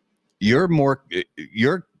your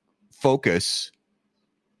focus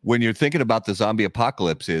when you're thinking about the zombie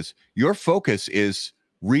apocalypse is your focus is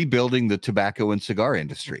rebuilding the tobacco and cigar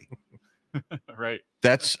industry. Right.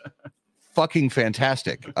 That's fucking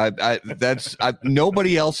fantastic.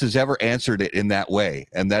 Nobody else has ever answered it in that way,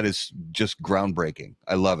 and that is just groundbreaking.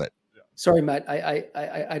 I love it. Sorry, Matt.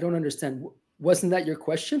 I don't understand. Wasn't that your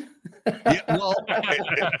question? Yeah, well,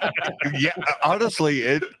 yeah.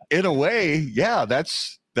 Honestly, in a way, yeah.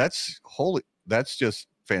 That's holy. That's just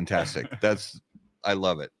fantastic. I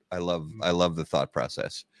love it. I love the thought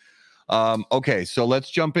process. Okay, so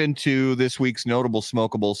let's jump into this week's notable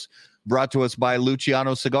smokables, brought to us by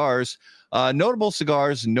Luciano Cigars. Notable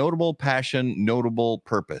cigars, notable passion, notable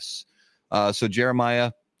purpose. So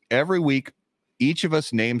Jeremiah, every week, each of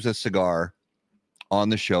us names a cigar on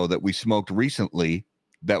the show that we smoked recently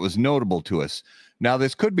that was notable to us. Now,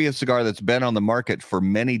 this could be a cigar that's been on the market for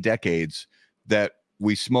many decades that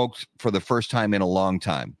we smoked for the first time in a long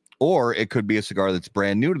time. Or it could be a cigar that's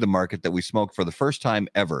brand new to the market that we smoked for the first time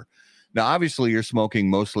ever. Now, obviously, you're smoking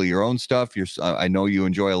mostly your own stuff. I know you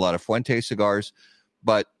enjoy a lot of Fuente cigars,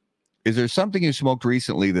 but is there something you smoked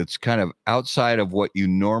recently that's kind of outside of what you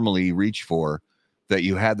normally reach for that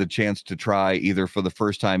you had the chance to try either for the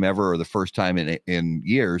first time ever or the first time in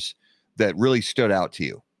years that really stood out to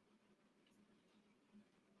you?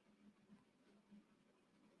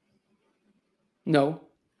 No.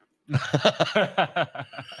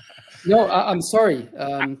 No, I'm sorry.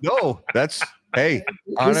 No, that's, hey,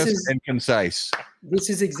 honest and concise. This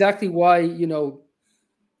is exactly why,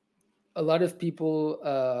 a lot of people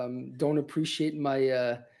don't appreciate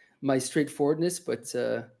my straightforwardness, but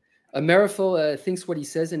Meerapfel thinks what he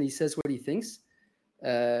says and he says what he thinks.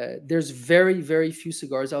 There's very, very few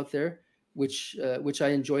cigars out there which I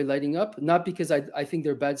enjoy lighting up, not because I think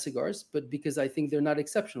they're bad cigars, but because I think they're not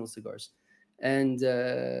exceptional cigars. And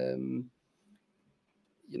I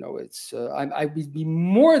would be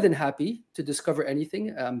more than happy to discover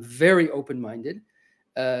anything. I'm very open-minded,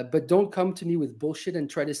 but don't come to me with bullshit and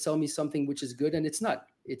try to sell me something which is good and it's not.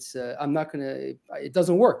 I'm not gonna. It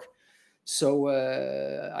doesn't work. So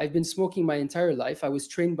I've been smoking my entire life. I was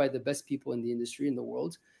trained by the best people in the industry, in the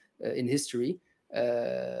world, in history.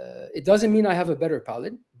 It doesn't mean I have a better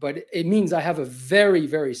palate, but it means I have a very,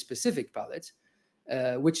 very specific palate,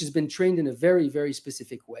 which has been trained in a very, very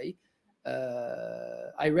specific way.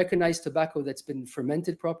 I recognize tobacco that's been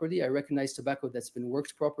fermented properly. I recognize tobacco that's been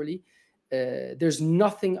worked properly. There's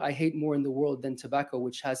nothing I hate more in the world than tobacco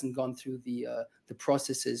which hasn't gone through the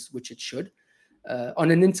processes which it should.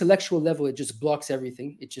 On an intellectual level, it just blocks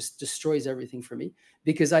everything. It just destroys everything for me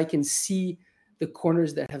because I can see the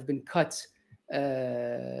corners that have been cut,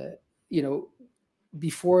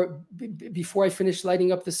 before I finish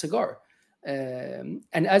lighting up the cigar. And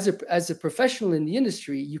as a professional in the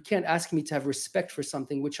industry, you can't ask me to have respect for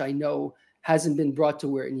something which I know hasn't been brought to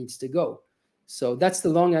where it needs to go. So that's the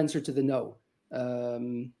long answer to the no.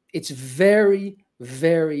 It's very,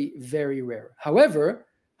 very, very rare. However,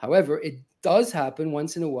 it does happen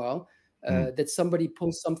once in a while that somebody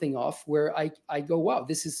pulls something off where I go, wow,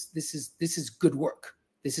 this is good work.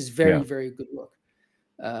 This is very, very good work.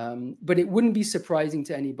 But it wouldn't be surprising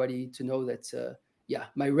to anybody to know that,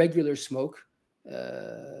 my regular smoke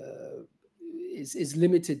is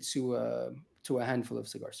limited to a handful of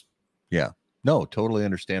cigars. Yeah, no, totally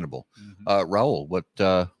understandable. Mm-hmm. Raul,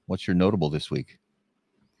 what's your notable this week?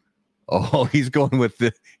 Oh, he's going with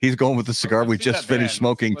the cigar we just finished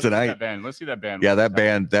smoking tonight. Let's see that band. Yeah, that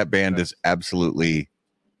band is absolutely.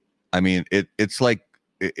 I mean, it's like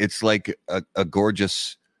a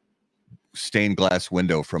gorgeous stained glass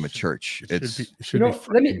window from a church. Let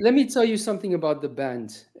me tell you something about the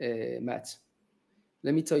band, Matt.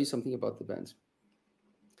 Let me tell you something about the band.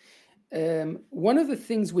 One of the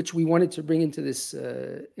things which we wanted to bring into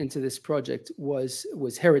this project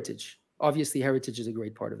was heritage. Obviously, heritage is a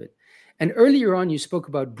great part of it. And earlier on, you spoke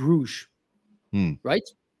about Bruges, right?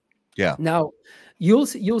 Yeah. Now, you'll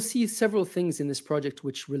see several things in this project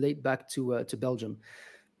which relate back to Belgium,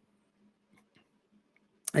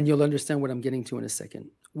 and you'll understand what I'm getting to in a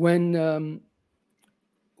second. When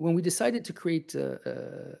we decided to create,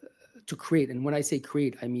 and when I say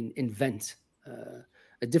create, I mean invent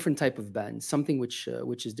a different type of band, something which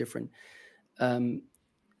is different. I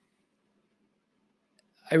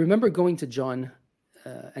remember going to John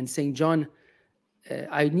and saying, John,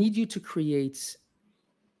 I need you to create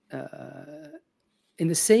in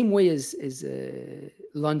the same way as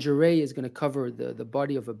lingerie is going to cover the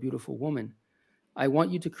body of a beautiful woman, I want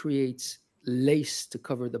you to create lace to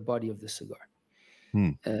cover the body of the cigar.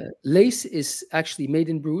 Lace is actually made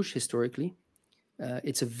in Bruges historically.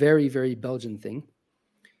 It's a very, very Belgian thing.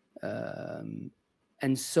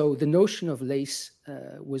 And so the notion of lace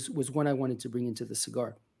was one I wanted to bring into the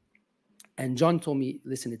cigar. And John told me,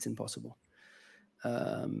 listen, it's impossible.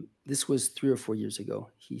 This was 3 or 4 years ago.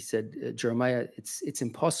 He said, Jeremiah, it's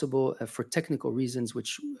impossible for technical reasons,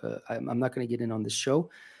 which I'm not going to get in on this show.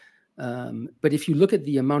 But if you look at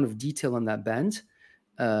the amount of detail on that band,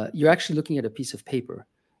 you're actually looking at a piece of paper.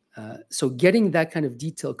 So getting that kind of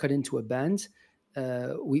detail cut into a band,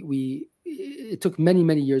 it took many,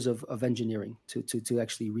 many years of engineering to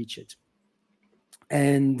actually reach it.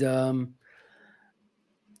 And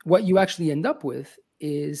what you actually end up with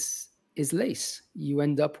is lace. You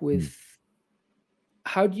end up with,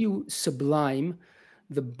 how do you sublime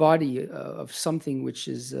the body of something which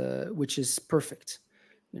is perfect?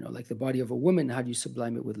 Like the body of a woman, how do you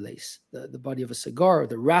sublime it with lace? The body of a cigar,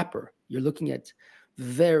 the wrapper, you're looking at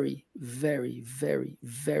very, very, very,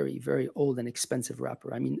 very, very old and expensive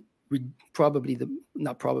wrapper. I mean,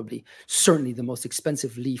 certainly the most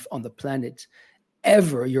expensive leaf on the planet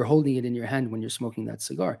ever. You're holding it in your hand when you're smoking that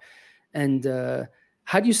cigar. And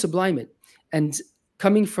how do you sublime it? And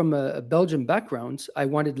coming from a Belgian background, I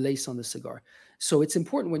wanted lace on the cigar. So it's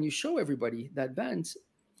important when you show everybody that band,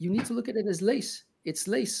 you need to look at it as lace. It's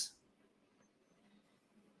lace.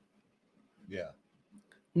 Yeah.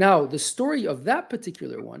 Now, the story of that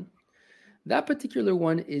particular one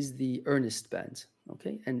is the Earnest band.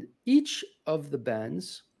 Okay. And each of the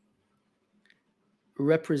bands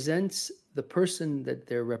represents the person that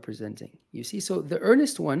they're representing. You see, so the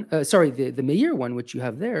Earnest one, the Meyer one, which you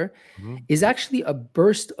have there, is actually a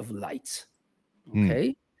burst of light.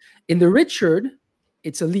 Okay. In the Richard,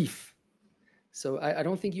 it's a leaf. So I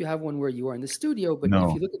don't think you have one where you are in the studio, but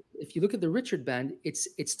No. if you look at the Richard band,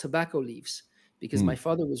 it's tobacco leaves, because my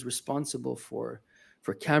father was responsible for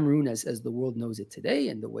Cameroon as the world knows it today,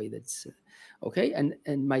 and the way that's okay.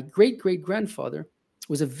 And my great-great-grandfather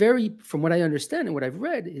was from what I understand and what I've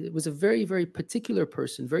read, it was a very, very particular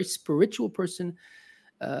person, very spiritual person,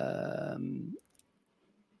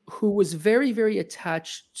 who was very, very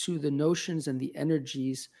attached to the notions and the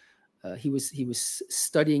energies. He was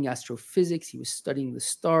studying astrophysics. He was studying the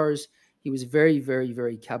stars. He was very, very,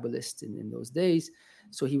 very Kabbalist in those days.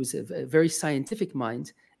 So he was a very scientific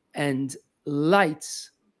mind, and light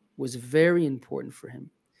was very important for him.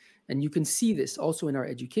 And you can see this also in our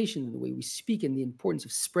education, in the way we speak, and the importance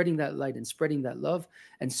of spreading that light and spreading that love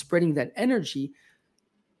and spreading that energy.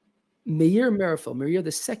 Meyer Meerapfel, Meyer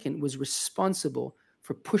II, was responsible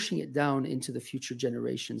for pushing it down into the future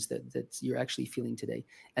generations that you're actually feeling today.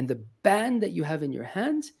 And the band that you have in your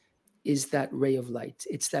hand is that ray of light.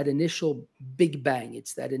 It's that initial big bang.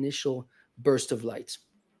 It's that initial burst of light.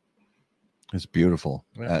 It's beautiful.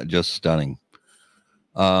 Yeah. Just stunning.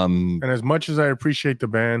 And as much as I appreciate the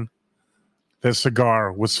band, the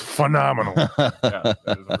cigar was phenomenal. Yeah,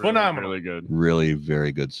 that is Phenomenal. really good. Really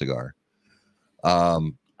very good cigar.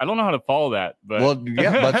 I don't know how to follow that, but Well,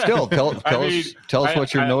 yeah, but still, tell us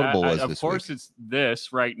what your notable was of this course, week. it's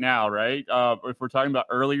this right now, right? If we're talking about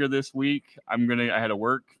earlier this week, I had a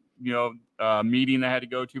work, meeting I had to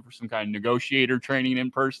go to for some kind of negotiator training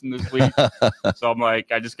in person this week. So I'm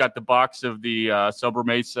like, I just got the box of the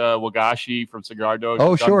Sobremesa Wagashi from Cigar Dojo.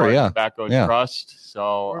 Oh, sure, by yeah. Tobacco Yeah. Trust.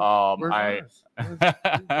 So Did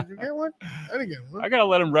you get one? I didn't get one. I gotta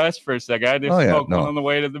let him rest for a second. I had to Oh, yeah, smoke no. one on the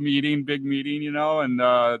way to the meeting, big meeting, and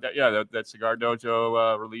that Cigar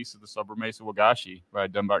Dojo release of the Sobremesa Wagashi by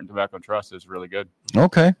Dumbarton Tobacco Trust is really good.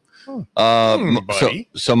 Okay. Buddy.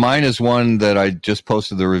 So mine is one that I just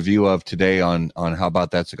posted the review of today on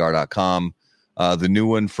howaboutthatcigar.com. The new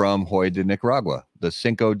one from Hoy de Nicaragua, the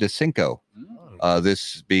Cinco de Cinco.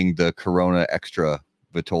 This being the Corona Extra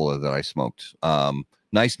Vitola that I smoked.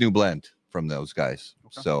 Nice new blend from those guys.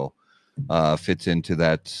 Okay. So fits into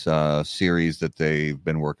that series that they've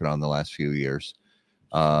been working on the last few years.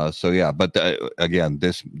 So yeah, but again,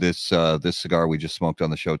 this cigar we just smoked on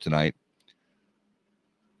the show tonight,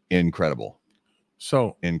 incredible.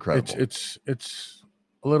 So incredible. It's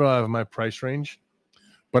a little out of my price range,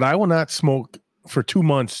 but I will not smoke for 2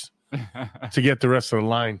 months to get the rest of the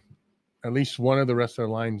line, at least one of the rest of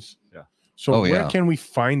the lines. Yeah. So where can we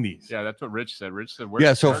find these? Yeah, that's what Rich said. Rich said,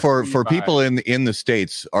 so for people in the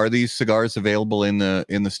States, are these cigars available in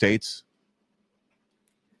the States?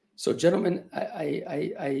 So, gentlemen,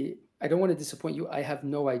 I don't want to disappoint you. I have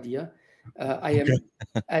no idea. I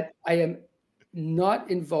am not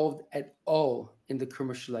involved at all in the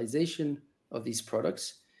commercialization these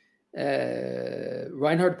products.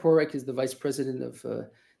 Reinhard Porek is the vice president of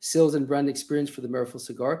sales and brand experience for the Meerapfel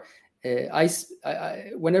cigar.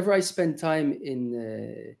 Whenever I spend time in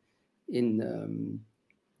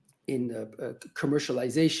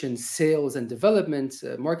commercialization, sales, and development,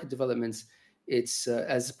 market developments, it's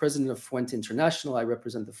as president of Fuente International, I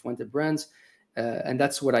represent the Fuente brands, and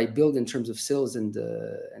that's what I build in terms of sales and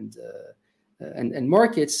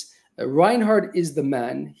markets. Reinhard is the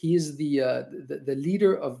man. He is the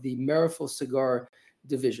leader of the Meerapfel cigar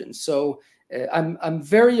division. So I'm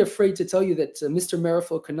very afraid to tell you that Mr.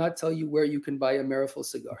 Meerapfel cannot tell you where you can buy a Meerapfel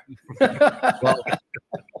cigar. Well,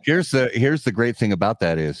 here's the great thing about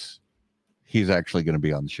that is he's actually going to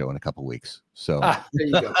be on the show in a couple weeks. So there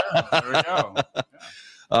you go. There we go.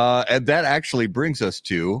 and that actually brings us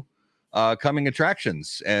to coming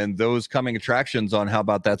attractions, and those coming attractions on How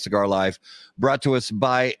About That Cigar Live brought to us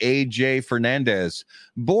by AJ Fernandez.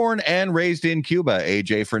 Born and raised in Cuba,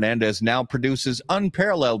 AJ Fernandez now produces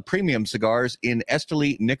unparalleled premium cigars in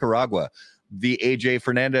Esteli, Nicaragua. The AJ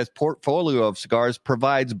Fernandez portfolio of cigars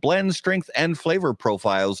provides blend strength and flavor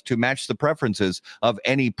profiles to match the preferences of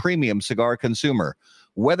any premium cigar consumer.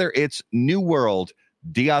 Whether it's New World,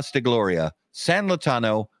 Dias de Gloria, San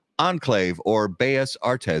Lotano, Enclave, or Bellas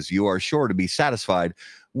Artes, you are sure to be satisfied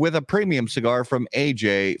with a premium cigar from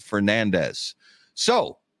AJ Fernandez.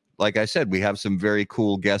 So, like I said, we have some very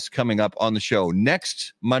cool guests coming up on the show.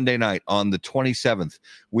 Next Monday night on the 27th,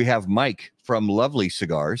 we have Mike from Lovely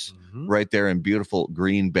Cigars, right there in beautiful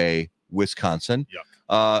Green Bay, Wisconsin.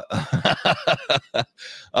 Yep.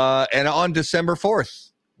 And on December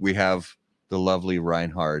 4th, we have the lovely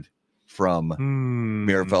Reinhard from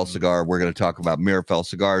Meerapfel Cigar. We're going to talk about Meerapfel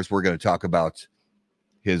Cigars. We're going to talk about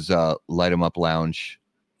his Light 'em Up Lounge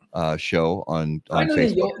show on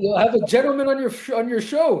Finally, Facebook. You'll have a gentleman on your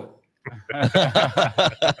show.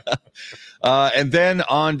 And then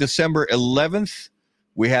on December 11th,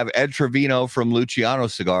 we have Ed Trevino from Luciano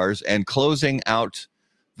Cigars, and closing out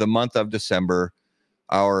the month of December,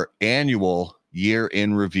 our annual year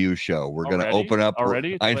in review show. We're going to open up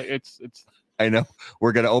already. I know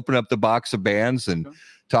we're going to open up the box of bands and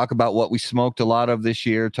talk about what we smoked a lot of this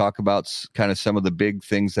year, talk about kind of some of the big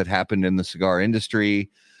things that happened in the cigar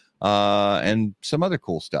industry, and some other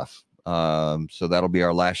cool stuff. So that'll be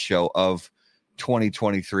our last show of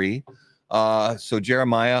 2023. So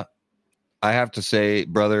Jeremiah, I have to say,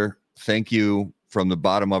 brother, thank you from the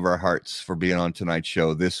bottom of our hearts for being on tonight's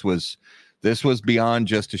show. This was beyond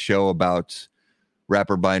just a show about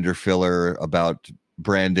wrapper binder filler, about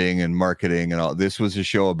branding and marketing and all. This was a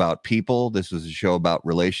show about people. This was a show about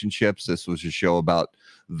relationships. This was a show about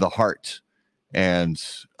the heart and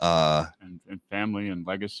family and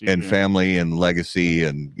legacy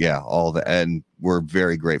and yeah, all that. And we're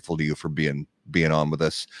very grateful to you for being on with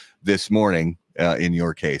us this morning, in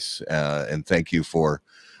your case. And thank you for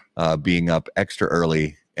being up extra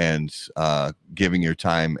early and giving your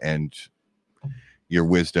time and your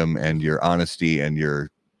wisdom and your honesty and your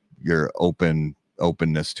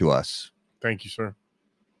openness to us. Thank you, sir.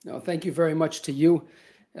 No, thank you very much to you.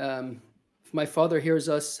 If my father hears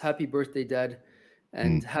us, happy birthday, Dad,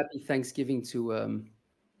 and happy Thanksgiving to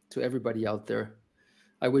everybody out there.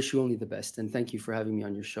 I wish you only the best, and thank you for having me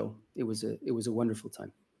on your show. It was a wonderful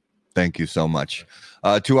time. Thank you so much.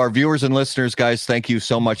 To our viewers and listeners, guys, thank you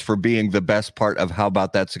so much for being the best part of How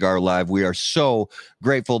About That Cigar Live. We are so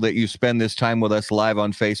grateful that you spend this time with us live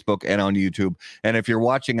on Facebook and on YouTube. And if you're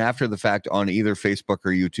watching after the fact on either Facebook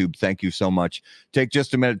or YouTube, thank you so much. Take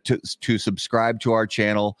just a minute to subscribe to our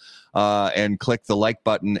channel and click the like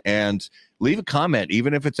button and leave a comment,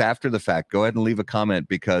 even if it's after the fact. Go ahead and leave a comment,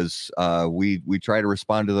 because we try to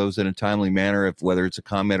respond to those in a timely manner, whether it's a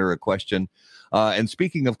comment or a question. And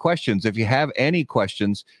speaking of questions, if you have any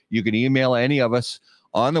questions, you can email any of us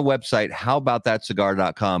on the website,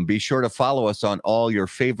 howaboutthatcigar.com. Be sure to follow us on all your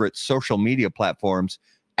favorite social media platforms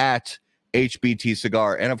at HBT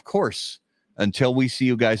Cigar. And of course, until we see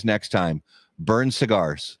you guys next time, burn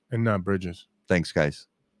cigars and not bridges. Thanks, guys.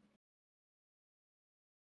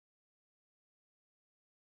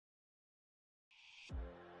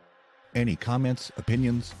 Any comments,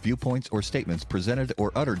 opinions, viewpoints, or statements presented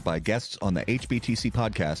or uttered by guests on the HBTC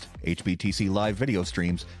podcast, HBTC live video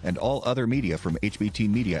streams, and all other media from HBT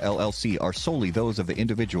Media LLC are solely those of the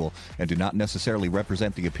individual and do not necessarily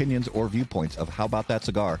represent the opinions or viewpoints of How About That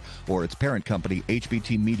Cigar or its parent company,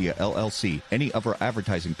 HBT Media LLC, any of our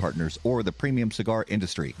advertising partners, or the premium cigar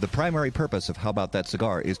industry. The primary purpose of How About That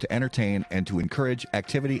Cigar is to entertain and to encourage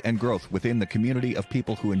activity and growth within the community of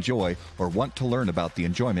people who enjoy or want to learn about the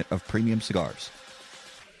enjoyment of premium cigars.